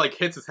down. He, like,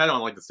 hits his head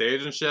on, like, the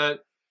stage and shit.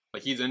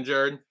 Like, he's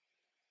injured.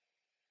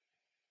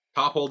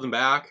 Top holds him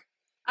back.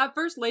 At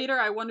first, later,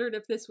 I wondered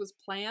if this was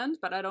planned,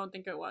 but I don't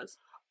think it was.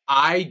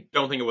 I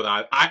don't think it was.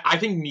 I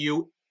think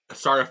Mew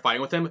started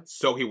fighting with him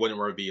so he wouldn't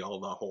reveal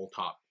the whole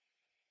top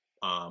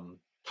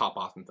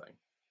Boston thing.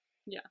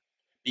 Yeah.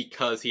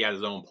 Because he had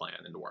his own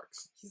plan in the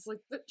works. He's like,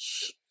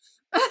 shh.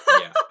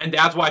 Yeah, and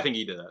that's why I think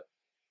he did it.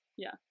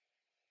 Yeah.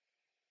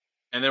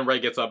 And then Ray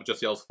gets up,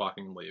 just yells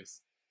fucking and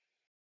leaves.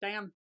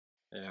 Damn.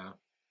 Yeah.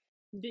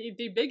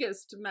 The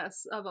biggest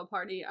mess of a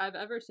party I've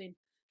ever seen.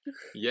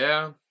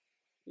 Yeah.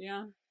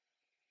 Yeah.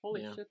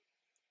 Holy shit.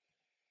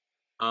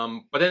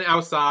 But then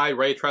outside,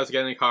 Ray tries to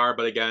get in the car,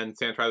 but again,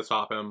 Sand tries to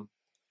stop him.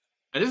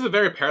 And this is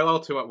very parallel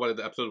to what is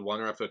it, episode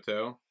 1 or episode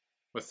 2?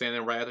 With Sand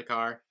and Ray at the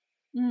car.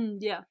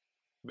 Yeah.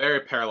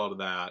 Very parallel to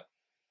that.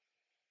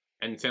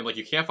 And Sand's like,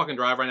 you can't fucking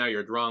drive right now,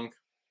 you're drunk.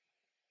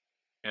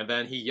 And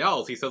then he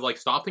yells, he says, like,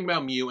 stop thinking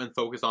about Mew and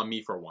focus on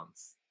me for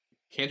once.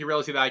 Can't you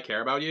really see that I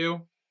care about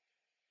you?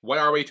 What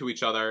are we to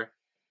each other?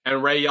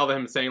 And Ray yelled at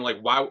him saying, like,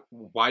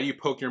 why do you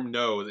poke your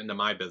nose into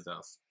my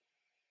business?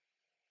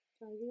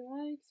 Because he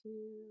likes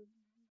you.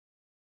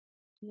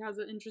 He has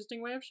an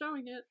interesting way of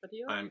showing it, but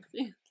he likes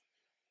you.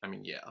 I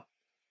mean, yeah.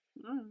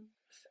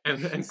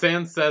 Mm. And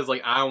Sand says,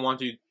 like, I don't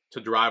want you to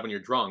drive when you're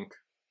drunk.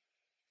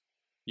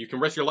 You can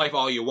risk your life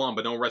all you want,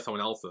 but don't risk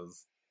someone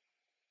else's.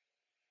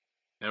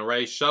 And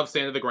Ray shoves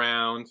Sand to the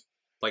ground,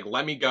 like,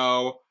 let me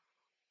go,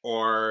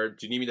 or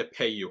do you need me to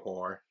pay you,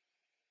 whore?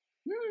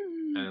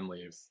 And then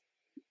leaves.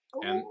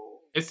 And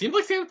it seems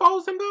like Sand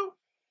follows him, though.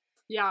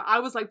 Yeah, I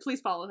was like, please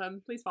follow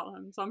him. Please follow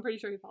him. So I'm pretty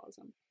sure he follows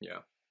him. Yeah.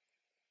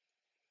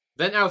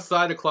 Then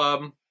outside the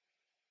club,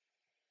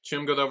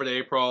 Chum goes over to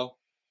April.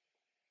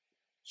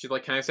 She's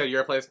like, can I stay at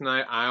your place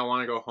tonight? I don't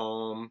want to go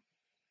home.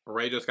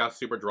 Ray just got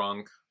super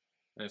drunk,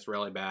 and it's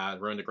really bad.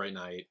 Ruined a great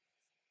night.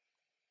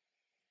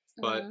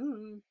 But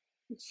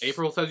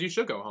April says you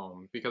should go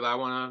home, because I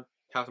want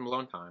to have some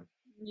alone time.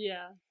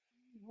 Yeah.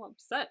 I'm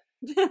upset.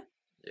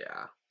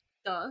 Yeah.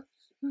 Duh.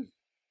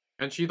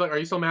 And she's like, are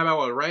you so mad about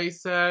what Ray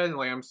said? And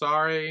like, I'm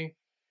sorry.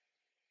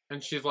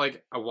 And she's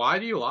like, why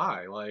do you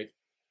lie? Like,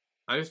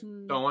 I just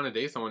don't want to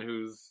date someone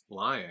who's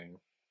lying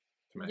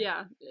to me.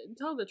 Yeah,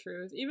 tell the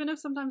truth. Even if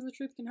sometimes the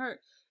truth can hurt.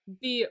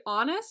 Be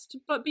honest,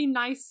 but be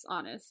nice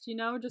honest, you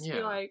know? Just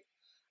be like,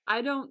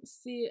 I don't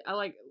see,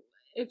 like,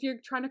 if you're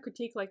trying to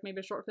critique, like, maybe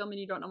a short film and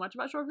you don't know much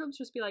about short films,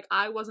 just be like,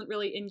 I wasn't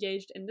really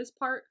engaged in this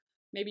part.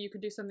 Maybe you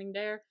could do something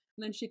there.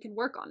 And then she can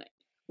work on it.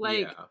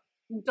 Like,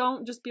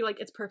 don't just be like,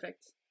 it's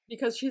perfect.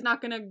 Because she's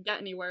not going to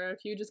get anywhere if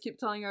you just keep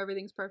telling her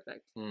everything's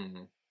perfect.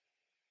 Mm-hmm.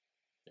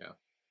 Yeah.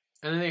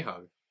 And then they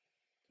hug.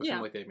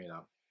 Yeah. Like they've made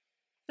up.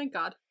 Thank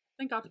God.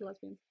 Thank God for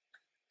lesbians.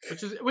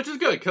 Which is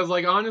good, because,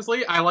 like,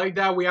 honestly, I like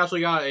that we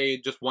actually got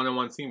a just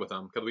one-on-one scene with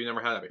them, because we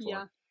never had that before.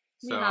 Yeah.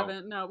 So. We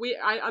haven't, no.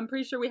 I'm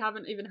pretty sure we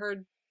haven't even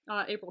heard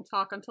April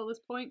talk until this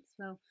point,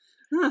 so.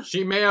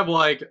 She may have,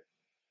 like,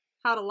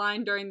 had a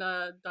line during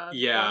the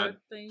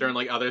thing. During,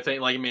 like, other thing,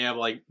 like, may have,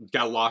 like,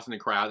 got lost in the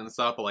crowd and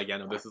stuff, but, like, yeah,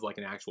 no, this is, like,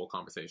 an actual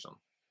conversation.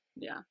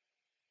 Yeah.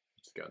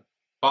 Which is good.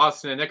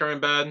 Boston and Nick are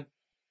in bed.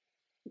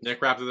 Nick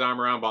wraps his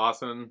arm around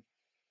Boston.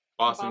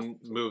 Boston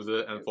moves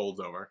it and folds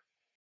over.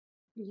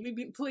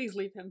 Please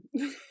leave him.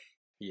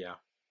 Yeah.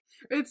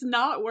 It's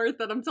not worth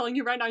it. I'm telling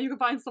you right now, you can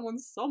find someone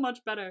so much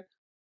better.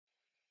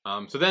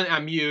 So then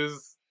at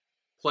Mew's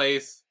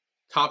place,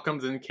 Top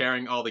comes in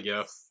carrying all the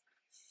gifts.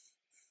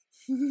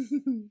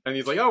 And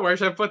he's like, oh, where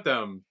should I put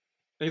them?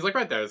 And he's like,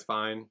 right there, it's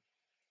fine.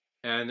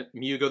 And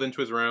Mew goes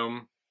into his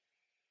room.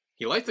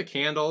 He lights a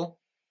candle.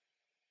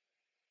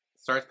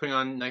 Starts putting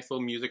on nice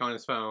little music on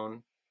his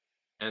phone.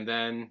 And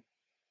then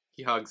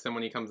he hugs him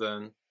when he comes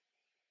in.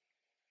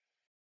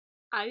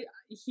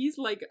 He's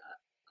like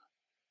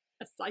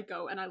a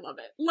psycho, and I love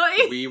it.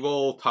 Like, we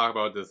will talk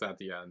about this at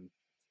the end.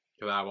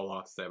 Because I have a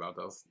lot to say about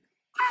this.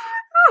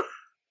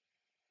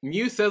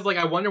 Mew says, like,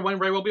 I wonder when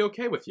Ray will be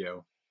okay with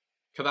you.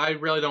 Because I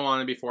really don't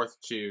want to be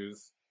forced to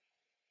choose.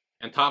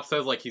 And Top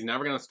says, like, he's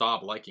never going to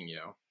stop liking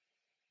you.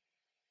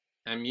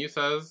 And Mew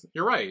says,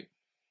 you're right.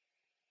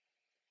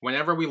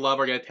 Whenever we love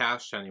or get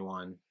attached to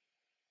anyone,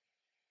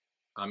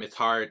 it's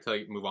hard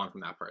to move on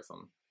from that person.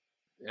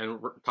 And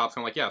Top's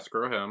kind of like, yeah,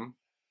 screw him.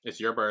 It's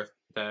your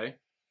birthday. And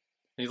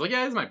he's like,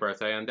 yeah, it is my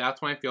birthday, and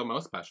that's when I feel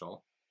most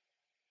special.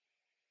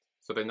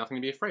 So there's nothing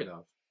to be afraid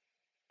of.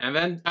 And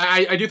then,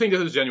 I do think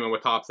this is genuine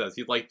what Top says.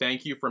 He's like,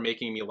 thank you for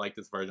making me like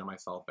this version of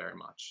myself very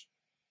much.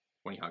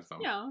 When he hugs him.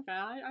 Yeah, okay,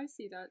 I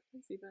see that. I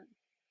see that.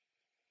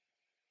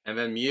 And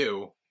then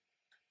Mew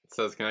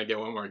says, can I get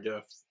one more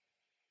gift?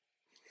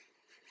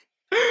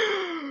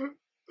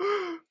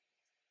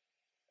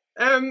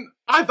 And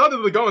I thought it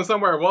was going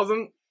somewhere it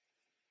wasn't.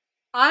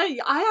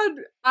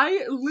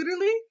 I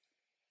literally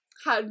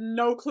had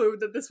no clue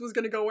that this was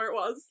gonna go where it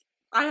was.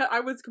 I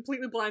was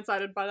completely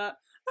blindsided by that.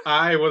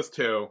 I was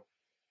too.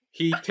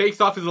 He takes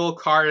off his little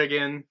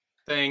cardigan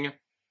thing,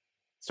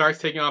 starts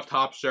taking off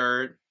Top's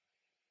shirt,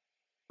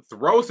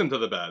 throws him to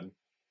the bed.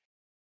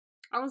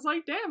 I was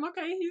like, damn,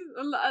 okay.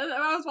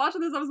 I was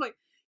watching this, I was like,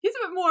 he's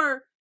a bit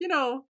more,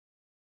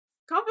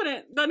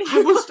 confident than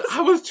he was.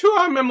 I was too.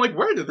 I'm like,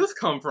 where did this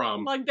come from?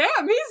 I'm like,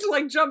 damn, he's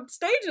like jumped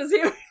stages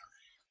here.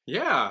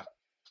 Yeah.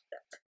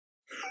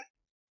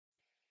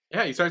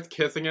 Yeah, he starts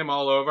kissing him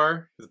all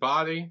over his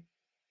body.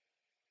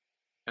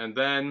 And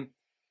then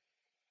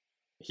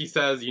he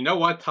says, you know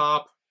what,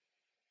 Top?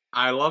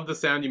 I love the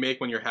sound you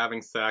make when you're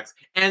having sex.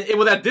 And it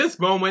was at this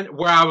moment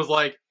where I was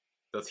like,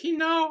 does he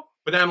know?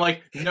 But then I'm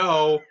like,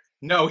 no,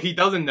 he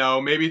doesn't know.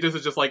 Maybe this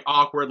is just like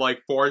awkward,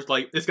 like forced,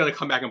 like it's gonna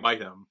come back and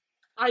bite him.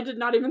 I did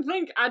not even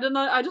think. I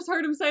just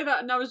heard him say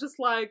that and I was just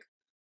like,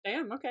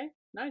 damn, okay,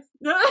 nice.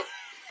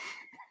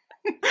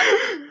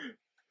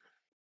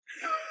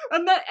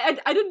 And then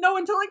I didn't know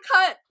until it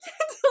cut.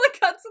 Until it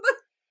cut to the...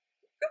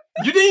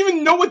 You didn't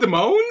even know what the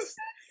moans?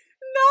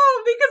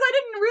 No, because I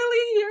didn't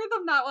really hear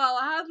them that well.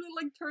 I had to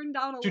like turn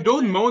down a little Dude,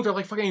 those bit. moans are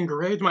like fucking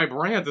engraved in my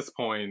brain at this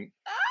point.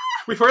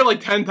 We've heard it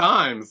like 10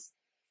 times.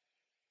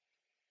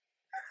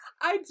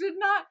 I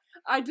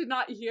did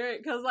not hear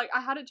it because like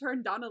I had it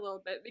turned down a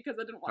little bit because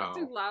I didn't want it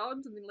too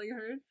loud to be like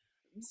heard.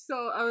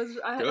 So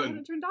I had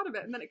it turned down a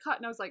bit and then it cut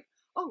and I was like,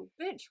 oh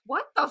bitch,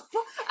 what the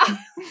fuck?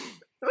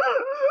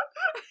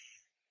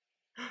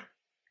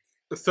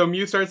 So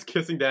Mew starts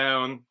kissing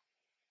down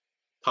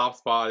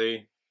Top's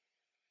body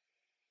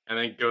and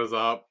then goes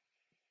up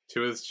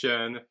to his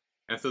chin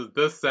and says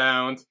this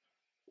sound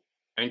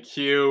and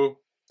cue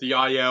the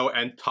audio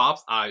and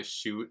Top's eyes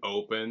shoot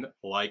open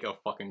like a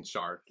fucking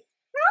shark.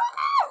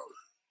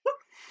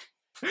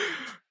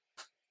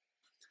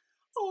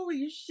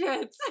 Holy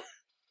shit.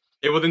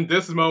 It was in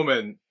this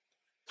moment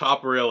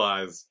Top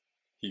realized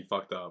he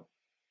fucked up.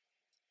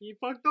 You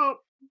fucked up.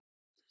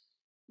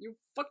 You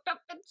fucked up,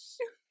 bitch.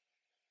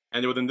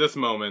 And it was in this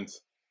moment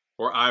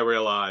where I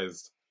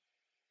realized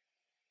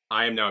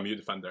I am now a Mew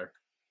defender.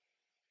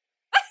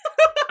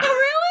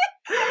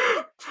 Really?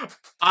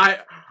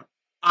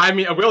 I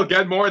mean, we'll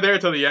get more there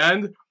to the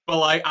end, but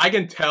like I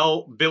can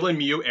tell Villain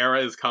Mew era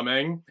is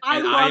coming,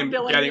 and I am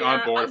getting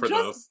on board for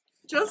this.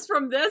 Just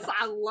from this,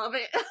 I love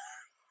it.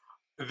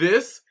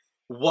 This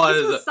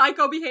was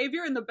psycho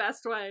behavior in the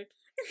best way.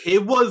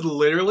 It was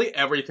literally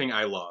everything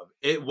I love.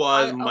 It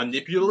was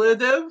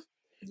manipulative.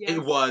 Yes.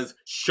 It was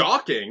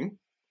shocking.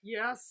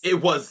 Yes.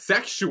 It was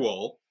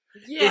sexual.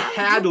 Yes. It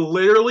had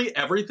literally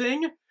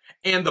everything.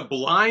 And the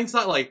blind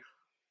side, like...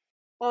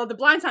 Oh, the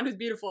blind side was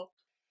beautiful.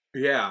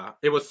 Yeah,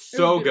 it was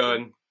so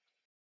good.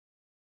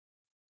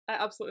 I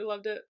absolutely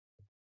loved it.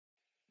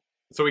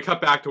 So we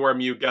cut back to where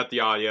Mew got the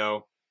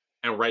audio,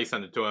 and Ray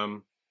sent it to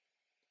him.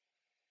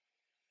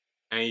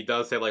 And he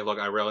does say, like, look,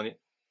 I really need...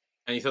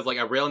 And he says, like,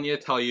 I really need to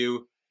tell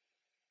you,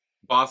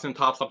 Boston and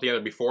Top slept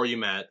together before you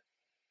met,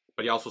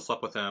 but he also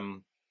slept with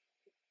him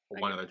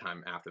one other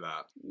time after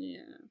that. Yeah.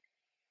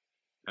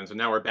 And so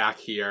now we're back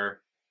here.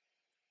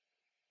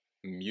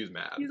 Mew's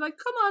mad. He's like,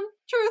 come on,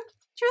 truth,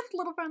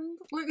 little friend.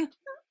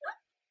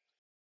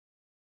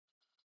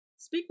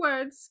 Speak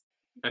words.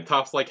 And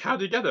Top's like,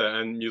 how'd you get it?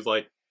 And Mew's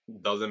like,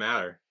 doesn't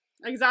matter.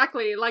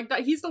 Exactly. Like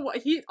that. He's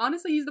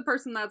the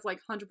person that's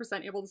like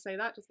 100% able to say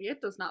that. Just like,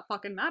 it does not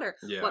fucking matter.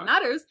 Yeah. What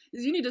matters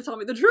is you need to tell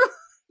me the truth.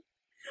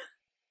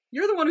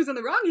 You're the one who's in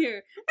the wrong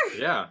here.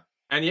 Yeah.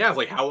 And yeah, it's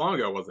like, how long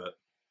ago was it?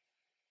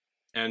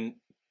 And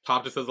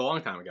Top just says a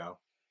long time ago.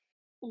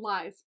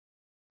 Lies.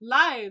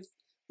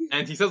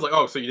 And he says like,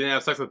 oh, so you didn't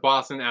have sex with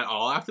Boston at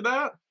all after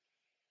that?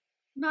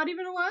 Not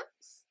even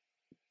once?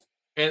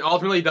 And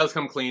ultimately he does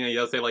come clean and he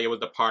does say like it was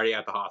the party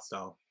at the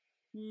hostel.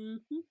 Mm-hmm.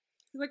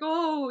 He's like,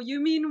 oh, you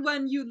mean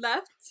when you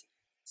left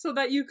so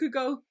that you could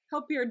go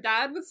help your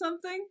dad with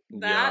something?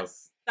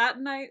 Yes. That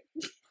night?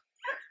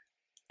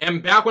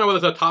 And back when I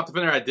was a Top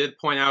defender, I did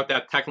point out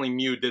that technically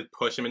Mew did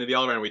push him into the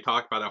elevator and we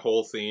talked about that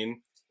whole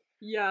scene.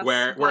 Yes.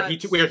 Where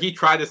he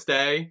tried to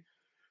stay,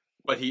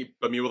 but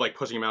Mew was like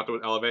pushing him out to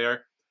the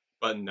elevator.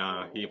 But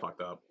nah, he fucked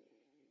up.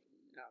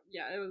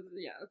 Yeah, it was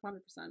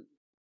 100%.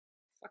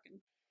 fucking.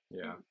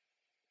 Yeah.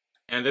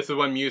 And this is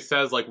when Mew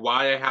says, like,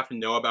 why do I have to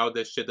know about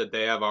this shit that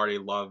they have already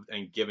loved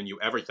and given you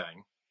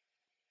everything?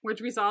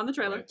 Which we saw in the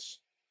trailer. Which,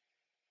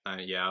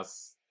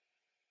 yes.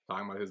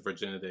 Talking about his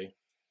virginity.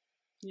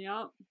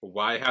 Yeah.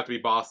 Why it have to be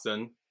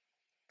Boston?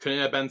 Couldn't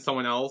it have been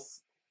someone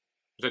else?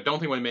 Which I don't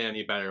think would have made it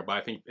any better, but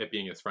I think it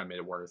being his friend made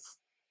it worse.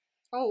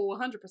 Oh,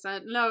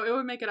 100%. No, it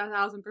would make it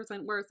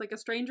 1,000% worse. Like, a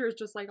stranger is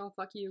just like, oh,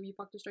 fuck you, you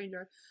fucked a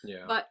stranger.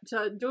 Yeah. But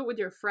to do it with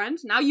your friend,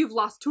 now you've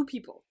lost two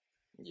people.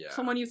 Yeah.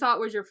 Someone you thought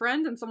was your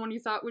friend and someone you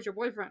thought was your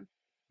boyfriend.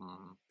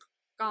 Mm.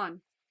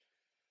 Gone.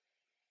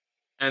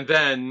 And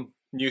then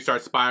Mew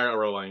starts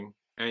spiraling,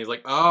 and he's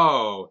like,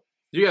 oh,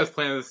 you guys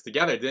planned this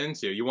together,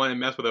 didn't you? You want to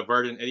mess with a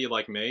virgin idiot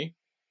like me?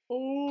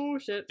 Oh,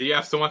 shit. Did you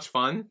have so much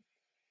fun?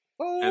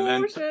 Oh, and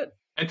then, shit.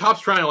 And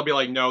Top's trying to be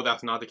like, no,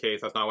 that's not the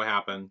case. That's not what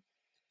happened.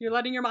 You're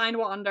letting your mind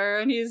wander,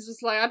 and he's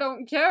just like, I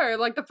don't care.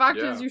 Like, the fact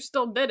is you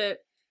still did it.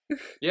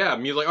 Yeah,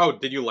 Mew's like, oh,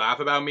 did you laugh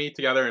about me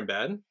together in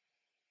bed?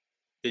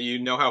 Did you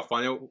know how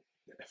fun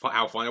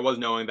it was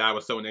knowing that I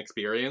was so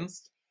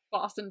inexperienced?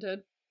 Boston did.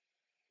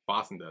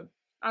 Boston did.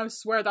 I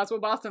swear that's what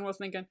Boston was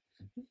thinking.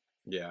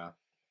 Yeah.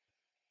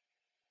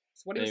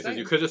 That's what he was saying. Says,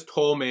 you could have just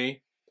told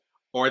me.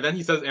 Or then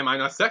he says, am I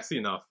not sexy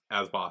enough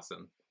as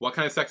Boston? What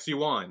kind of sex do you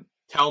want?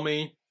 Tell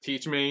me.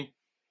 Teach me.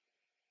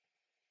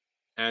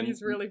 And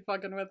he's really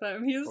fucking with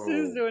him. He's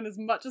doing as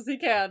much as he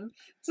can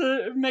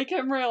to make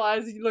him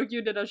realize, look,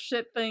 you did a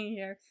shit thing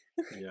here.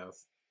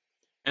 Yes.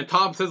 And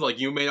Top says, like,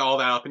 you made all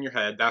that up in your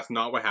head. That's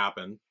not what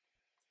happened.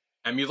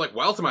 And Mew's like,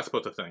 what else am I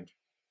supposed to think?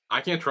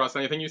 I can't trust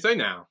anything you say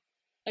now.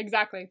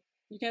 Exactly.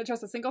 You can't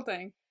trust a single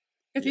thing.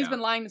 Because he's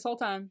been lying this whole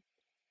time.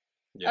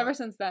 Yeah. Ever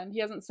since then. He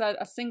hasn't said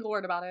a single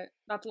word about it.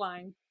 That's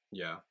lying.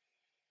 Yeah.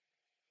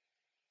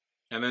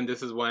 And then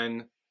this is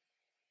when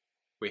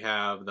we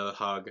have the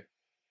hug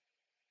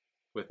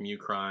with Mew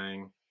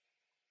crying.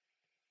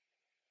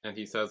 And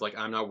he says, like,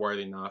 I'm not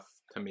worthy enough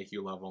to make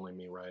you love only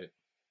me, right?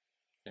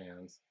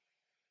 And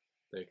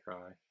they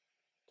cry.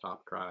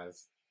 Top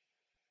cries.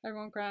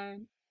 Everyone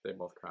crying. They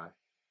both cry.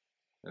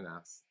 And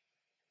that's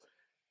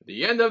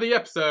the end of the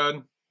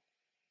episode.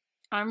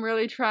 I'm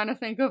really trying to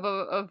think of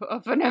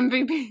an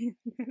MVP.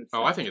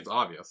 Oh, I think it's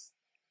obvious.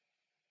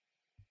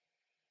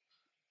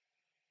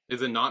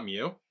 Is it not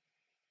Mew?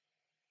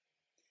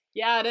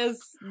 Yeah, it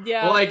is.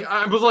 Yeah. Well, like,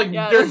 I was like,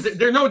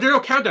 there's no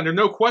countdown. There's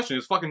no question.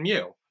 It's fucking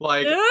Mew.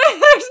 Like,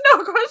 there's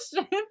no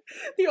question.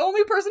 The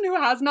only person who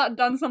has not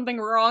done something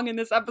wrong in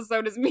this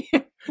episode is Mew.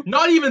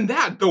 Not even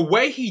that. The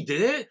way he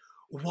did it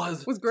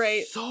was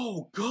great.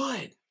 So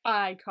good.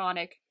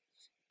 Iconic.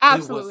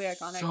 Absolutely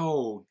iconic.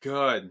 So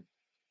good.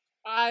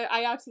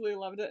 I absolutely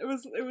loved it. It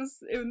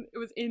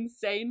was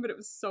insane, but it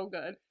was so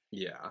good.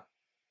 Yeah.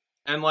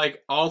 And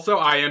like, also,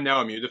 I am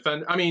now a Mew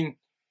defender. I mean,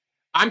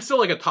 I'm still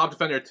like a Top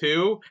defender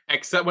too,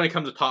 except when it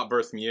comes to Top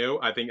versus Mew.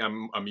 I think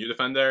I'm a Mew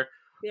defender.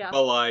 Yeah.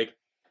 But like,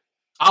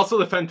 I'll still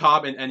defend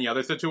Top in any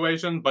other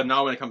situation, but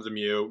not when it comes to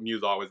Mew.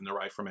 Mew's always in the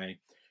right for me.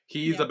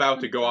 He's about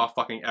to go off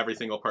fucking every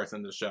single person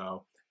in the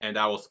show, and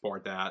I will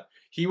support that.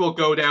 He will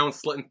go down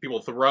slitting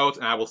people's throats,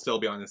 and I will still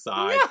be on his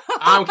side.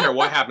 I don't care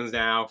what happens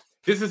now.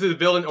 This is his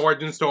villain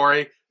origin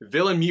story.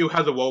 Villain Mew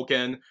has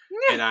awoken,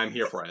 and I'm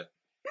here for it.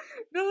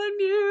 Villain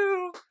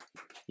Mew!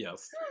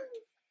 Yes.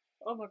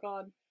 Oh my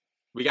god.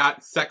 We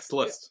got Sex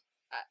List.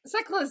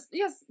 Sex List,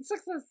 yes,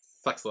 Sex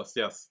List. Sex List,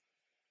 yes.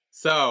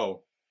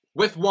 So,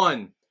 with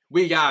 1,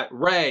 we got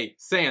Ray,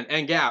 Sand,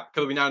 and Gap,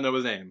 because we now know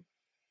his name.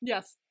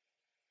 Yes.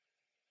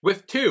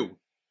 With 2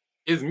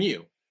 is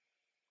Mew.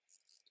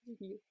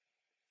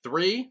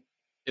 3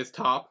 is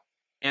Top.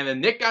 And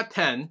then Nick got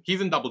 10.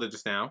 He's in double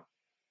digits now.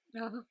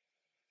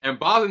 And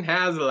Boston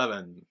has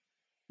 11.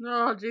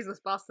 Oh, Jesus,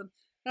 Boston.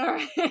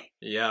 Alright.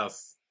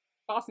 Yes.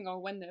 Boston gonna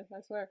win this,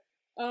 I swear.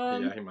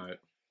 Yeah, he might.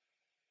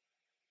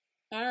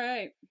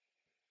 Alright.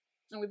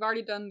 And we've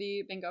already done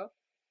the bingo.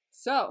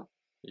 So.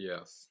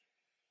 Yes.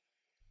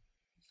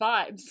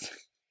 Vibes.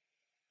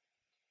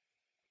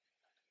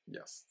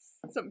 Yes.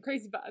 Some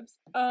crazy vibes.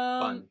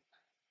 Fun.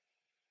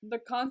 The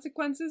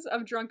consequences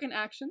of drunken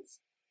actions.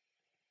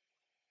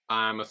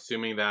 I'm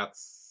assuming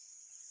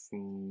that's...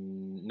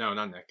 No,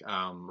 not Nick.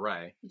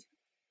 Ray.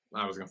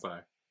 I was gonna say.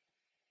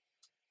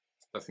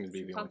 That seems to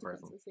be the only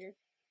person. Here.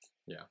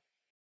 Yeah.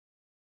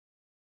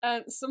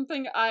 And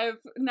something I've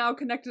now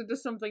connected to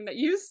something that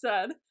you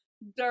said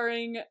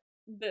during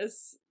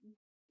this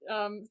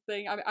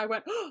thing. I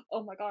went,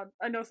 oh my god,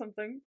 I know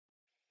something.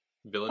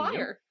 Villain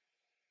Fire.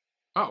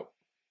 Mew? Oh.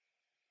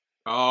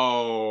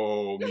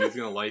 Oh, Mew's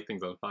gonna light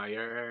things on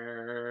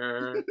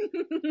fire.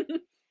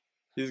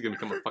 He's gonna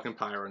become a fucking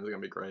pyro and it's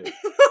gonna be great.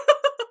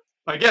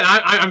 Again,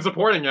 I'm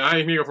supporting it.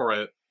 I'm here for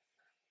it.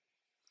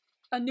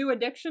 A new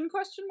addiction,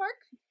 question mark?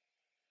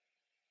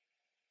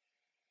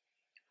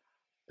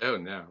 Oh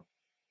no.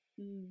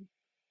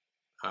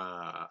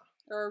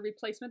 Or a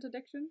replacement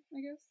addiction,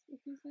 I guess, if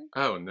you say.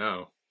 Oh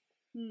no.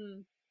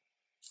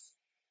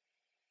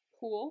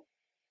 Cool.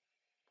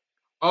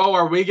 Oh,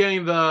 are we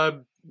getting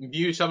the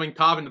Mew shoving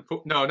Top in the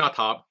pool? No, not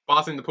Top.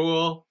 Boss in the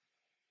pool?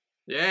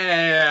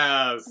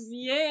 Yes!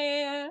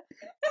 Yeah!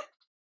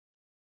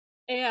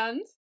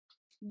 And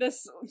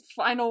this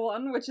final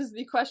one, which is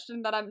the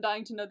question that I'm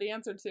dying to know the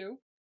answer to.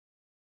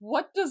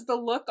 What does the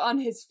look on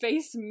his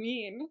face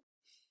mean?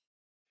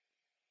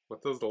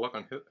 What does the look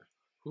on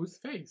whose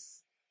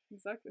face?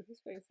 Exactly, whose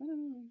face? I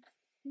don't know.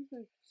 Whose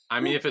face? I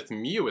mean, if it's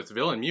Mew, it's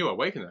Villain Mew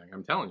awakening.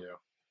 I'm telling you.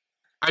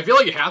 I feel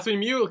like it has to be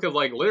Mew because,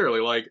 like,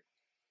 literally, like,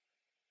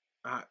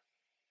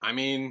 I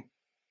mean,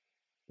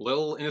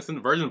 little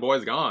innocent virgin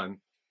boy's gone.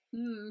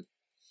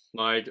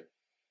 Like,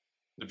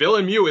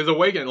 Villain Mew is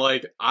awakened.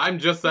 Like, I'm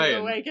just saying.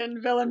 He's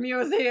awakened. Villain Mew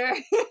is here.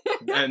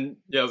 And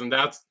yes, and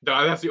that's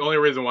the only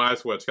reason why I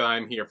switched, because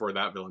I'm here for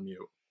that Villain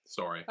Mew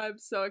story. I'm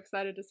so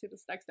excited to see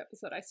this next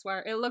episode, I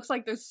swear. It looks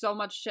like there's so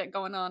much shit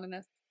going on in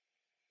it.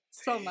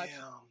 So much.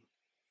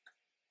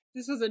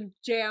 This was a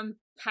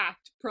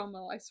jam-packed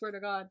promo, I swear to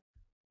God.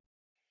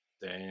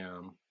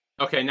 Damn.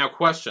 Okay, now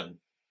question.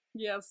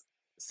 Yes.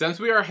 Since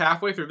we are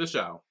halfway through the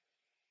show,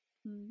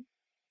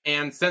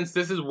 and since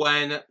this is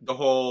when the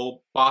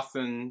whole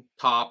Boston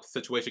Top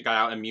situation got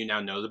out and Mew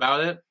now knows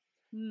about it,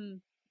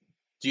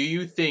 do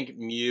you think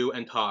Mew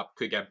and Top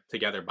could get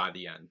together by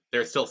the end?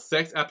 There's still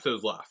 6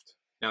 episodes left,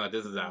 now that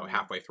this is out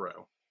halfway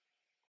through.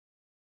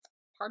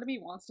 Part of me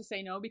wants to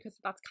say no, because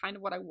that's kind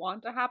of what I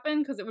want to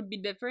happen, because it would be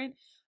different,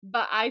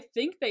 but I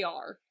think they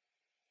are.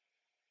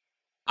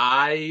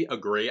 I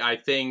agree. I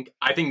think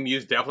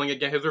Mew's definitely gonna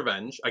get his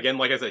revenge. Again,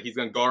 like I said, he's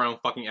gonna go around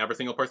fucking every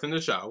single person in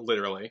the show,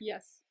 literally.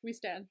 Yes, we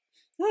stand.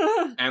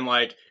 And,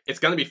 like, it's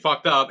gonna be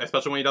fucked up,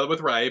 especially when he does it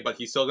with Ray, but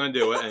he's still gonna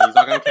do it, and he's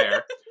not gonna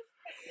care.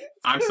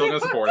 I'm still gonna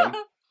support him.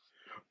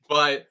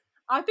 But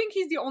I think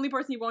he's the only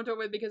person he won't do it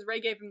with because Ray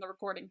gave him the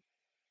recording.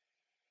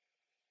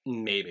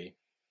 Maybe.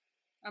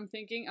 I'm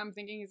thinking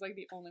he's, like,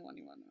 the only one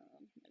he won.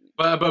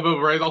 But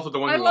Ray's also the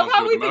one who wants to do it the most. I love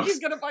how we think he's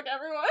gonna fuck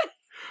everyone.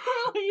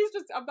 He's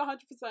just up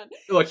 100%.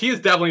 Look, he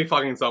is definitely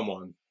fucking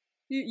someone.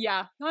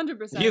 Yeah,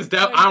 100%. He is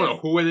I don't know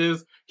who it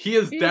is. He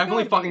is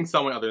definitely fucking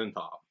someone other than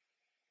Top.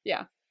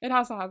 Yeah, it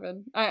has to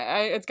happen.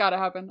 It's gotta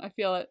happen. I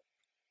feel it.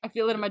 I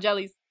feel it in my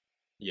jellies.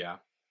 Yeah.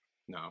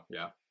 No,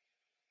 yeah.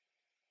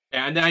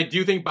 And then I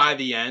do think by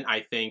the end,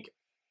 I think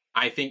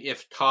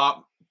if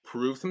Top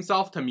proves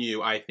himself to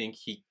Mew, I think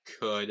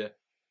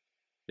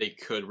they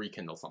could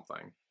rekindle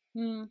something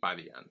by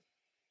the end.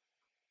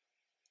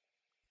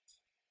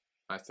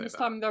 I say this that.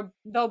 time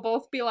they'll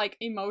both be, like,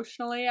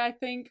 emotionally, I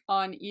think,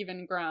 on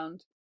even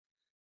ground.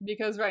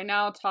 Because right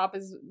now Top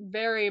is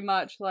very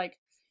much like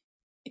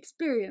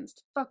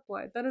experienced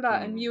fuckboy,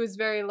 and Mew is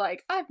very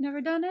like, I've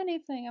never done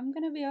anything. I'm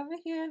gonna be over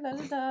here,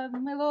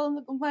 my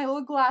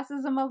little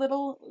glasses and my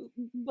little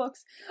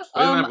books.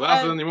 They don't have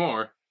glasses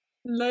anymore.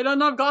 They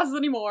don't have glasses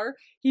anymore.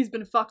 He's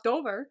been fucked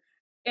over,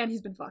 and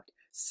he's been fucked.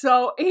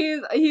 So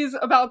he's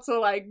about to,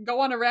 like, go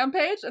on a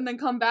rampage and then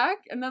come back,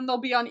 and then they'll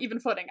be on even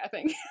footing, I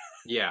think.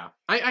 Yeah,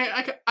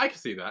 I can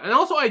see that. And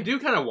also, I do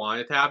kind of want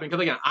it to happen,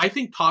 because, again, I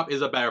think Top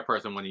is a better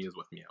person when he is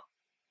with Mew.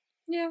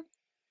 Yeah.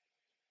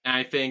 And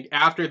I think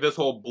after this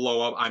whole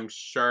blow-up, I'm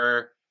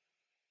sure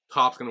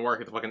Top's gonna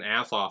work his fucking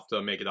ass off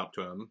to make it up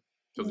to him.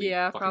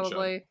 Yeah,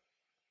 probably. Should.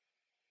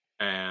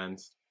 And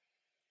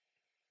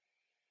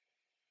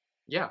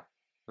yeah.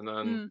 And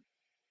then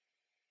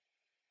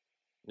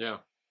yeah.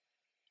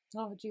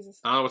 Oh, Jesus.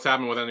 I don't know what's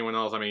happening with anyone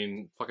else. I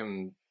mean,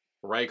 fucking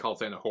Ray called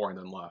Santa a whore and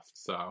then left,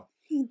 so.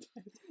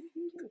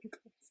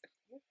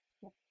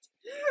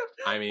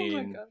 I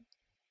mean,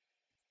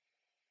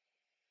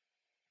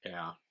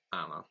 yeah,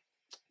 I don't know.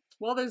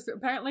 Well, there's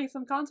apparently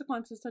some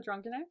consequences to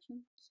drunken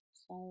actions.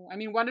 So, I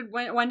mean, when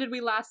did we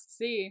last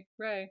see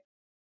Ray?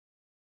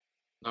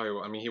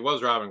 Oh, I mean, he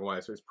was driving away,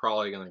 so he's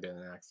probably gonna get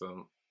an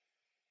accident.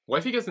 What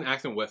if he gets an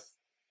accident with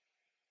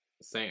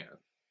Sand?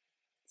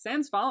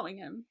 Sand's following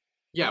him.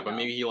 Yeah, but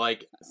maybe he,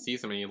 like,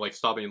 sees him and he, like,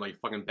 stops and he, like,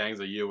 fucking bangs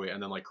a Yui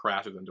and then, like,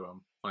 crashes into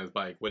him on his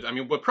bike, which, I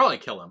mean, would probably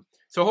kill him.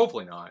 So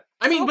hopefully not.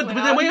 I mean, but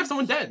then we have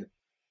someone dead.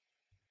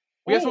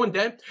 We have someone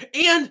dead,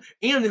 and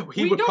he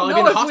would probably be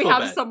in the hospital bed. We don't know if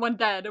we have someone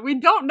dead. We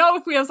don't know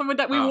if we have someone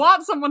dead. We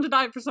want someone to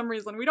die for some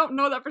reason. We don't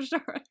know that for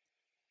sure.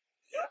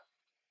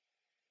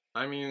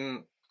 I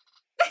mean,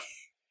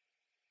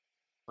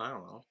 I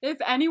don't know. If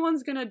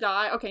anyone's gonna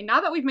die, okay, now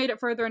that we've made it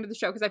further into the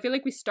show, because I feel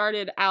like we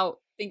started out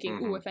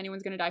thinking, ooh, if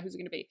anyone's gonna die, who's it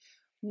gonna be?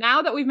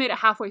 Now that we've made it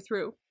halfway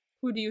through,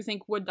 who do you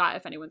think would die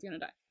if anyone's gonna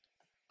die?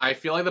 I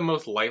feel like the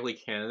most likely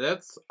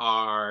candidates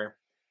are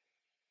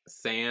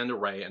Sand,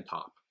 Ray, and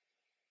Top.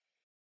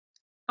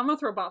 I'm gonna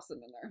throw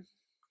Boston in there.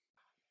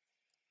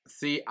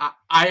 See,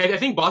 I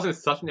think Boston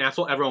is such an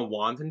asshole. Everyone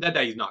wants him dead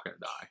that he's not gonna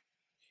die.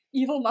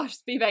 Evil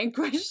must be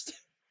vanquished.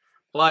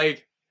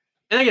 Like,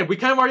 and again, we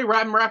kind of already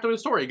wrapped up his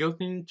story. He goes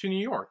to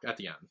New York at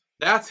the end.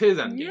 That's his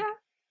end game.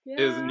 Yeah.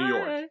 Is New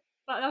York.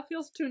 That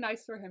feels too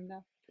nice for him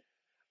now.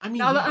 I mean,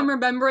 now that I'm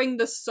remembering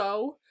the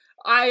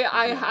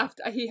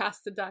he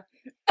has to die.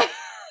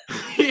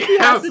 he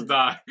has to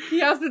die. He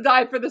has to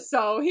die for the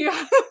He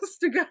has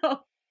to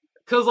go.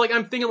 Because, like,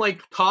 I'm thinking,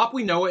 like, Top,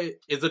 we know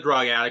it is a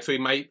drug addict, so he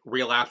might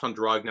relapse on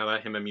drugs now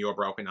that him and Mew are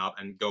broken up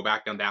and go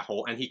back down that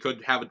hole, and he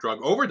could have a drug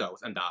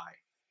overdose and die.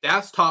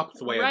 That's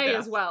Top's way of death. Ray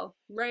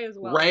as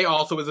well. Ray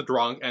also is a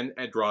drunk and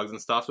drugs and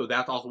stuff, so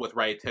that's also with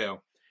Ray, too.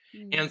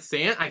 And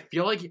Sand, I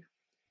feel like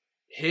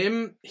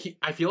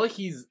I feel like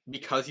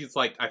because he's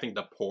like, I think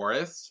the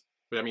poorest,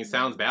 which I mean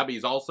sounds bad,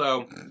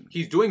 but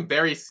he's doing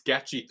very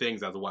sketchy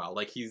things as well.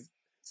 Like he's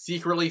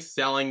secretly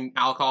selling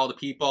alcohol to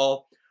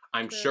people.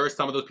 I'm sure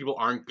some of those people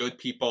aren't good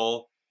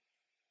people.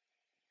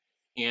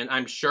 And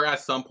I'm sure at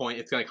some point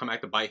it's gonna come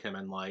back to bite him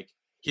and like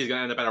he's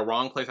gonna end up at a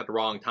wrong place at the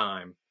wrong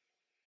time.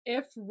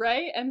 If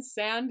Ray and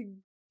Sand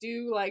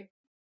do like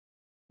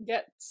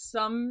get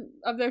some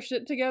of their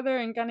shit together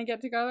and kind of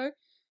get together,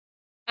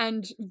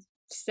 and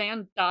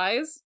Sand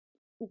dies,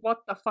 what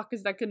the fuck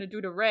is that gonna do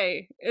to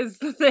Ray? Is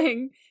the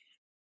thing.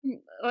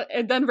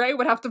 And then Ray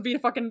would have to be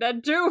fucking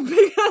dead too,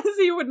 because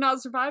he would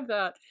not survive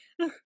that.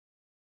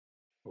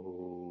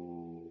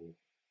 Ooh.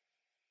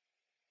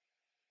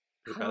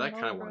 I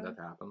kind of want that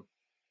to happen.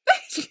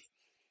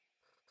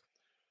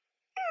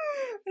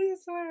 I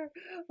swear.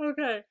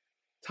 Okay.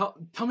 Tell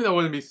me that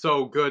wouldn't be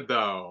so good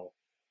though.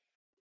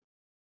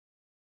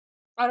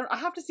 I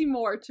have to see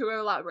more to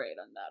elaborate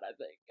on that,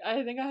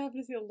 I think I have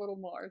to see a little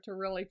more to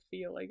really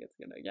feel like it's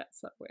gonna get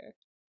somewhere.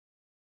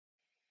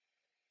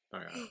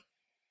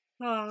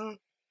 Okay.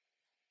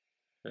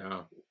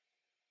 Yeah.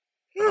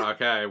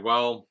 Okay,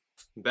 well,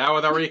 that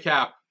was a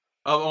recap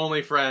of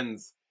Only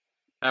Friends,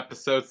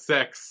 episode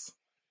 6.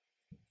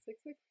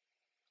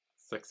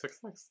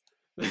 666?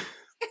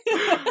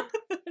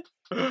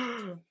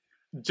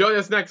 Join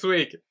us next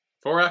week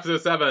for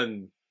episode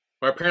 7,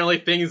 where apparently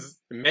things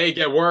may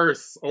get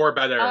worse or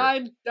better.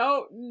 I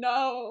don't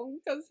know,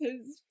 because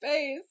his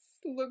face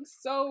looks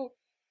so...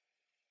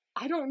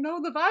 I don't know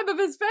the vibe of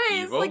his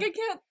face. Evil? Like, I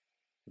can't...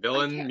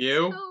 Villain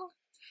Mew? Tell.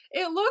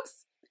 It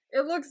looks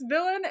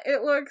villain.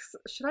 It looks...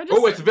 Should I just...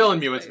 Oh, it's Villain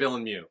Mew. It's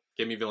Villain Mew.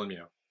 Give me Villain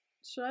Mew.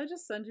 Should I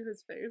just send you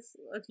his face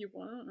if you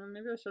want? Or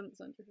maybe I shouldn't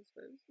send you his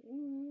face.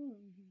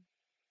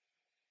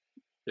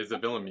 It's a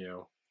Villain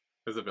Mew.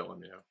 It's a Villain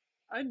Mew.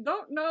 I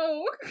don't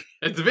know.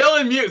 It's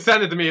Villain Mew.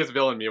 Send it to me. It's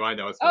Villain Mew. I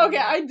know it's Villain Mew.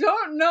 I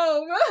don't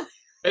know.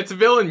 It's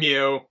Villain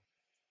Mew.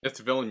 It's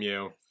Villain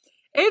Mew.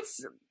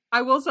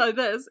 I will say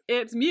this.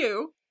 It's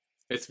Mew.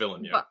 It's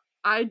Villain Mew. But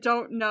I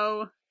don't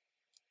know.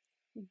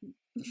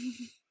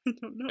 I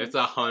don't know. It's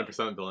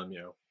 100% Villain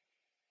Mew.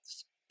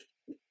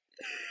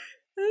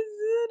 I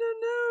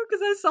don't know,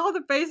 because I saw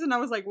the face and I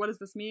was like, what does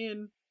this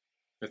mean?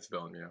 It's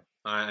Villain Mew.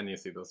 I need to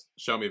see this.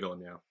 Show me Villain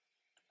Mew.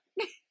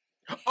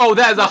 Oh,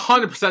 that is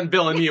 100%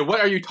 Villain Mew.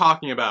 What are you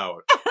talking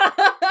about?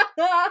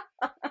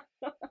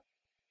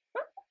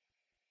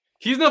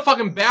 He's in the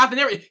fucking bath and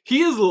everything.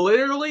 He is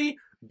literally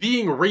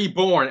being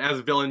reborn as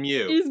Villain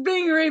Mew. He's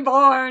being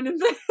reborn.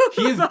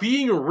 He is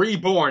being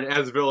reborn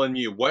as Villain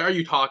Mew. What are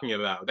you talking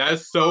about? That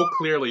is so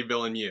clearly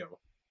Villain Mew.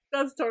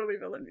 That's totally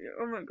Villain Mew.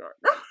 Oh my god.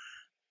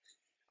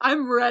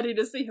 I'm ready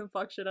to see him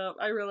fuck shit up.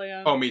 I really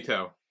am. Oh, me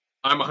too.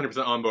 I'm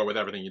 100% on board with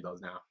everything he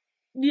does now.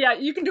 Yeah,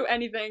 you can do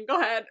anything.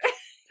 Go ahead.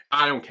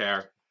 I don't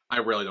care. I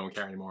really don't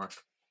care anymore.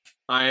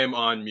 I am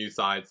on Mew's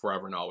side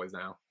forever and always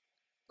now.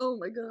 Oh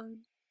my god.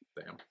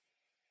 Damn.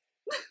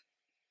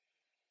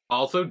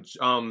 Also,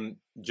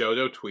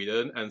 Jojo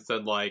tweeted and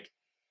said, like,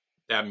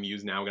 that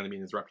Mew's now going to be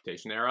in his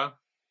Reputation era.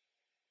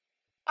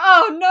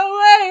 Oh, no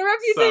way!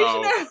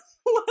 Reputation era!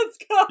 Let's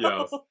go!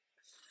 Yes.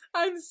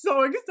 I'm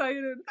so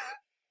excited.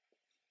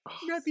 Oh,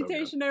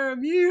 Reputation era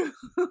Mew.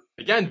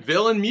 Again,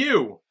 Villain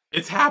Mew.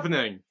 It's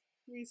happening.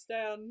 We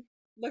stand.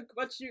 Look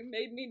what you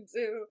made me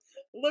do.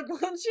 Look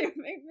what you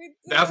made me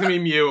do. That's gonna be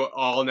Mew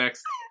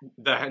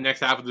the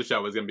next half of the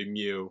show is gonna be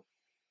Mew.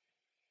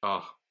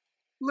 Oh.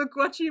 Look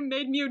what you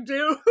made me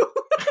do.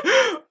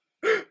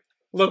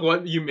 Look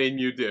what you made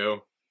Mew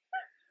do.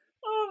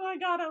 Oh my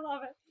god, I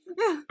love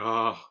it.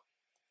 Oh.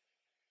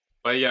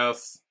 But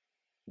yes,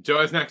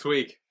 join us next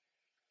week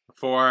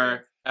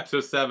for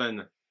episode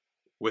 7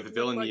 with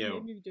Villain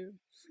Mew.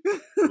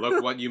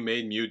 Look what you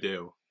made Mew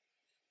do.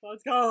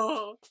 Let's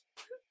go.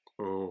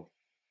 Ooh.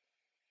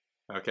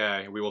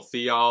 Okay, we will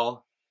see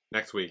y'all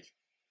next week.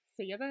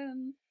 See you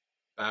then.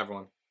 Bye,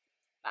 everyone.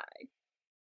 Bye.